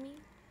kidding me?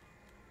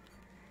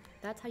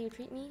 That's how you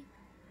treat me?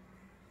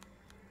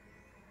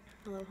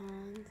 Hello,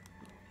 Hans.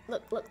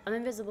 Look, look, I'm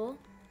invisible.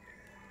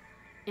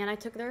 And I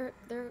took their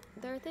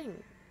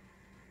thing.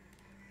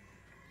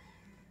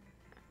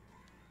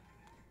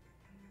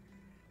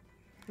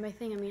 By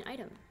thing, I mean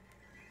item.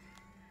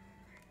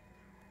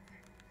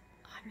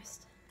 Oh, I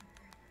missed.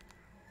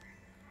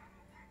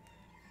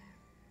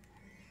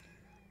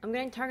 I'm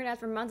getting targeted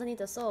for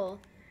Manzanita Sol.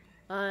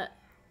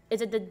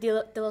 Is it the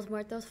de los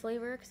Muertos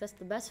flavor? Because that's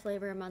the best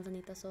flavor of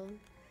Manzanita Sol.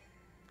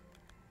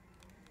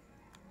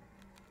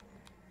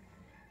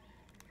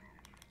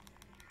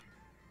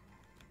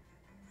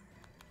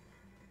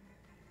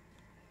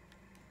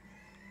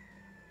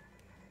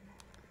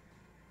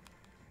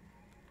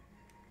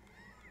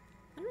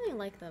 I don't really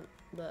like the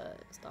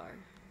star.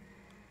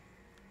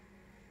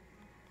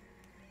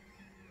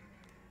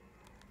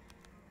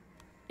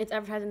 It's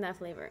advertising that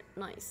flavor.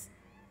 Nice.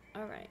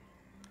 Alright.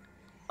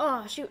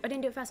 Oh, shoot. I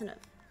didn't do it fast enough.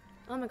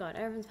 Oh my god.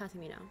 Everyone's passing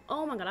me now.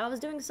 Oh my god. I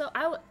was doing so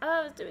well.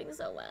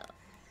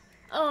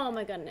 Oh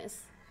my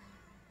goodness.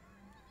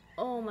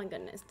 Oh my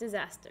goodness.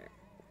 Disaster.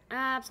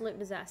 Absolute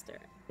disaster.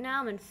 Now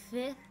I'm in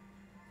 5th.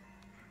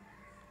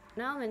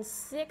 Now I'm in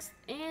 6th.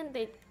 And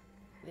they didn't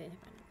find it. Okay.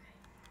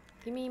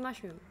 Give me a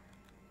mushroom.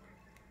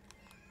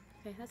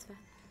 Okay, that's fine.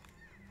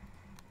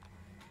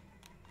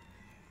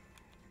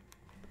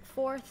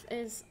 4th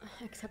is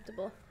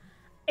acceptable.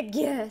 I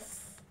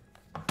guess.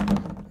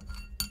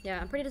 Yeah,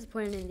 I'm pretty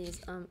disappointed in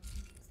these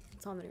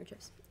salt vinegar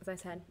chips, as I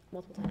said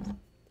multiple times.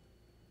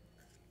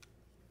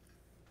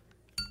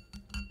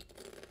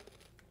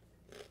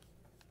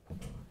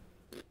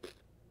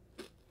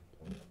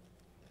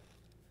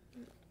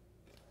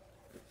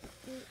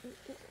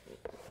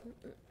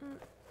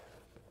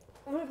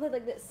 I'm gonna play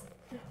like this.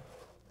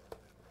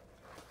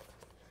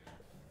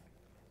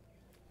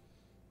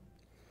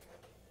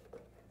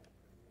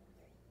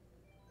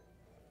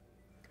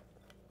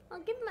 I'll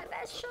give it my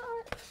best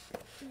shot.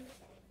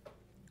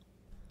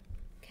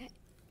 Okay.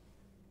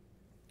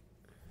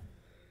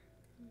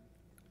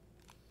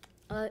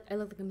 I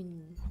look like a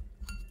minion.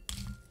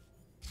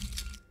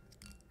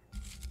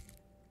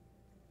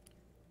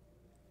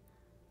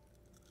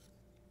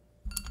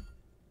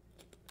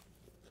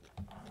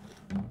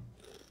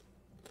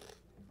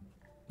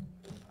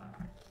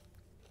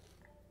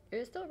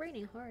 It's still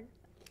raining hard.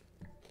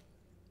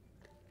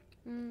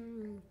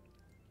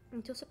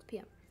 Until 6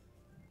 p.m.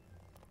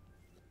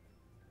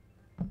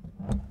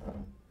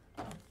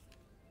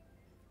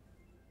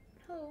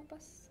 Hello,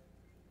 bus.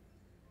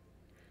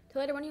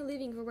 Till later, when are you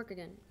leaving for work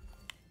again?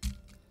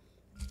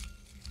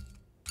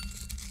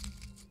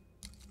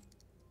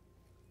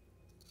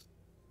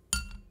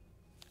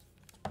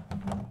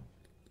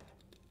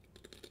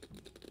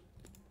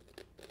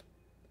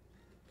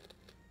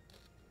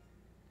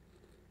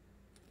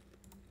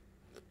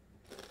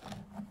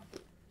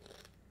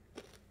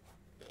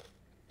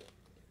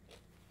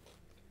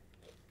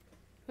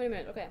 Wait a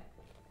minute, okay.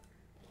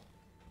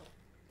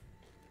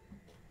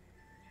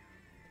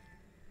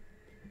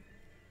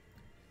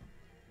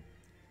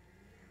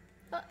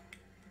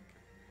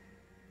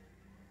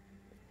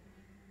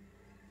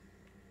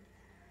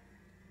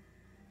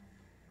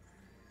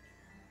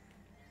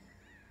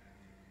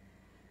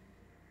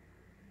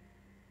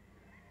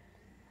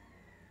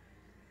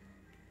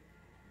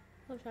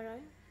 Hello, Shy Guy.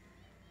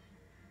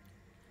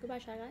 Goodbye,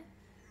 Shy Guy.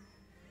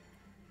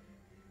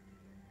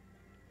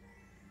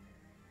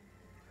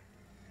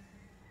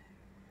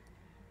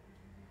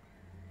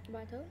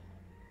 Goodbye, Toad.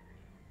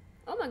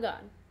 Oh my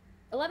god.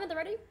 11th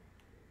already?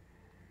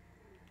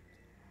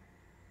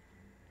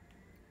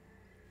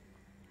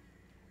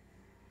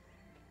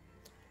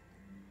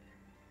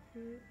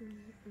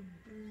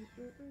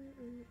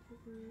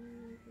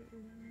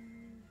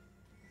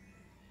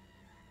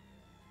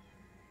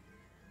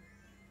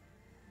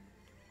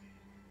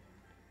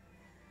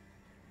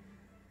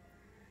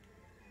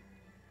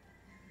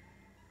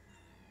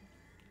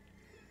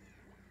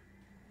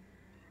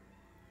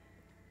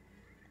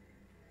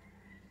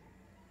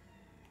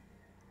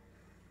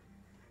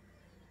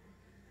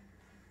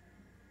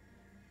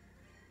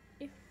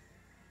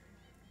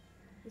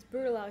 It's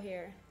brutal out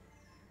here.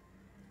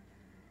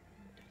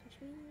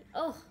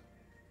 Oh!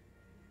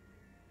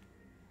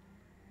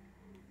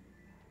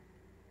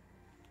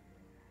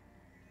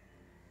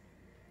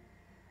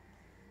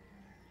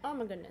 Oh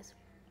my goodness.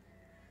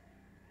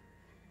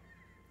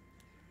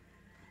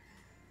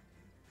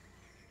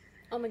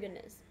 Oh my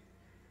goodness.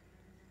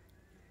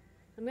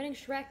 I'm getting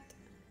Shrek'd.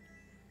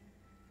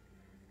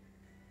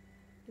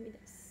 Give me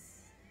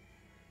this.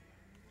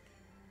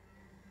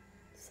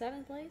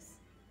 7th place?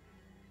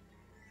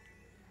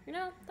 You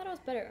know, I thought it was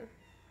better.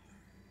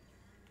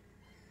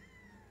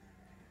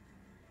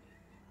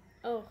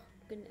 Oh,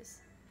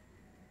 goodness.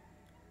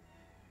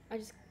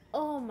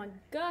 Oh my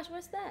gosh,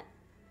 what's that?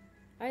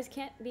 I just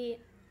can't be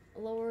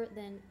lower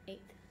than 8th.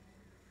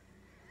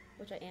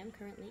 Which I am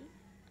currently.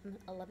 I'm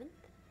 11th.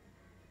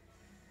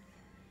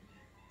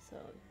 So,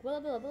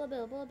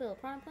 Bull,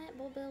 Prime Plant,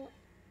 Bull.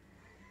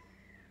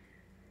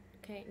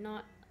 Okay,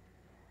 not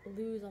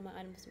lose all my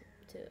items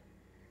to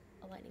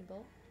a lightning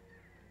bolt.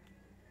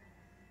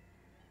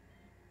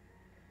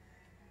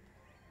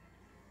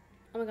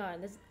 Oh my god,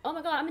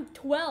 I'm in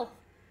 12th.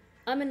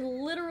 I'm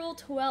in literal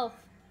 12th.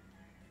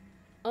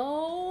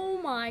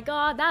 Oh my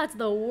god, that's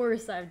the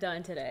worst I've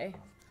done today.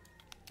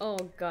 Oh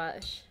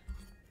gosh.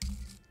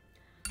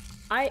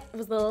 I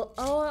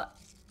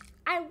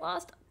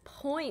lost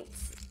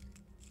points.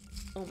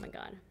 Oh my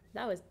god,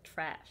 that was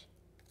trash.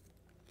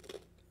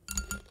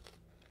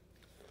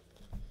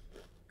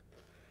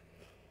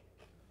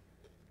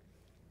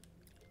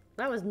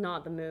 That was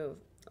not the move.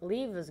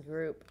 Leave this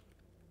group.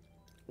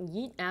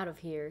 Yeet out of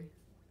here.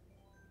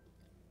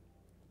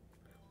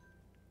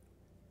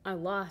 I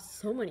lost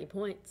so many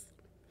points.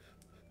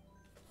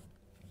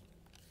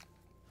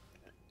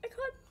 I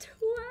got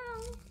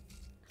 12.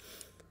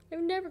 I've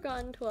never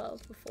gotten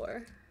 12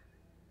 before.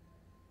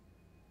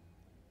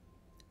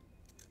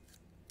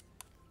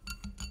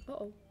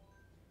 Uh-oh.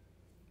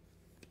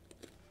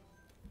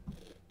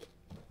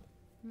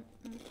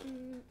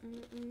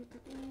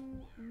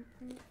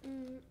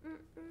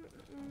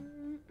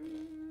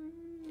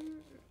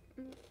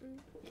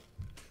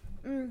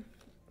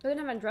 I didn't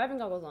have my driving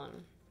goggles on.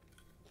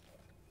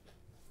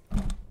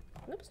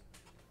 Oops.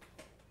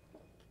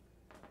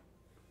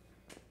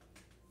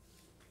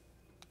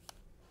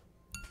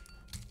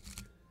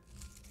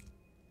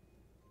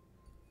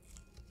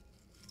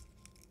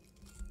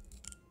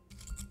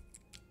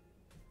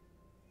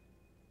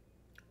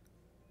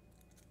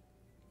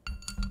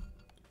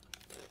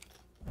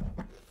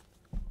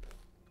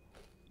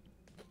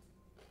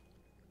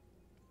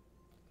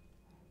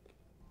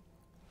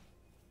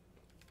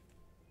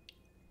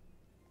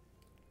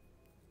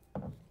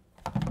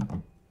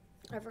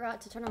 I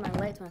forgot to turn on my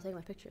lights when I take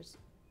my pictures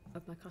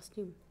of my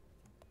costume.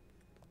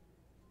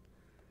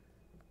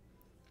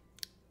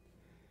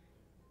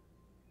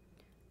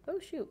 Oh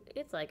shoot,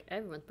 it's like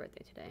everyone's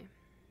birthday today.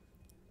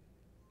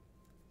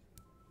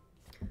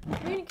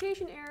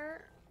 Communication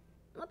error.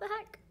 What the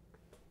heck?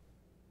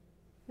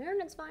 The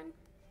internet's fine.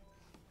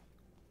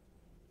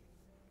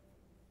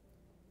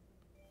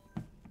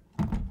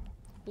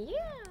 Yeah.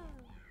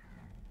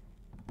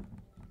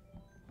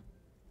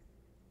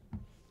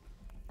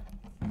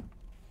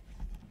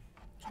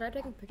 Should I have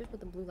taken pictures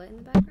with the blue light in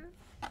the background?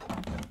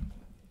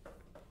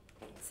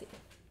 Let's see.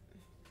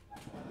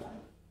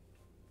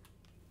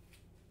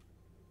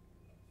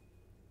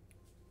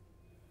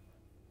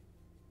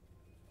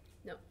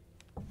 No.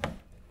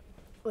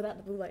 Without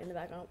the blue light in the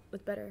background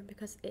was better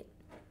because it...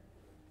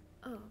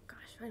 Oh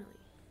gosh, finally.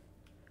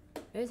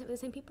 Is it the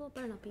same people?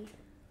 Better not be.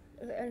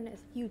 The internet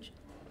is huge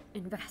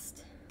and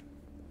vast.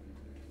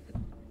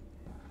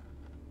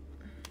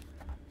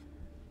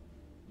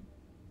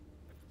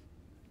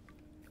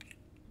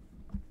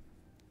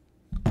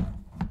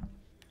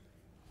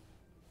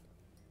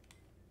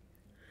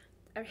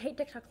 I hate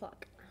TikTok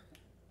clock.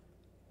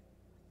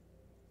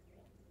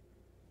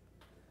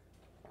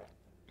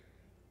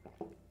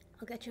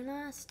 I'll get you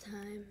last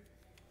time.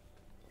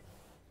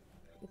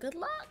 Good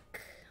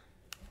luck.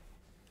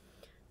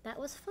 That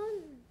was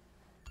fun.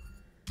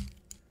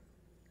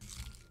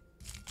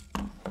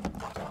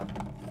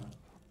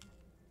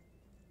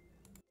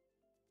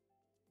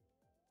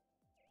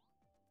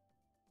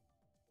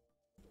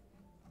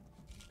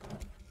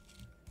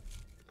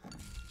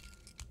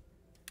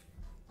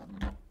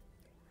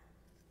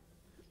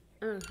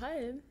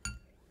 Hi.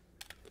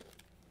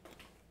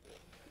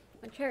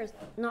 My chair is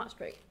not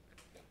straight.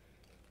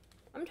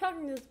 I'm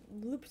talking to this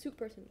blue suit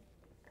person.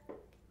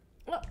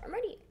 Oh, I'm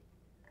ready.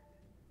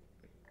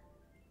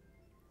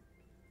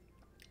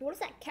 What is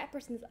that cat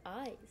person's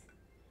eyes?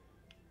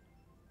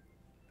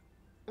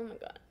 Oh my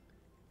god.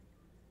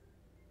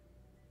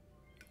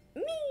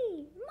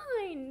 Me!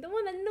 Mine! The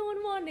one that no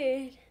one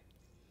wanted.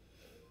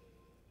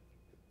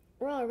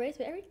 We're all erased,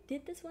 but I already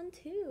did this one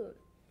too.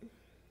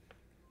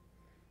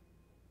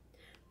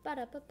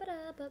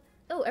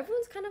 Oh,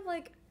 everyone's kind of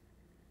like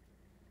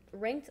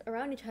ranked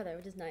around each other,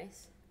 which is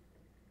nice.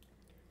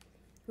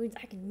 Means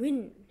I can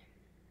win.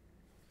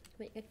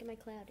 Wait, I gotta get my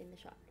cloud in the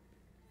shot.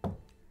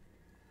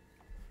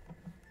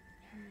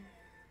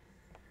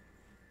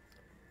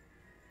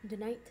 The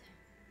night.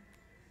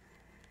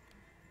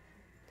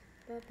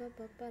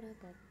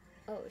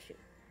 Oh shoot.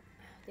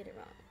 Did it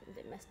wrong.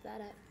 Did mess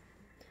that up.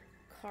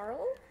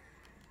 Carl?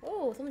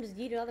 Oh, someone just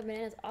yeeted all the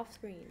bananas off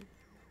screen.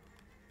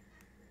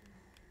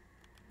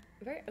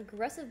 Very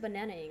aggressive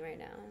bananaing right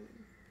now.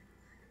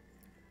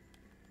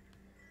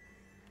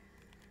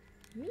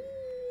 Me.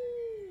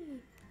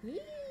 Yeet.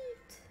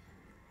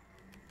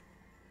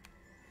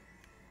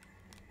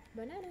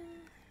 Banana.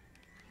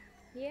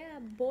 Yeah,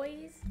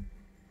 boys.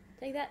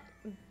 Take that,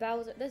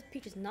 Bowser. This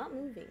Peach is not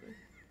moving.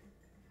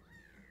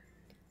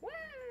 Wow.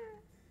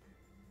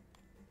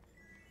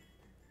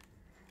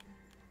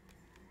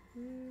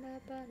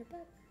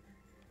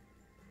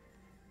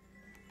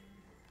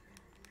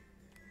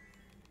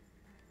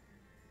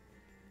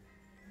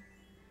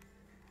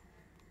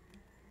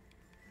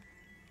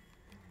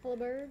 Hello,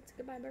 birds.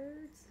 Goodbye,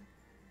 birds.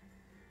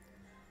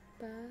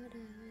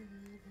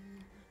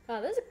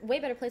 Oh, this is a way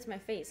better place for my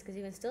face because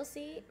you can still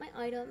see my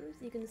items.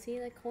 You can see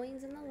the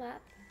coins in the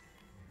lap.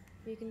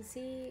 You can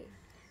see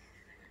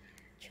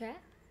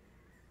chat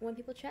when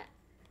people chat.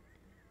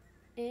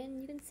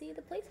 And you can see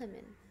the place I'm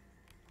in.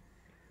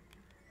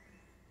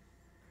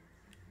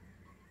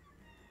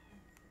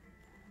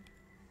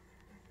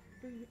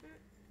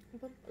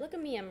 But look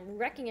at me, I'm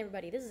wrecking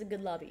everybody. This is a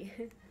good lobby.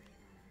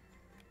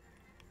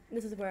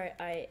 This is where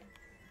I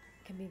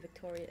can be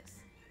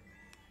victorious.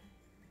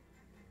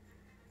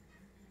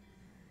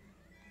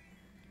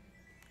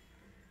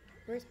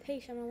 Where's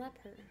Paige? I'm gonna lap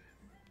her.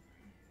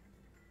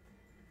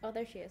 Oh,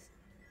 there she is.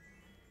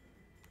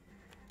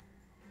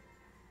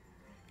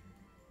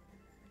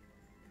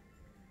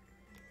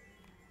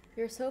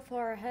 You're so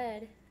far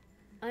ahead.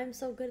 I'm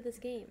so good at this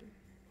game.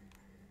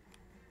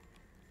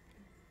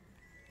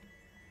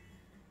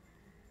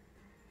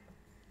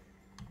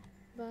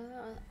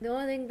 But the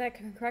only thing that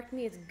can correct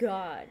me is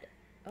God.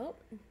 Oh,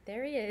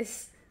 there he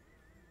is.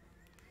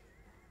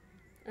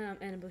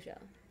 And a Bushel.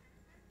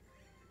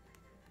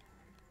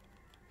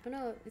 Oh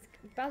no, it's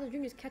Bowser Jr.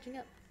 is catching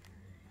up.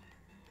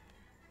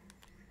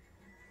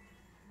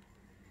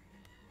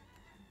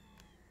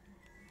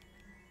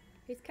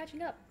 He's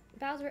catching up.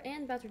 Bowser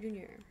and Bowser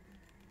Jr.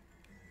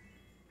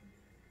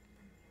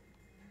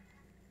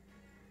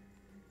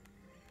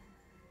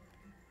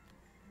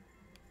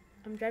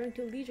 I'm driving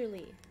too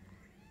leisurely.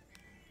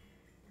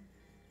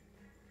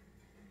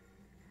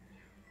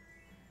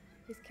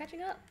 He's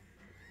catching up.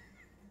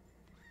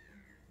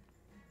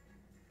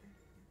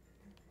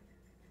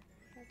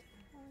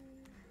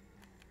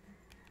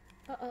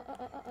 Uh-oh, uh-oh,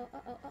 uh-oh,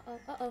 uh-oh,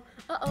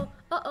 uh-oh, uh-oh,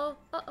 uh-oh,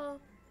 uh-oh,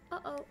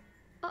 uh-oh,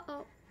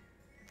 uh-oh,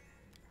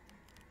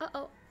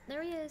 uh-oh,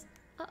 there he is.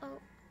 Uh-oh.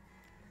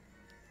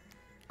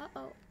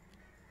 Uh-oh.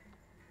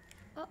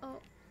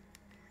 Uh-oh.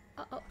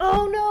 Uh-oh.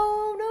 Oh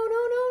no, no,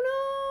 no, no, no!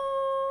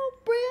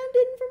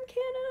 Brandon from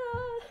Canada!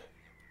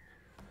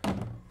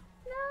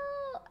 No!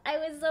 I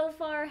was so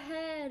far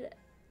ahead.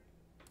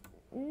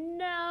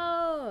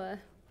 No!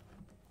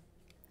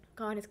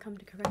 God has come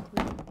to correct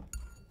me.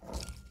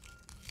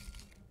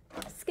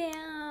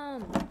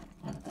 Scam!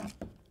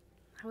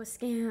 I was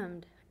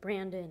scammed.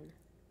 Brandon.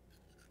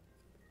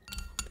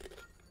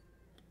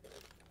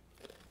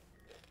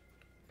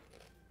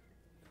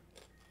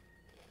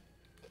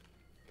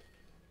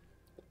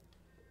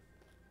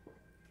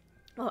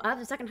 Oh, I have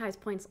the second highest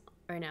points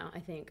right now, I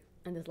think,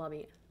 in this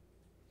lobby.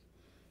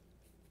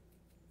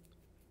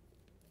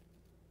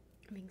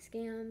 I'm being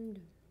scammed.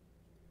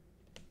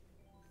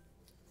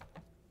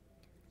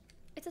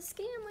 It's a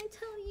scam, I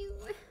tell you.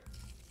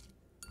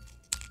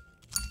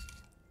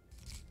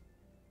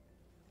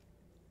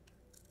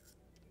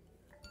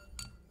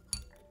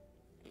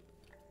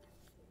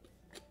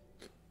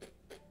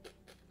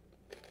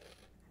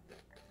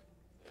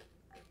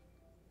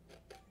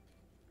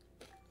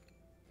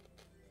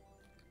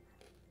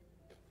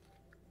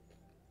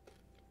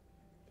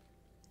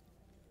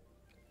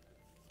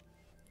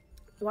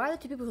 Why are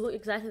the two people who look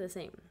exactly the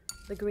same?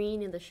 The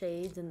green and the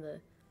shades and the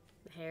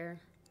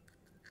hair.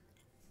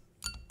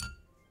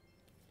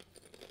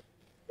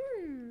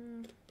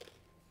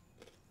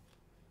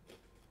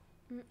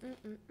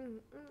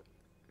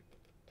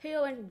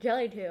 Tail and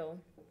Jelly Tail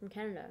from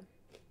Canada.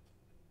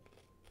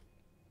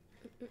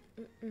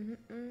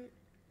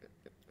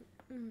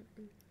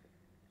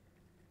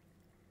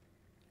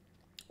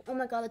 Oh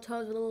my god, the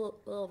toads with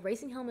little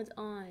racing helmets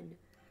on.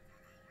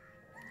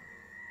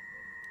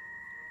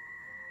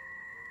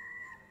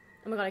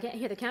 Oh my god, I can't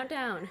hear the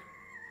countdown.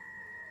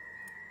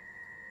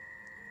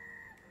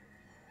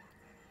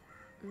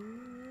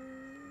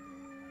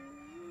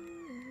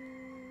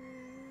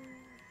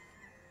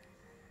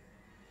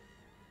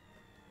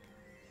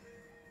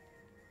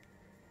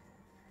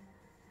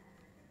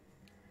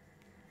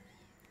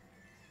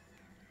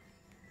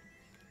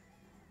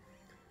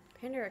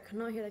 Panda, I could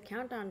not hear the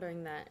countdown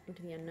during that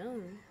Into the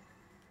Unknown.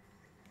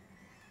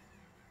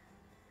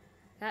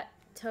 That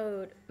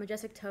toad,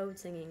 majestic toad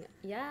singing.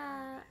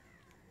 Yeah,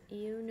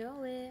 you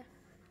know it.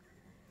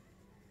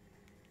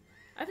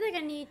 I feel like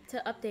I need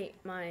to update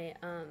my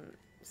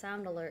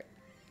sound alert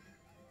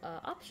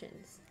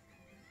options.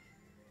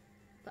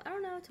 But I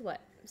don't know to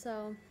what.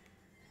 So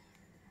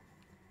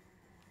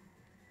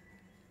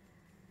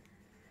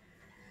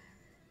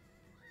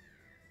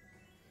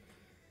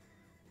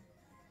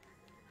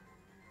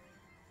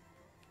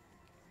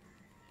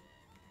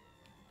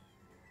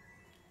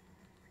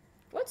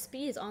what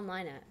speed is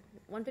online at?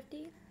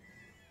 150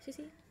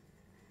 cc?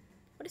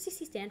 What does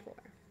cc stand for?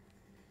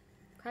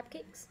 Crab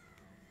cakes?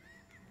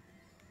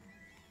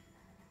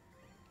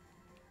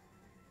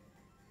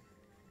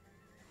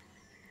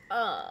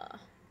 I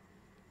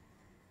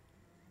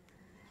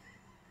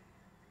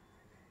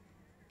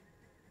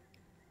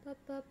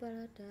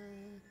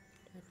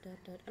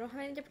don't have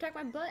anything to protect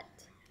my butt.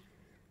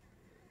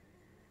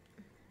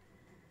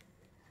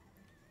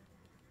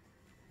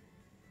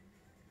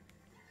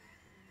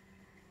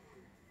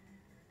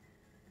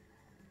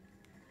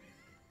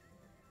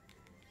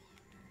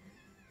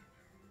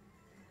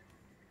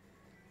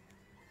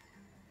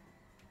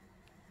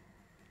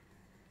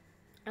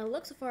 I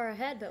look so far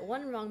ahead, but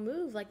one wrong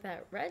move like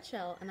that red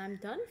shell, and I'm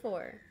done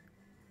for.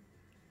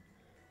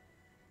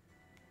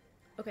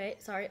 Okay,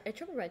 sorry, a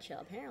triple red shell,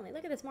 apparently.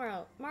 Look at this,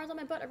 Maro. Maro's on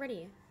my butt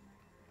already.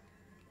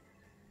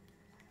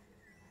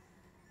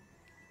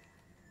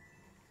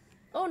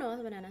 Oh no,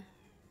 that's a banana.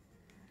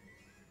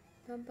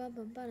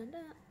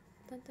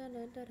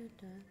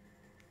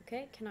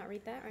 Okay, cannot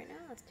read that right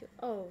now. That's too.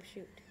 Oh,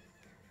 shoot.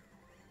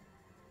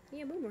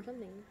 Yeah, boom or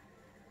something.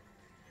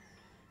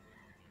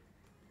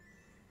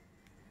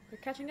 We're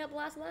catching up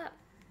last lap.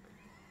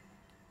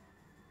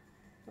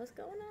 What's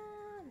going on?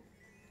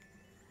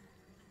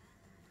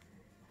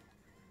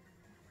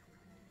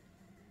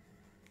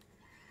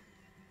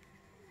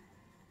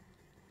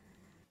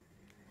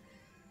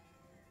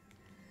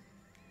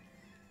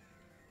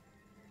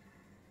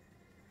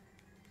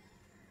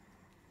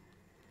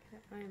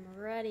 I'm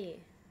ready.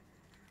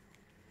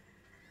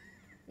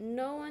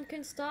 No one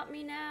can stop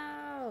me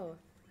now.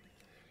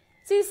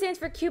 C stands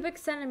for cubic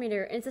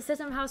centimeter. It's a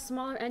system of how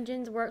smaller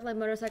engines work like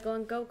motorcycle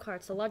and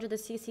go-karts. The larger the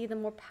cc, the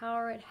more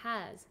power it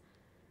has.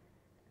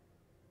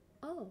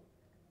 Oh.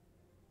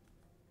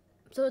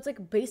 So it's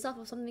like based off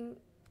of something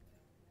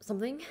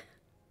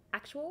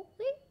actually?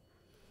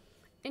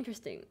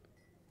 Interesting.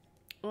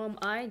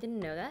 I didn't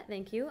know that.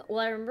 Thank you. Will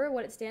I remember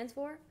what it stands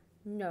for?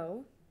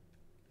 No.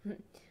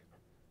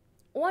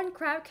 1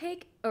 crab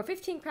cake or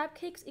 15 crab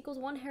cakes equals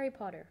 1 Harry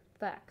Potter.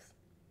 Facts.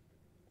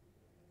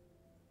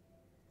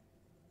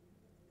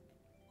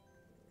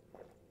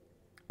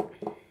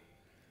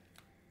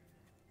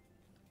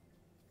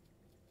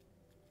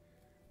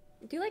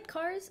 Do you like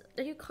cars?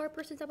 Are you a car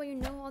person? Is that why you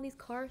know all these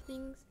car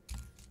things?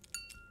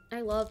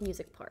 I love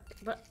Music Park,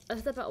 but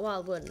that's about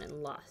Wildwood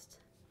and Lost.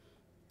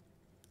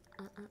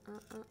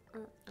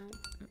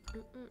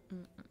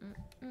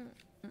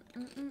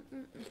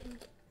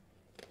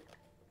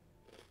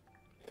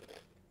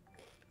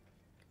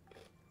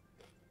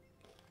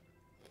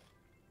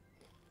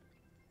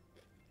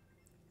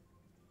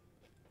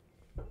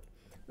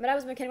 But I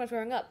was a mechanic when I was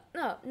growing up.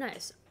 Oh,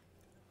 nice.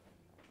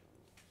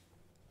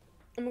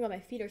 Oh my god, my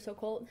feet are so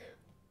cold.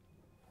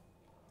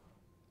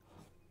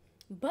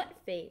 Butt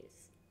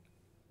phase.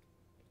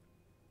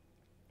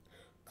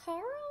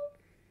 Carl?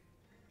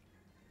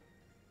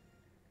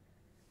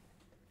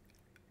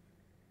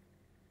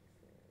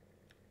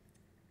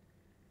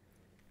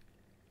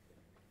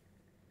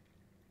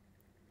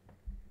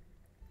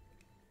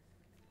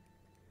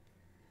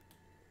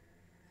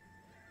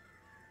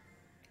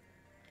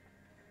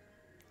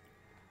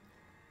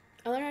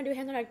 I learned how to do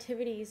hands-on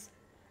activities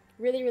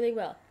really, really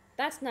well.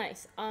 That's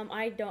nice.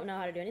 I don't know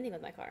how to do anything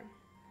with my car.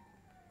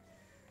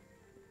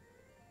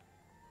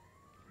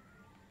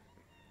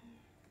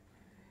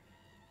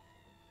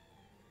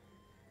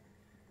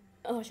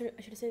 Oh, I should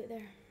have said it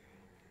there.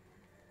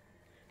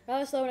 I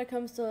was slow when it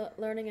comes to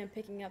learning and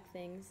picking up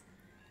things.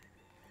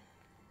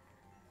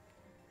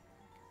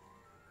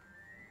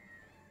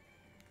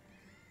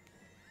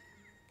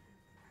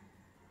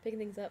 Picking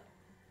things up.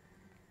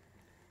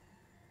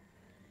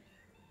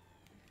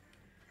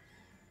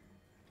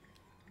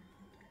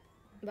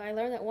 But I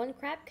learned that 1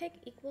 crab cake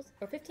equals,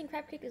 or 15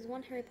 crab cake is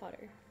 1 Harry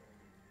Potter.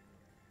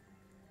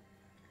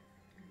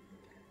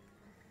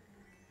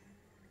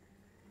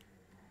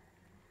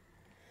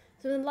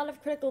 So in a lot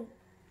of critical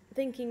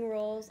thinking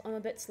roles, I'm a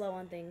bit slow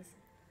on things.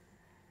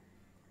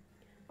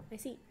 I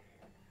see.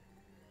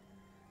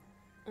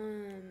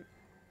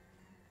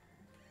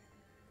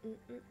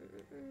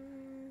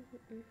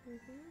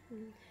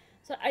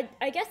 So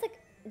I guess like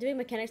doing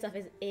mechanic stuff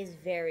is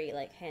very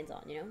like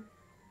hands-on, you know?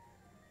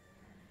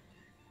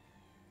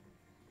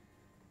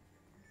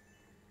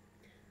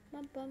 Oh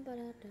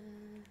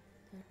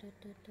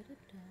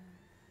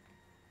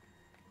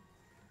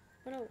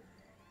no.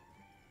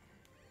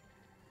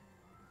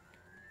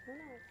 Oh no.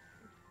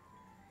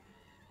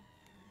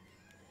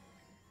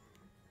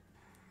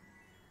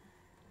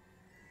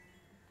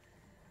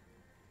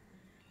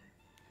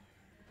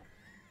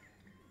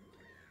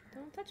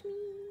 Don't touch me.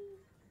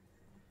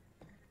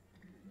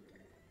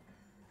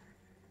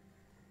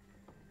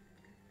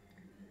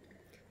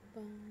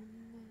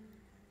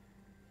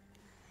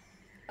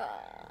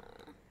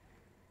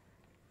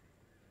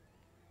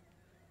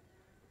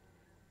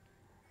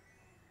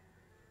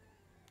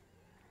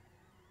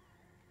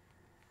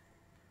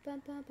 Are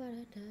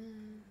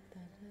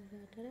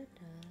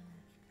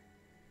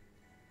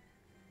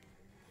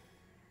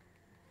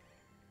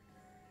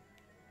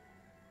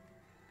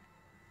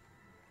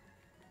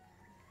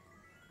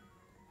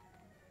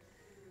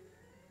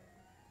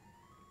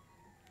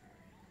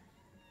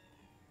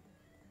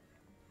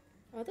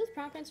those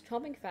brown pants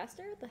chomping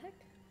faster? What the heck?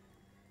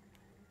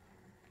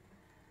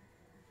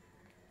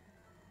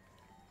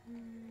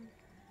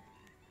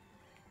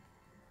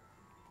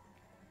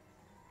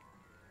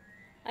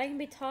 I can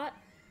be taught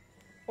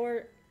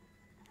or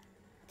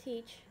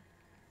teach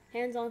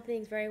hands-on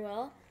things very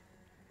well,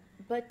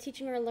 but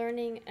teaching or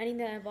learning anything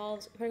that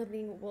involves critical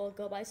thinking will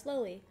go by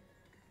slowly.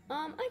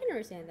 I can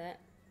understand that.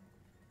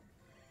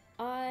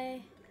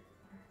 I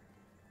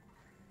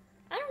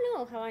don't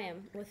know how I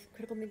am with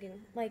critical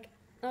thinking. Like,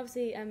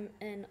 obviously I'm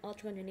an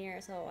electrical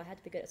engineer, so I had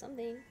to be good at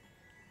something.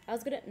 I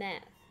was good at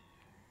math.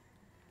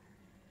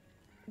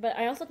 But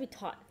I also have to be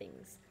taught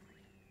things.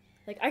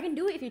 Like, I can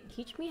do it if you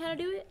teach me how to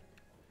do it.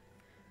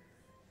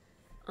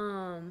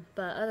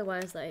 But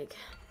otherwise, like,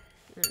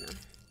 I don't know.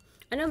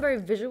 I know I'm very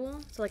visual,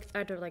 so like I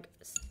have to like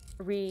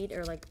read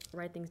or like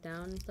write things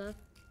down and stuff.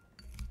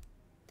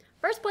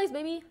 First place,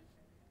 baby.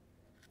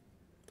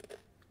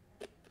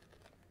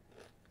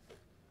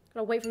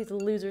 Gotta wait for these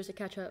losers to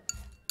catch up.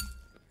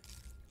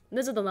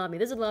 This is the lobby.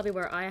 This is the lobby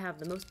where I have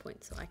the most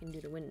points, so I can do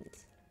the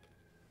wins.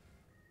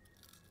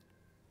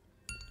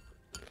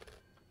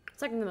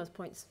 Second the most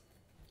points.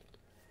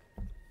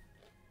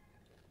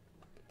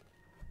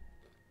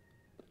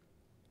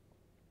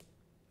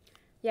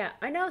 Yeah,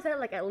 I know I said it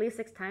like at least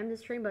 6 times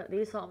this stream, but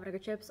these salt and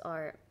vinegar chips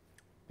are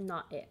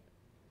not it.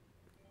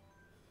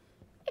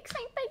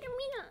 Excite by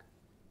Mina.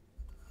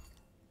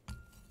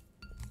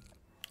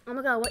 Oh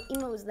my god, what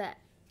emo is that?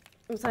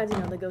 Besides, you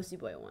know, the ghosty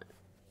boy one.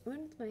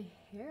 When is my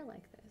hair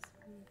like this?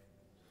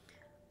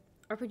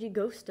 RPG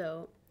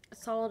Ghosto.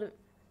 Solid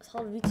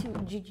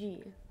V2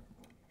 GG.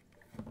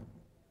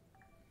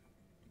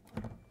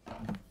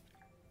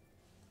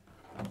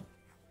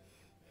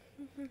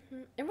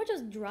 And we're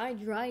just dry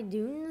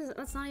dunes?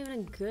 That's not even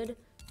a good...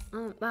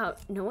 wow,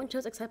 no one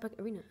chose Excite Bike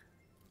Arena.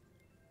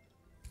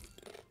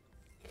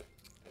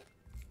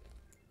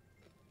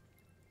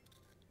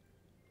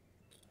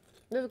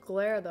 There's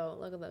glare though,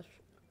 look at this.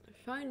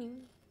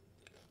 Shining.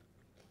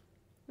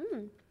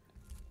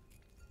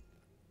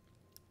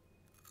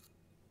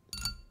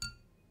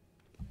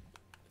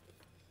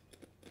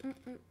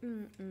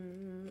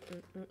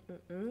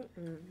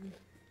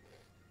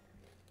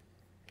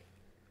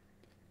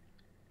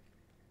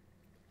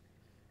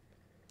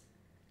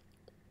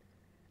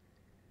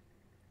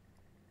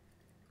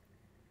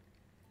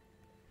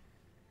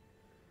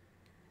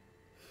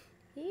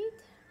 Eat.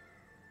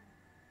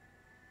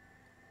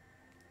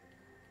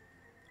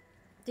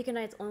 Deacon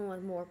Knight's only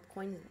with more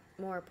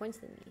points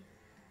than me.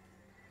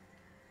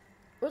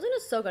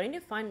 Rosalina's so good. I need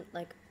to find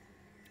like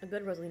a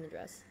good Rosalina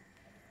dress.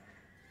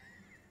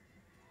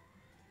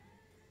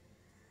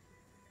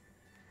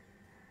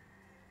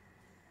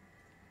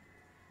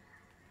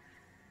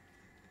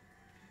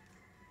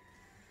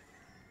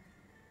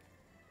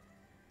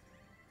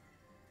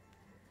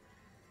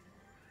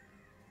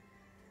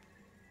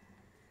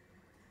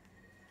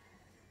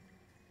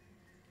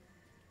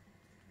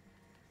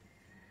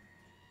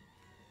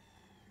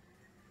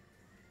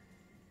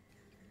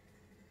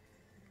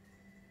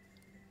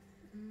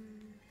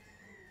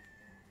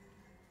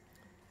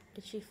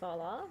 Did she fall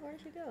off? Where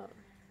did she go?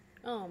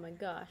 Oh my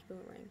gosh,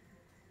 boomerang.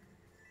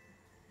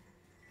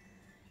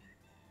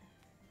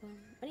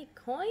 I need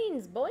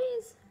coins,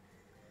 boys!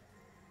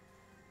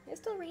 It's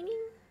still raining?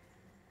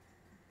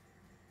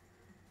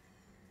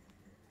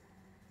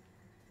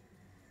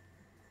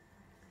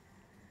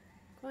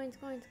 Coins,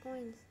 coins,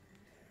 coins.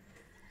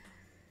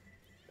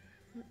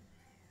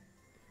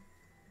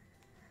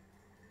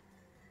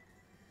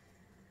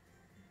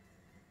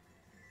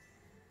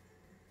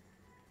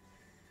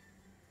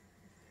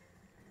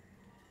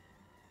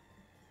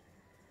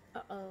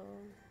 Uh-oh.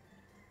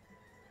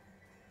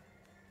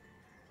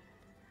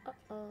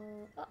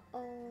 Uh-oh.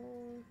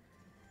 Uh-oh.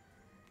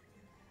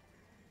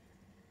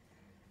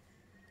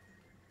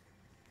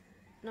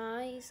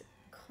 Nice.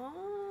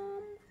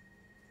 Calm.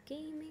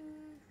 Gaming.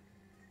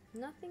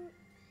 Nothing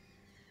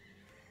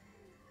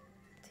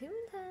too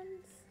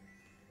intense.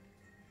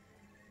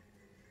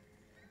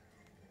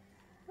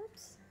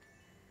 Oops.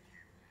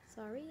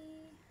 Sorry.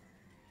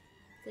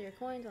 So your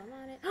coins while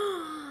I'm at it.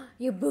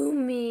 You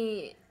boom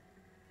me.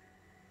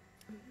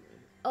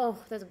 Oh,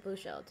 there's a blue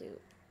shell too.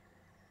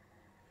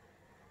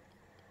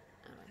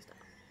 How do I stop?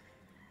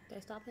 Did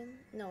I stop him?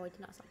 No, I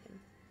did not stop him.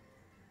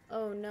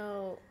 Oh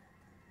no.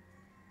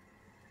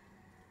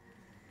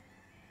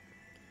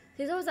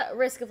 There's always that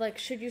risk of like,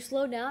 should you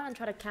slow down and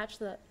try to catch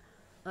the,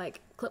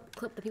 like,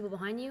 clip the people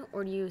behind you,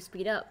 or do you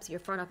speed up so you're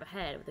far enough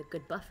ahead with a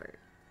good buffer?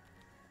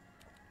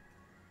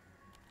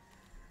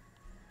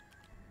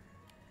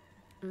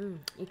 You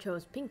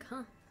chose pink,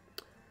 huh?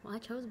 Well, I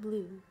chose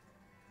blue.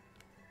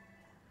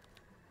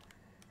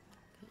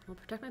 Okay, I'll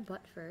protect my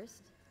butt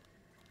first.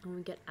 When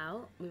we get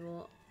out, we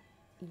will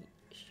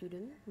shoot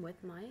him with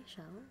my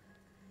shell.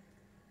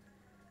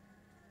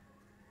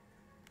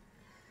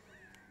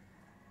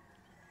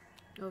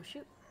 Oh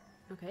shoot.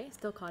 Okay,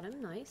 still caught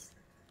him. Nice.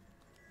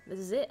 This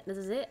is it. This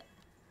is it.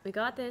 We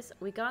got this.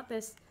 We got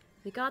this.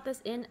 We got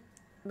this in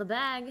the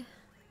bag.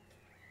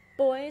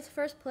 Boys,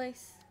 first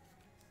place.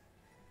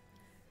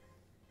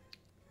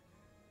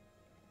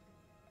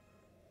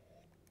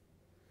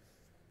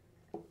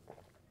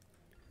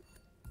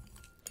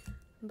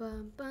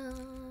 Bum,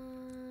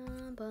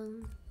 bum,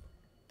 bum.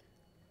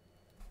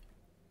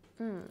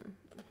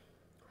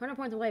 100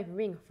 points away from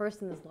being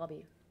first in this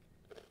lobby.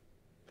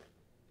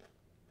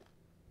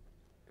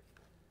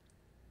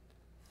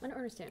 I don't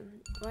understand.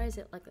 Why is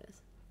it like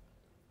this?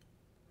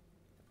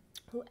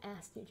 Who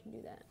asked you to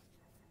do that?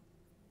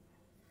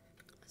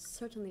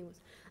 Certainly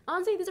was.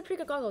 Honestly, these are pretty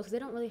good goggles because they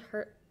don't really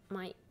hurt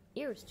my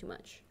ears too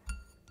much.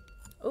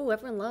 Oh,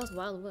 everyone loves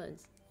Wild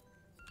Woods.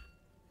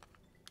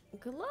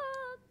 Good luck.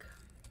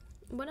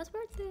 Buenos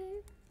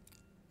birthday.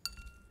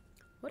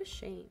 What a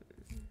shame.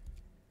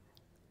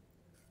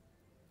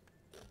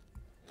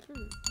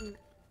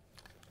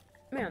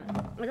 Man,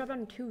 I dropped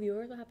down 2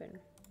 viewers. What happened?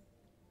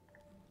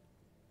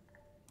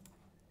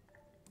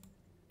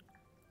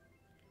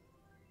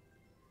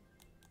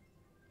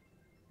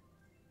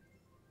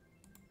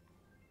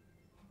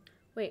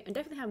 Wait, I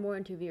definitely have more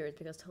than 2 viewers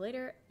because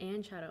Toledo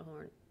and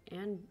Shadowhorn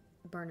and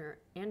Burner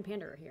and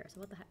Panda are here.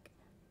 So what the heck?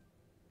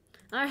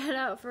 I head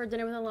out for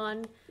dinner with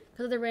Alon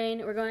because of the rain.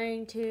 We're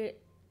going to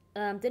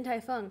Din Tai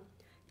Fung.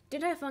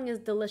 Din Tai Fung is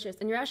delicious,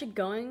 and you're actually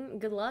going.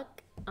 Good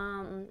luck.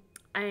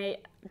 I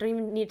don't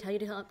even need to tell you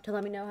to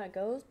let me know how it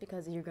goes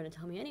because you're going to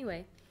tell me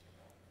anyway.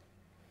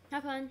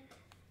 Have fun.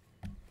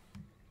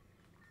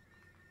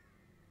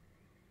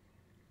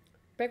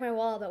 Break my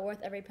wallet, but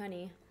worth every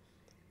penny.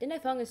 Din Tai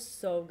Fung is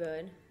so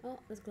good. Oh,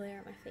 there's glare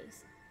on my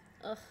face.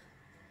 Ugh.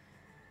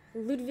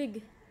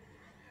 Ludwig.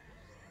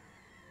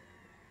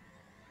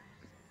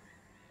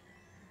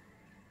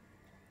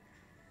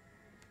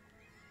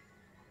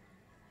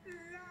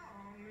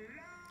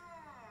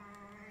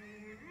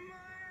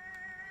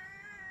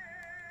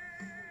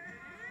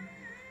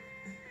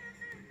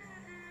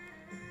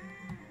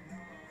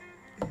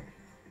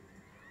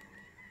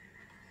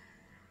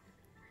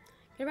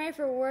 Get ready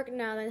for work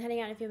now, then heading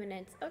out in a few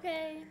minutes.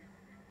 Okay.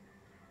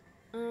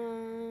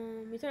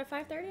 We start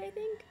at 5:30, I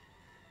think?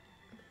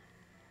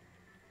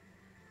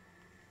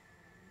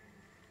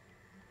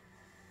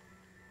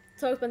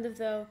 So expensive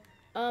though.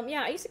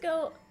 Yeah, I used to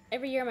go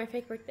every year on my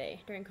fake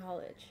birthday during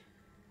college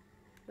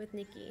with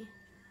Nikki.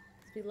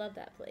 'Cause we love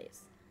that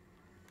place.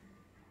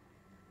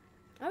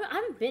 I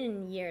haven't been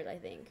in years, I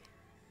think.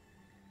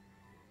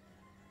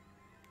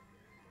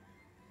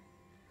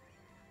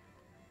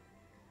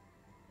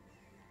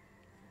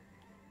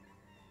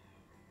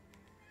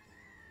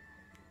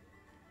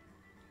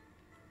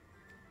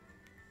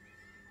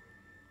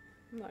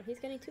 What? He's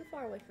getting too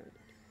far away from me.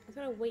 I was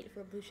gonna wait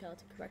for a blue shell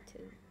to correct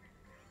him.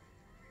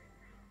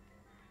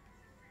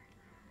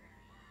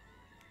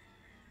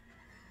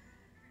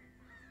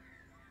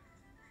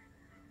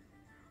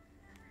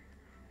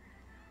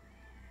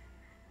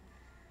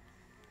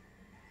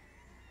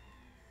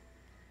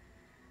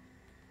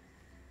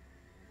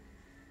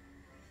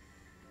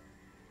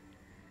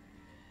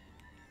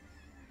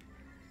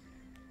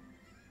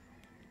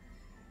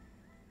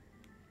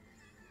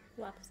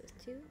 Lapis is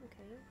 2,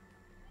 okay.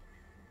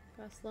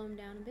 Gotta slow him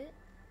down a bit.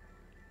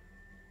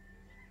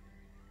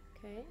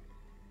 Okay.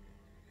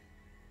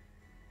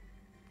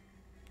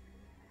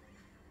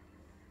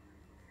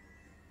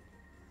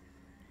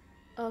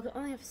 Oh, I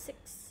only have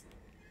 6.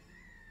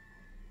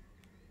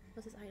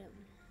 What's his item?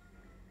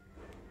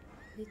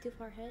 Is he too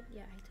far ahead?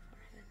 Yeah, he's too far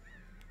ahead.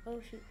 Oh,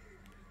 shoot.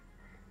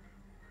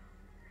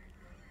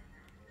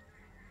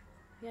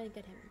 We gotta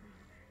get him.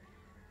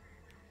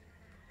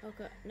 Oh,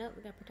 good. No,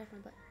 we gotta protect my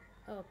butt.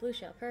 Oh, blue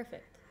shell.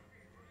 Perfect.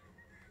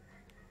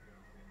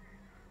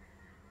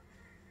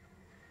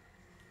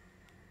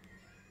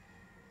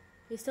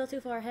 He's still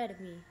too far ahead of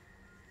me.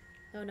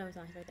 Oh, no, he's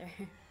not. He's right there.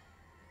 Okay,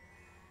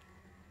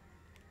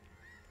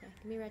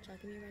 give me a red shell.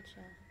 Give me a red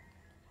shell.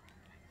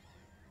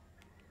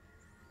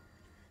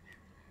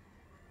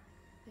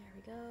 There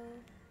we go.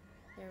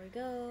 There we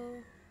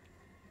go.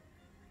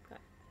 Got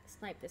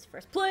snipe this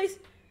first place.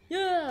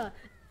 Yeah!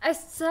 A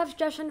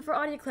suggestion for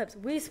audio clips.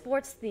 Wii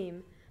Sports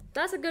theme.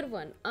 That's a good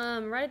one.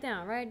 Write it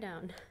down. Write it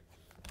down.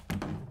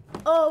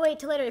 Oh, wait,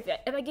 till later.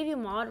 If I give you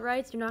mod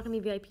rights, you're not going to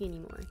be VIP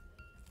anymore.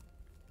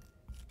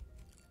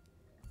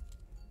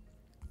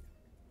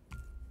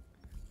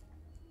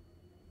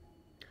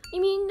 You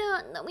mean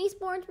the Wii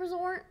Sports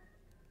Resort?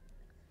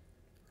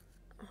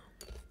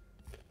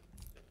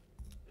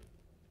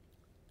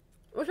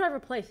 What should I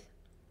replace?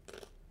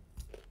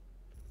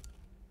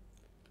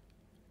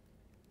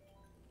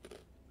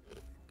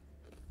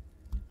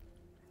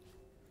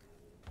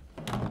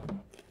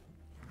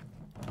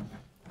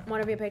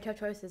 Whatever you pay, tough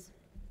choices.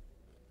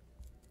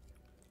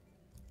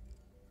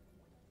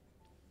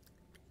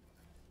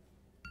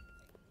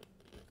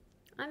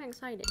 I'm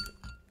excited.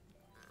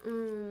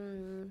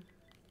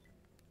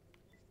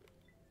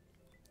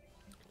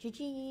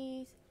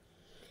 GG's.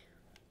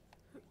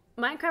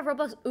 Minecraft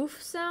Roblox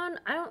oof sound?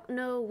 I don't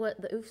know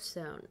what the oof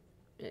sound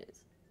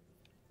is.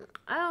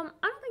 I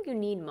don't think you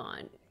need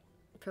mod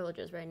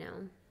privileges right now,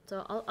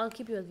 so I'll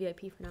keep you as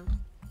VIP for now.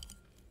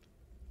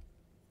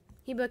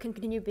 Heba can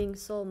continue being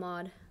sole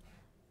mod,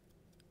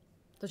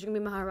 so she's gonna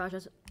be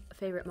Maharaja's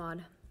favorite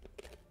mod.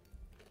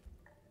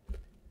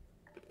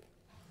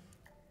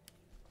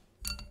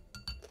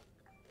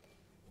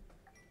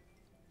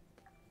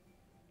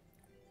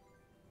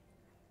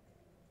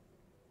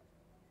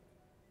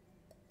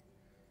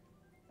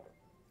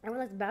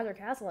 Everyone likes Bowser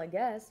Castle, I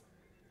guess.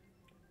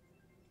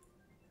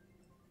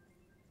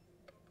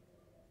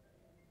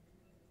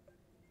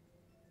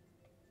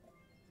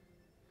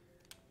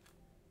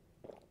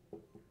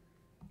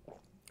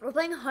 We're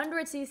playing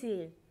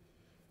 100cc.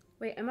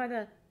 Wait,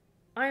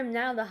 I am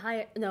now the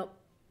highest, no.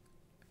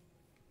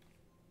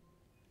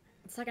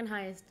 Second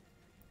highest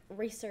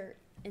racer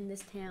in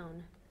this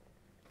town.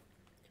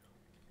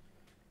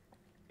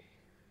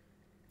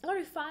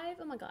 Already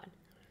 5? Oh my god.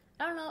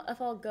 I don't know if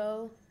I'll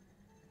go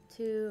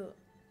to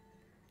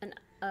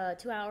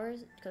 2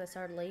 hours because I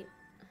started late.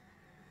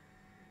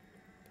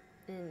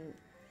 And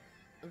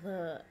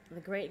the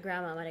great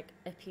grandma might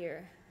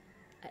appear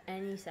at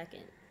any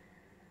second.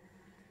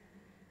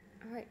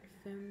 Alright,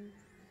 film.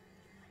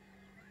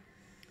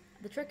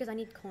 The trick is I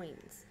need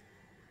coins.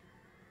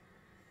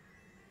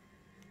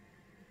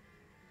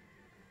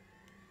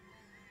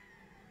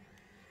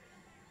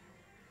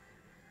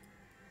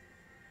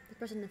 The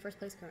person in first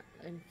place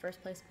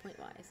point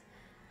wise.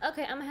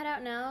 Okay, I'm gonna head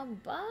out now.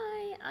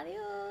 Bye.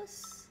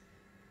 Adios.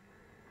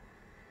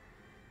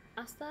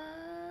 Hasta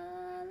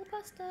la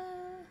pasta.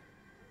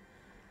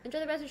 Enjoy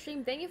the rest of the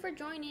stream. Thank you for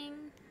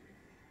joining.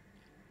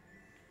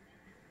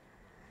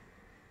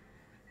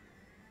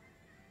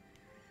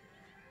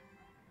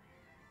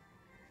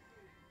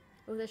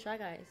 Oh, the Shy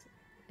Guy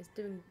is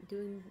doing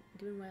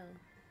well.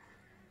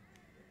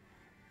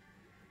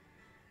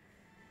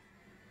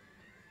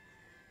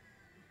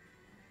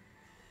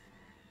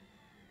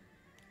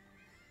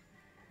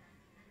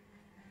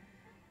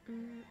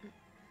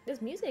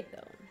 There's music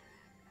though.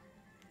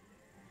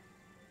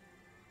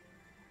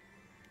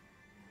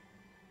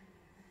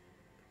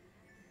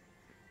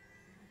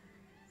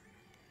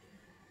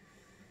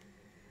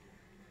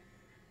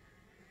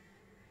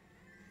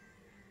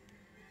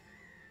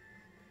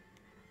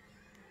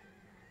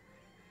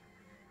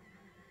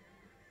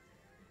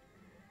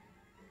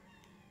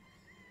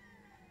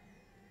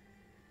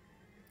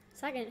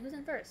 Second, who's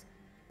in first?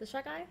 The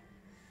Shy Guy?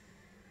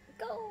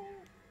 Go!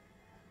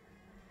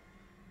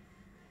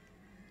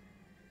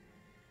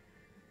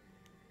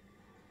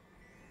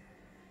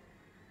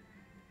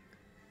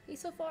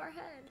 He's so far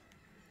ahead.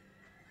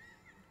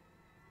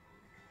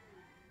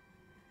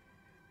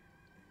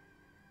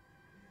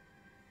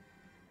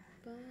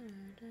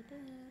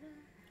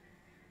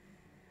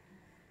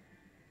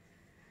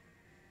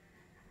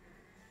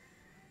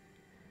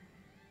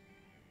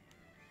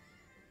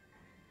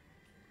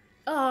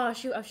 Oh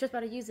shoot, I was just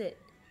about to use it.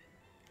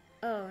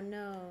 Oh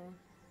no.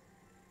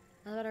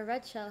 I was about to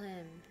red shell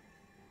him.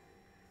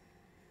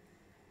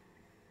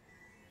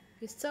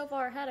 He's so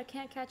far ahead I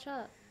can't catch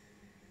up.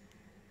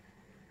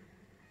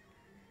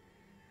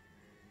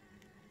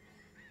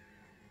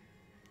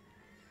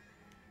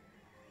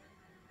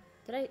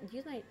 Did I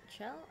use my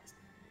shell?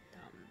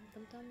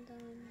 Dum.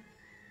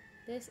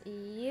 This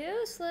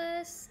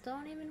useless.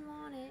 Don't even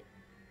want it.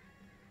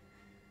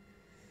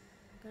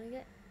 Gonna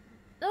get.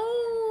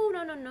 Oh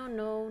no.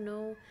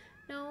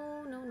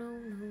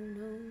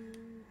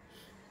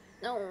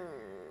 No.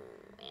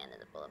 And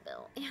there's a bullet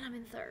bill. And I'm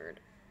in third.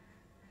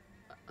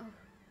 Oh.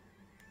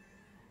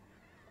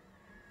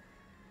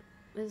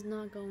 This is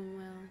not going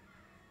well.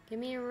 Give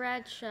me a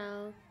red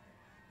shell.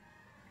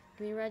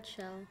 Give me a red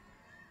shell.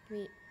 Give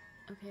me.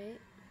 Okay.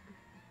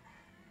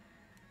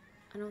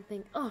 I don't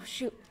think. Oh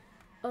shoot.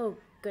 Oh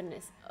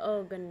goodness.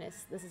 Oh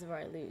goodness. This is where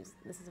I lose.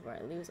 This is where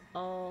I lose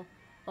all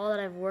that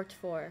I've worked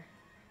for.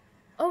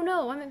 Oh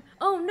no. I'm in.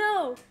 Oh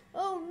no.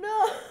 Oh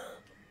no.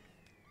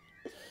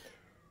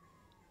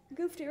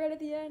 Goofed it right at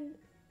the end.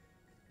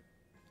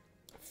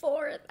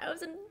 Fourth. I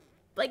was in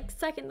like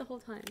second the whole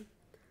time.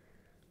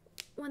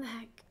 What the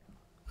heck?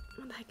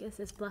 What the heck is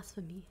this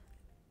blasphemy?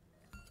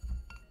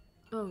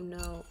 Oh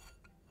no.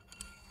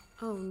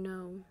 Oh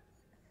no.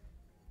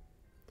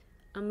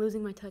 I'm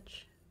losing my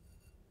touch.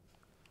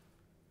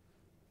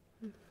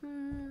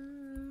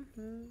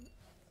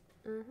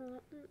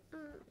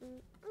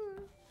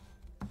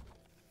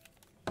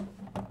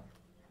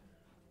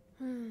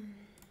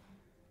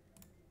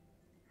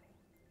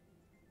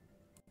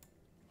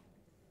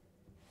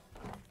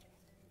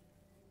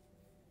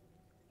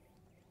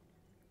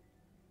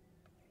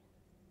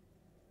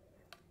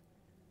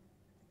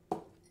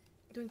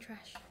 Doing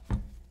trash.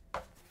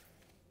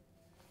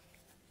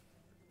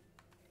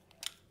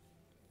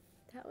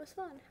 That was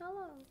fun.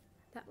 Hello.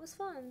 That was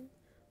fun.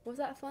 Was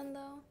that fun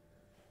though?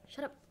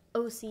 Shut up,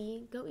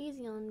 OC. Go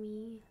easy on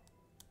me.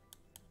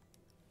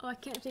 Oh, I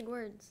can't speak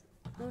words.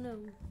 Oh no.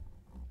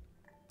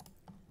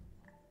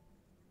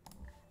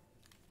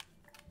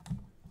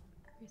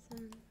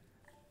 Reason.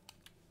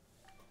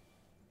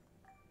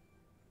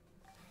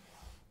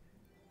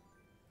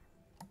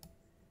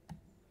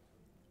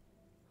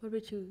 What do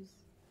we choose?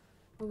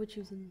 What are we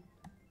choosing?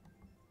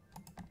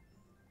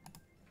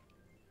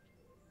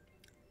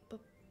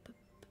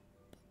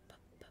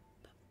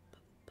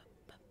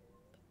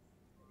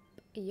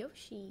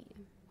 Yoshi.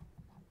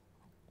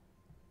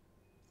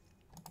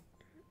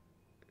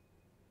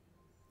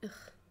 Ugh.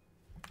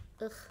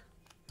 Ugh.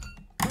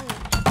 Oh.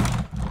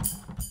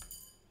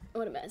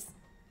 What a mess.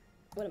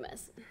 What a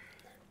mess.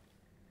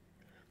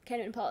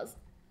 Can't even pause.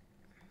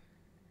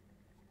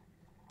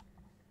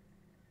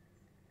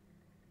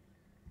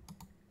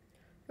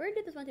 Where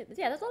did this one do this?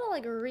 Yeah, there's a lot of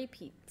like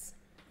repeats.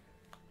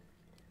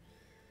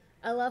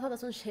 I love how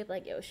this one's shaped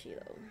like Yoshi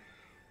though.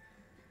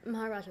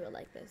 Maharaja would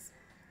like this.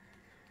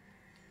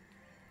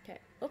 Okay,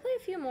 we'll play a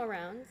few more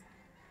rounds.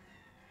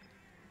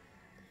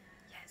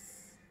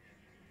 Yes.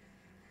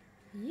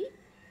 Yeet.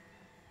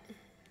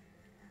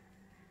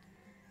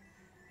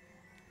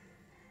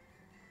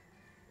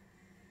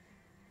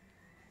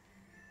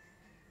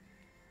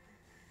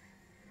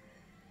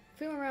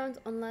 Few more rounds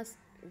unless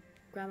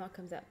Grandma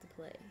comes out to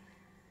play.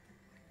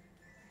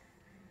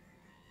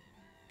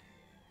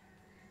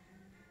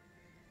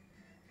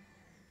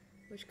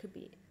 Which could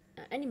be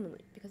at any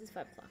moment because it's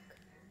 5 o'clock.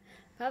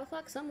 5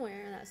 o'clock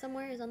somewhere, and that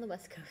somewhere is on the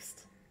West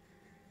Coast.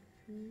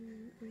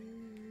 I'm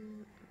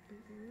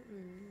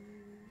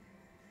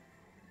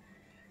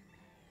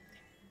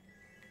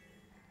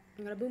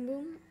gonna boom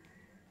boom,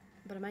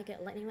 but I might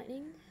get lightning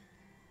lightning.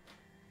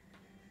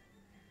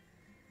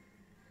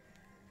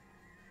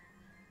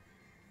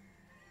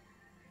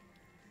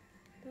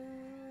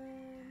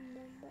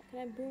 Can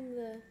I boom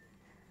the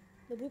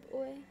boop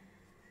away?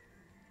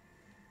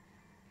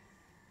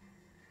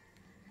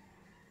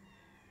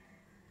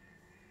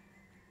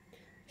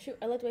 Shoot,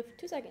 I left away for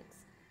 2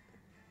 seconds.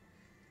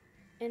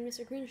 And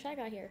Mr. Green Shy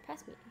Guy here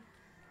passed me.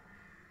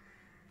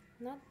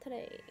 Not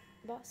today,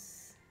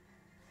 boss.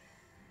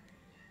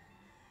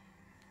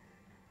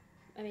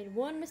 I made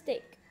one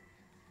mistake.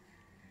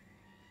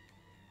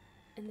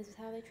 And this is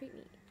how they treat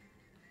me.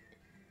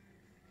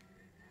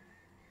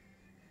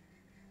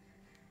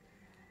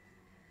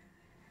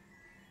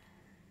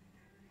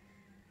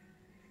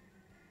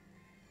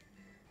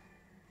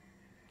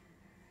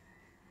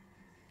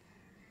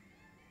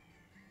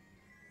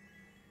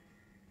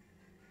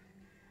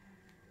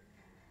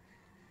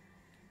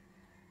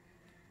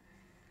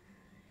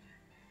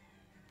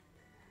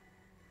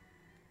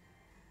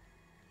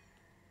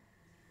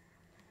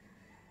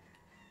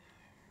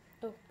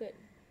 Oh, good.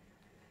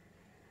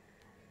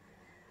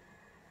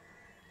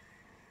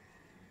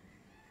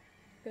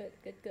 Good,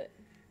 good, good.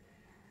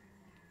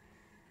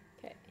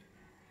 Okay.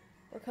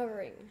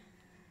 Recovering.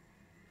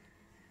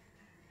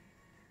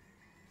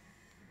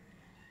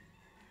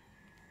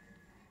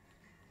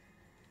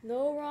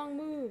 No wrong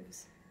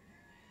moves.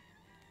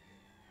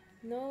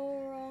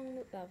 No wrong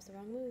move. That was the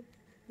wrong move.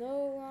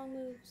 No wrong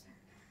moves.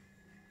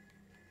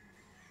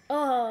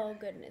 Oh,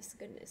 goodness,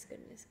 goodness,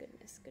 goodness,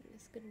 goodness,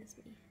 goodness, goodness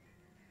me.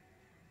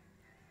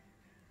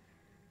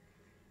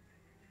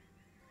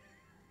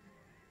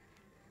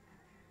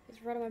 It's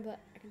right on my butt,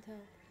 I can tell.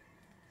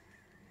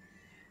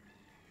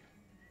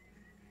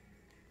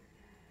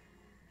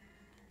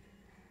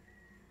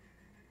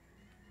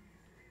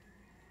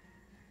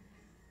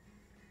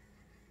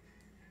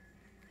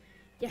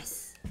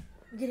 Yes,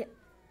 we did it.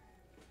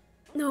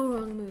 No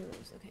wrong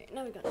moves. Okay,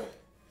 now we got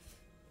it.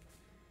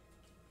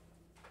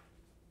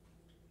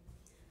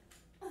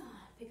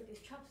 Pick up these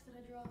chops that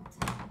I dropped.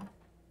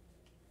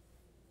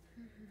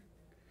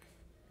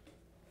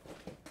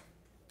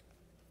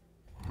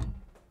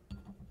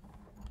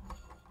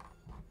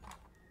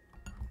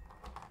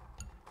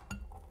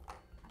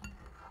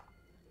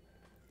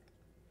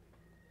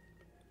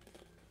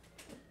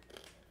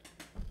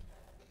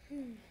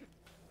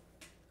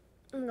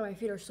 Oh my god, my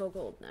feet are so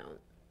cold now.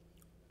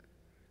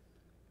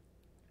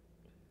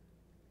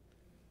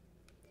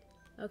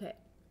 Okay,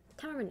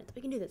 10 more minutes.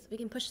 We can do this. We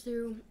can push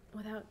through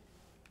without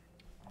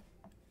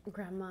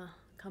Grandma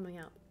coming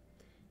out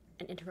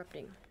and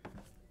interrupting.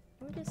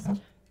 Let me just...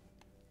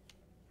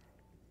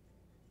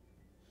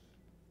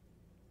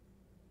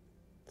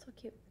 So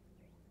cute.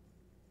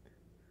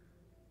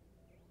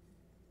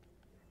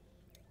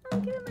 I'll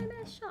give it my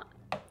best shot.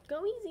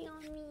 Go easy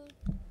on me.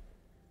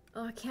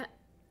 Oh, I can't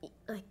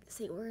like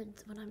say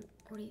words when I'm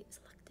already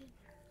selected.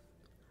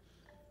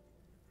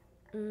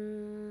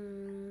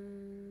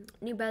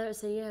 New Battle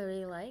City I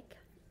really like.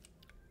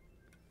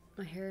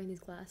 My hair in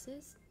these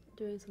glasses,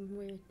 doing some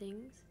weird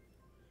things.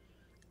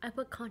 I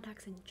put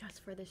contacts in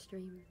just for this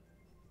stream.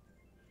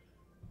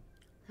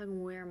 So I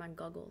can wear my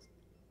goggles.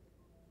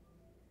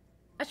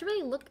 I should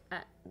really look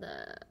at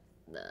the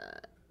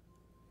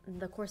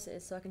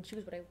courses so I can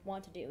choose what I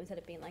want to do instead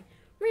of being like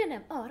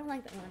random. Oh, I don't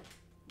like that one.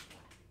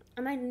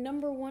 Am I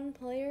number 1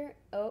 player?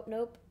 Oh,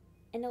 nope.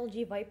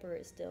 NLG Viper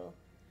is still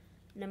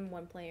number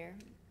 1 player.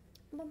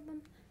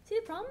 See,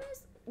 the problem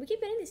is we keep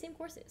getting the same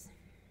courses.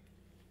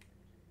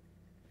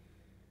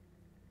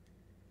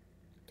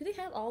 Do they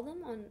have all of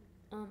them on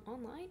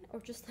online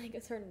or just like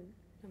a certain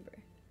number?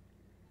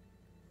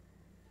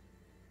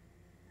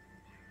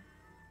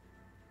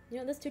 You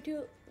know, this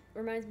tutu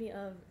reminds me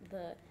of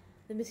the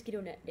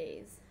mosquito net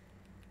days.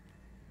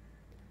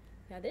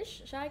 Yeah, this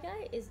Shy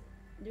Guy is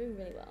doing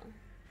really well.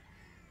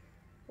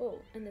 Whoa,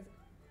 and this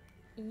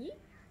yeet.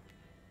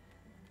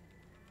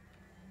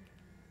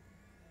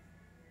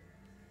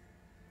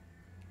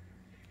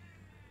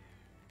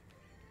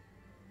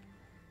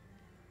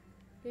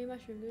 Give me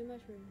mushroom, give me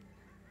mushroom.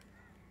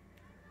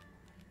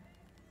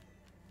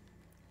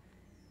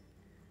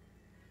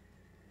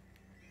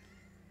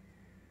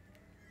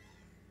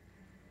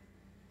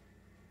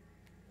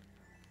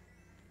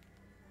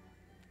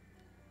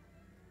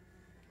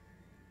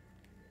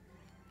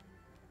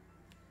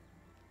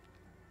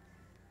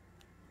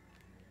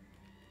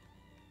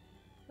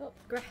 Oh,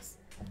 grass.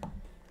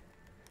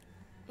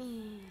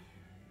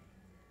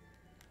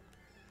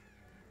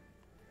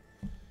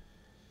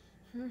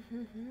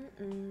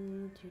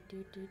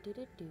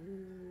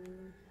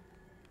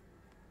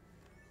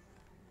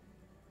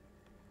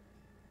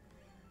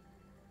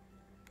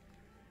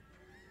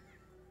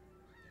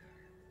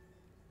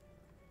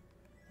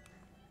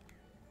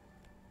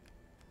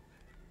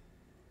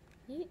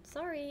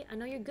 Sorry, I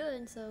know you're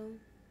good, so.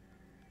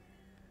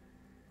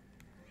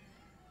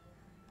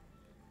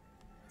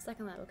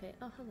 Second lap, okay.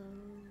 Oh, hello.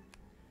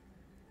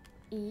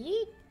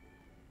 Yeet!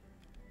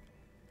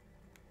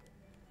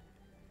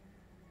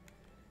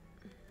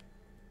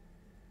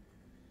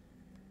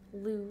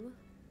 Lou.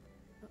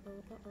 Uh-oh,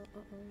 uh-oh,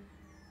 uh-oh.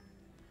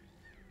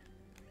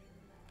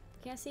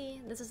 Can't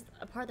see. This is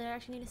a part that I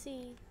actually need to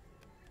see.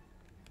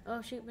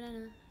 Oh, shoot,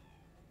 banana.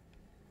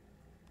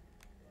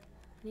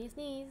 Need to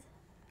sneeze.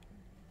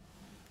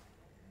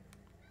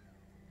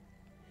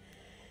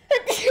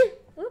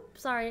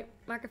 Oops, sorry.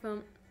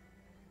 Microphone.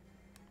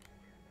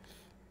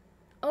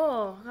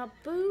 Oh, I got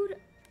booed.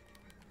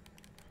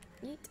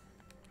 Yeet.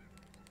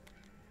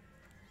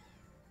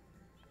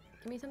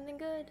 Give me something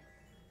good.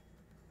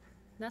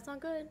 That's not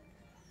good.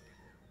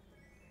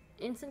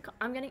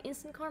 I'm getting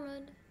instant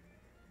karma.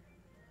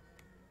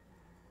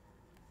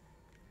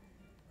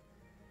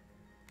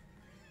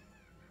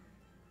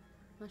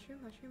 Mushroom,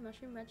 mushroom,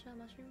 mushroom, red shell,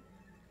 mushroom.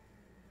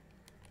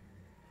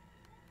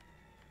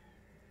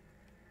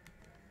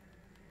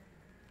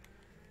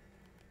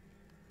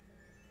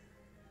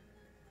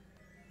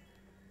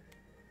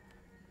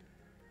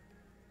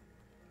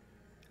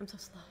 I'm so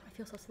slow. I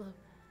feel so slow.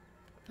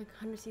 Like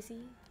 100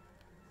 cc.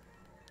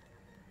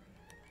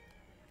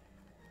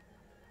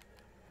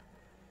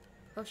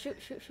 Oh, shoot,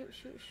 shoot, shoot,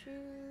 shoot,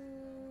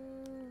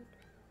 shoot.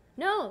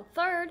 No!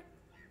 Third!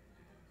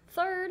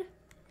 Third!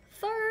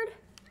 Third!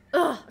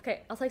 Ugh!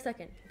 Okay, I'll take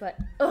second, but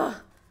ugh!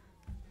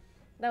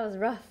 That was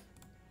rough.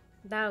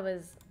 That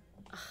was...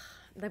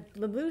 the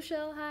blue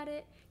shell had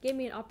it, gave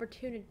me an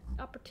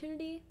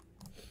opportunity,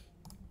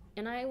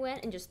 and I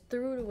went and just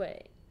threw it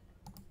away.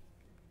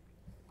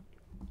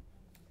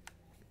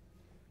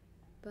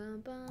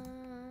 Bum,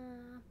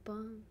 bum,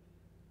 bum.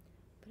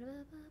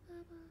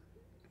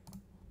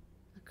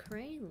 A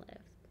crane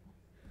lift.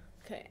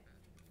 Okay.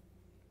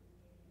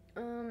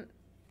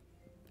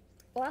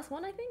 Last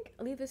one, I think?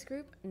 Leave this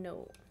group?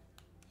 No.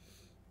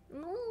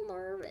 I'm a little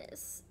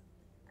nervous.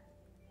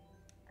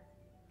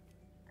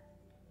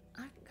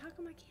 How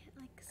come I can't,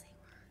 like, say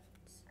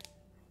words?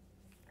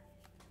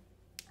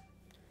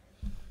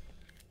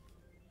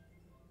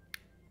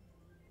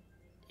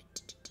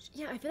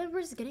 Yeah, I feel like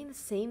we're just getting the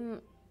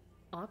same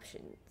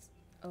options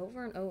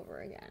over and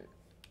over again.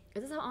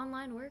 Is this how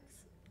online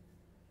works?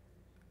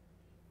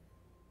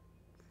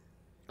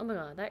 Oh my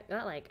god, that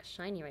got like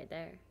shiny right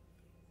there.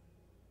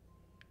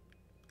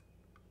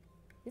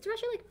 These are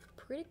actually like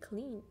pretty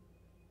clean.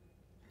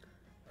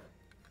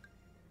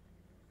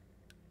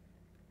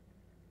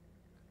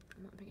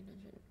 I'm not paying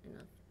attention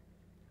enough.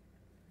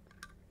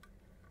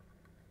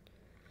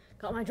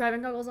 Got my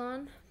driving goggles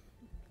on.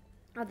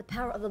 I have the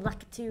power of the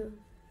Lakitu.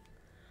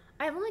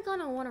 I've only gone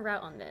on one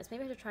route on this.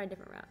 Maybe I should try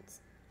different routes.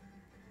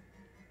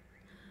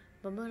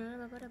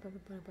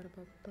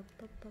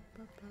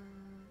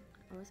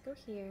 Always go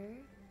here.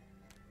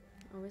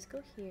 Always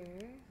go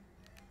here.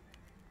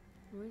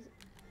 Always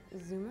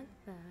zoom like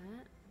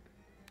that.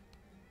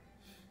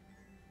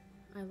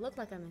 I look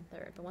like I'm in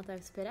third, but once I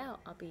spit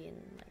out, I'll be in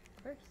like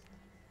first.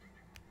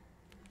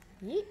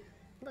 Yeet!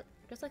 Look,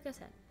 just like I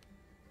said.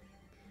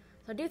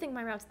 So I do think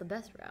my route's the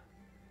best route.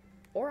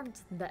 Or I'm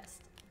just the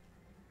best.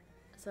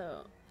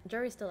 So,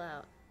 jury's still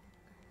out.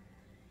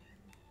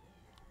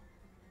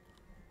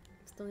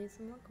 Still need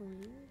some more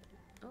coins.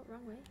 Oh,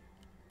 wrong way.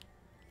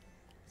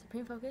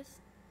 Supreme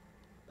focus.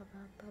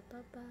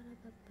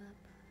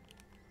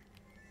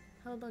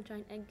 Hello,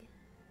 giant egg.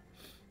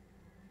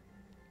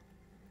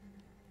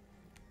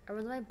 I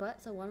was on my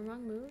butt, so one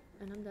wrong move,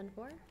 and I'm done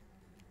for.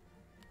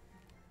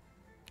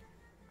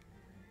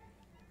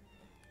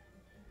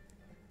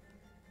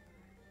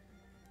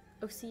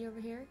 OC over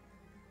here.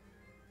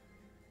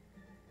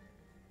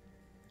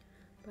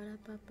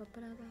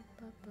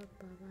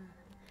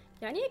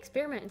 Yeah, I need to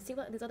experiment and see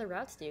what these other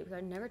routes do, because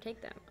I never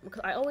take them.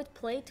 Because I always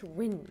play to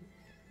win.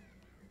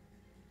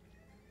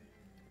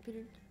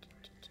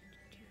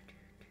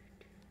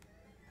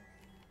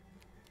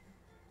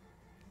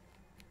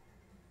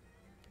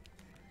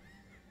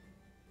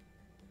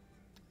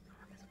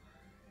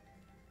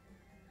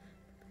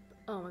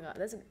 Oh my god,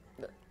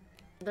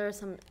 there's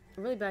some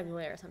really bad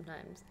glare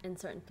sometimes in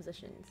certain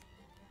positions.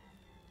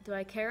 Do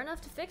I care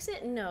enough to fix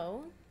it?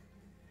 No.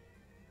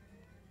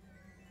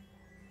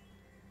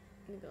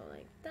 I'm gonna go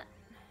like that.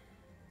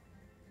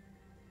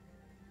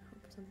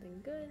 Hope for something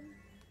good.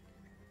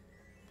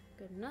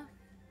 Good enough.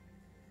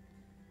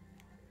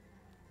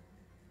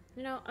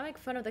 You know, I make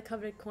fun of the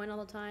coveted coin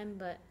all the time,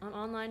 but on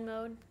online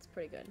mode, it's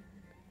pretty good.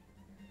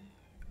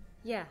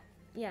 Yeah,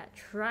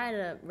 try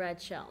to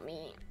red shell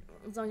me.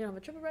 As long as you don't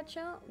have a triple red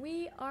shell,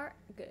 we are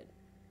good.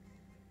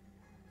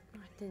 Oh,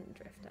 I didn't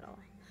drift at all.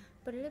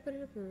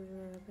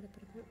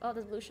 Oh,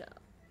 there's blue shell.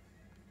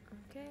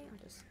 Okay,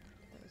 I'll just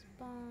get those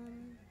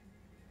bombs.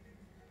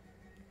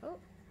 Oh.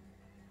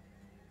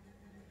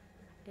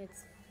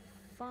 It's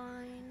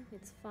fine.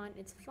 It's fine.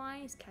 It's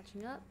fine. He's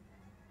catching up.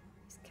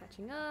 He's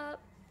catching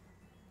up.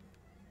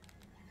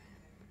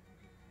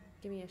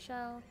 Give me a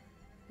shell.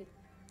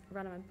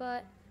 Right on my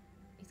butt.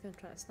 He's gonna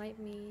try to snipe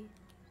me.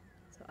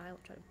 So I will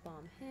try to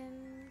bomb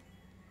him.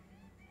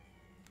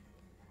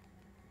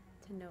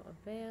 To no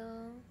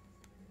avail.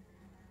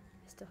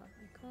 I still have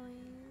my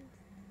coins.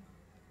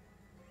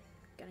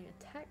 Getting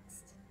a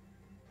text.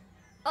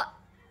 Ah!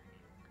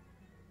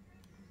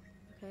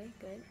 Okay,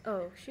 good.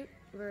 Oh, shoot.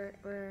 We're...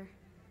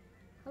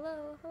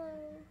 Hello, hello.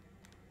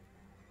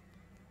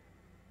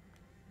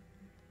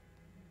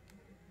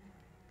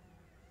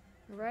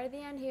 We're right at the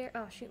end here.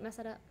 Oh, shoot, mess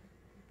that up.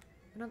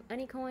 I don't have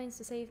any coins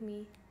to save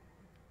me.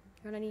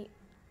 I don't have any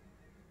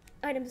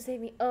items to save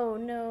me. Oh,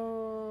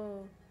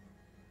 no.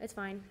 It's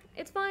fine.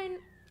 It's fine.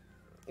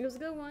 It was a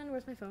good one.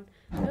 Where's my phone?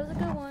 It was a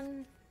good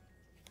one.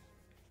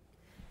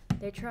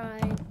 They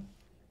tried.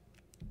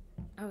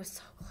 I was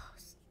so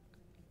close.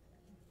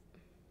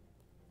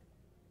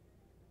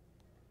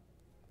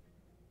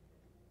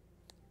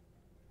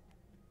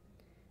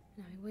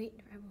 Now I wait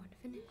for everyone to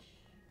finish.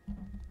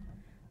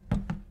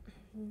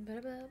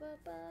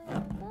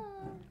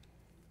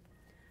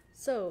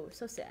 So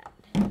sad.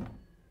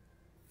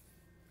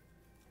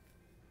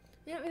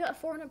 Yeah, we got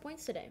 400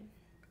 points today.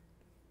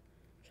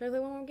 Should I play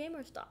one more game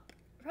or stop?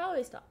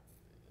 Probably stop.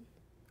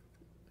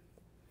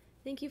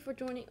 Thank you for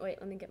joining. Wait,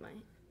 let me get my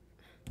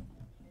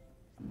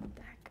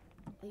back.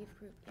 Leave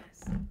group,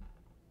 yes.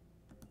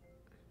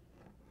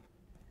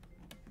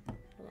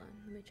 Hold on,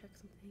 let me check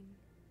something.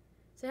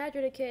 Say hi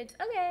to the kids.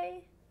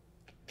 Okay.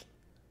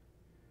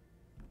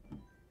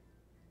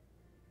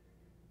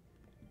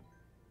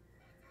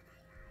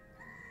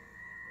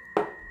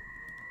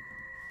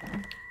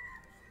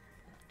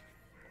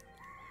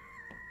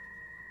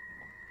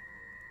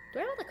 Do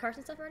I have all the cards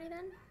and stuff already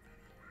then?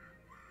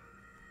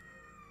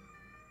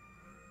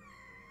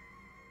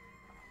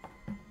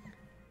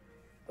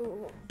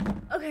 Ooh.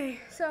 Okay,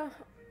 so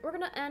we're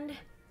gonna end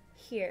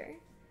here.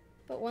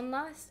 But one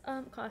last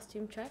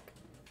costume check.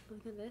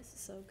 Look at this,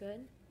 so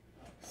good.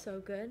 So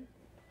good.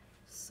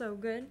 So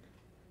good.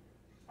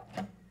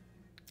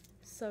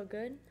 So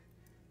good.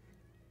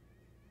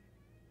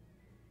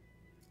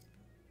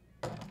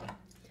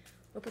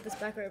 We'll put this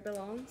back where it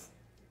belongs.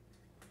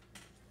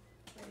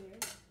 Right here.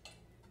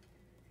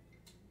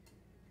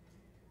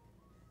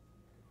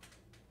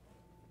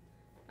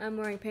 I'm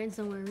wearing pants,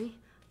 don't worry.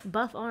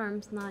 Buff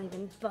arms, not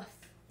even buff.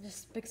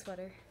 Just big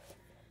sweater.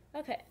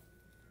 Okay.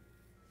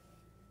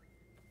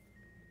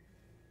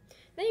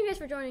 Thank you guys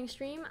for joining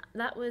stream.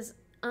 That was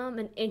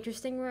an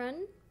interesting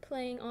run,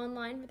 playing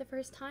online for the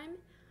first time.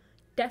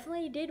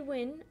 Definitely did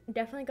win.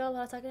 Definitely got a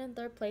lot of second and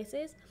third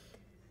places.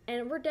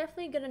 And we're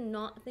definitely gonna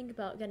not think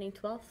about getting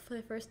 12th for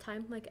the first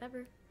time like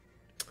ever.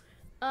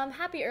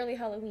 Happy early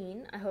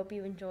Halloween. I hope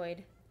you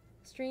enjoyed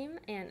stream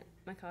and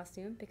my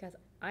costume because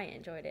I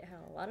enjoyed it. Had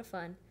a lot of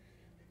fun.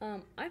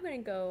 I'm gonna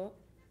go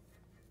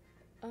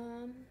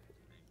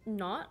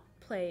not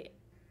play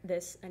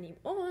this anymore.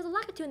 Oh, there's a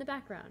Lakitu in the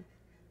background.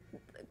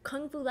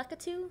 Kung Fu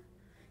Lakitu.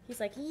 He's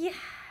like, yeah.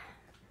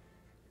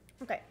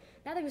 Okay,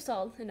 now that we've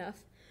solved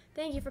enough.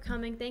 Thank you for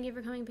coming. Thank you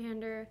for coming,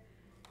 Pander.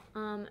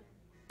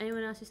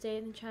 Anyone else who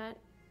stayed in the chat?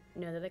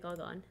 No, they're like all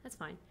gone. That's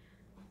fine.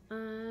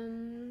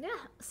 Yeah,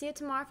 see you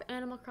tomorrow for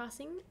Animal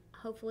Crossing.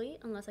 Hopefully,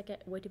 unless I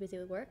get way too busy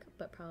with work,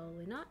 but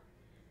probably not.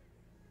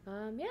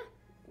 Yeah,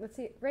 let's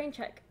see. Rain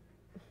check.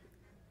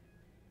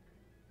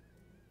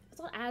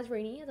 It's not as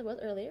rainy as it was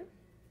earlier.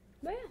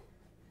 But yeah,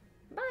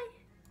 bye.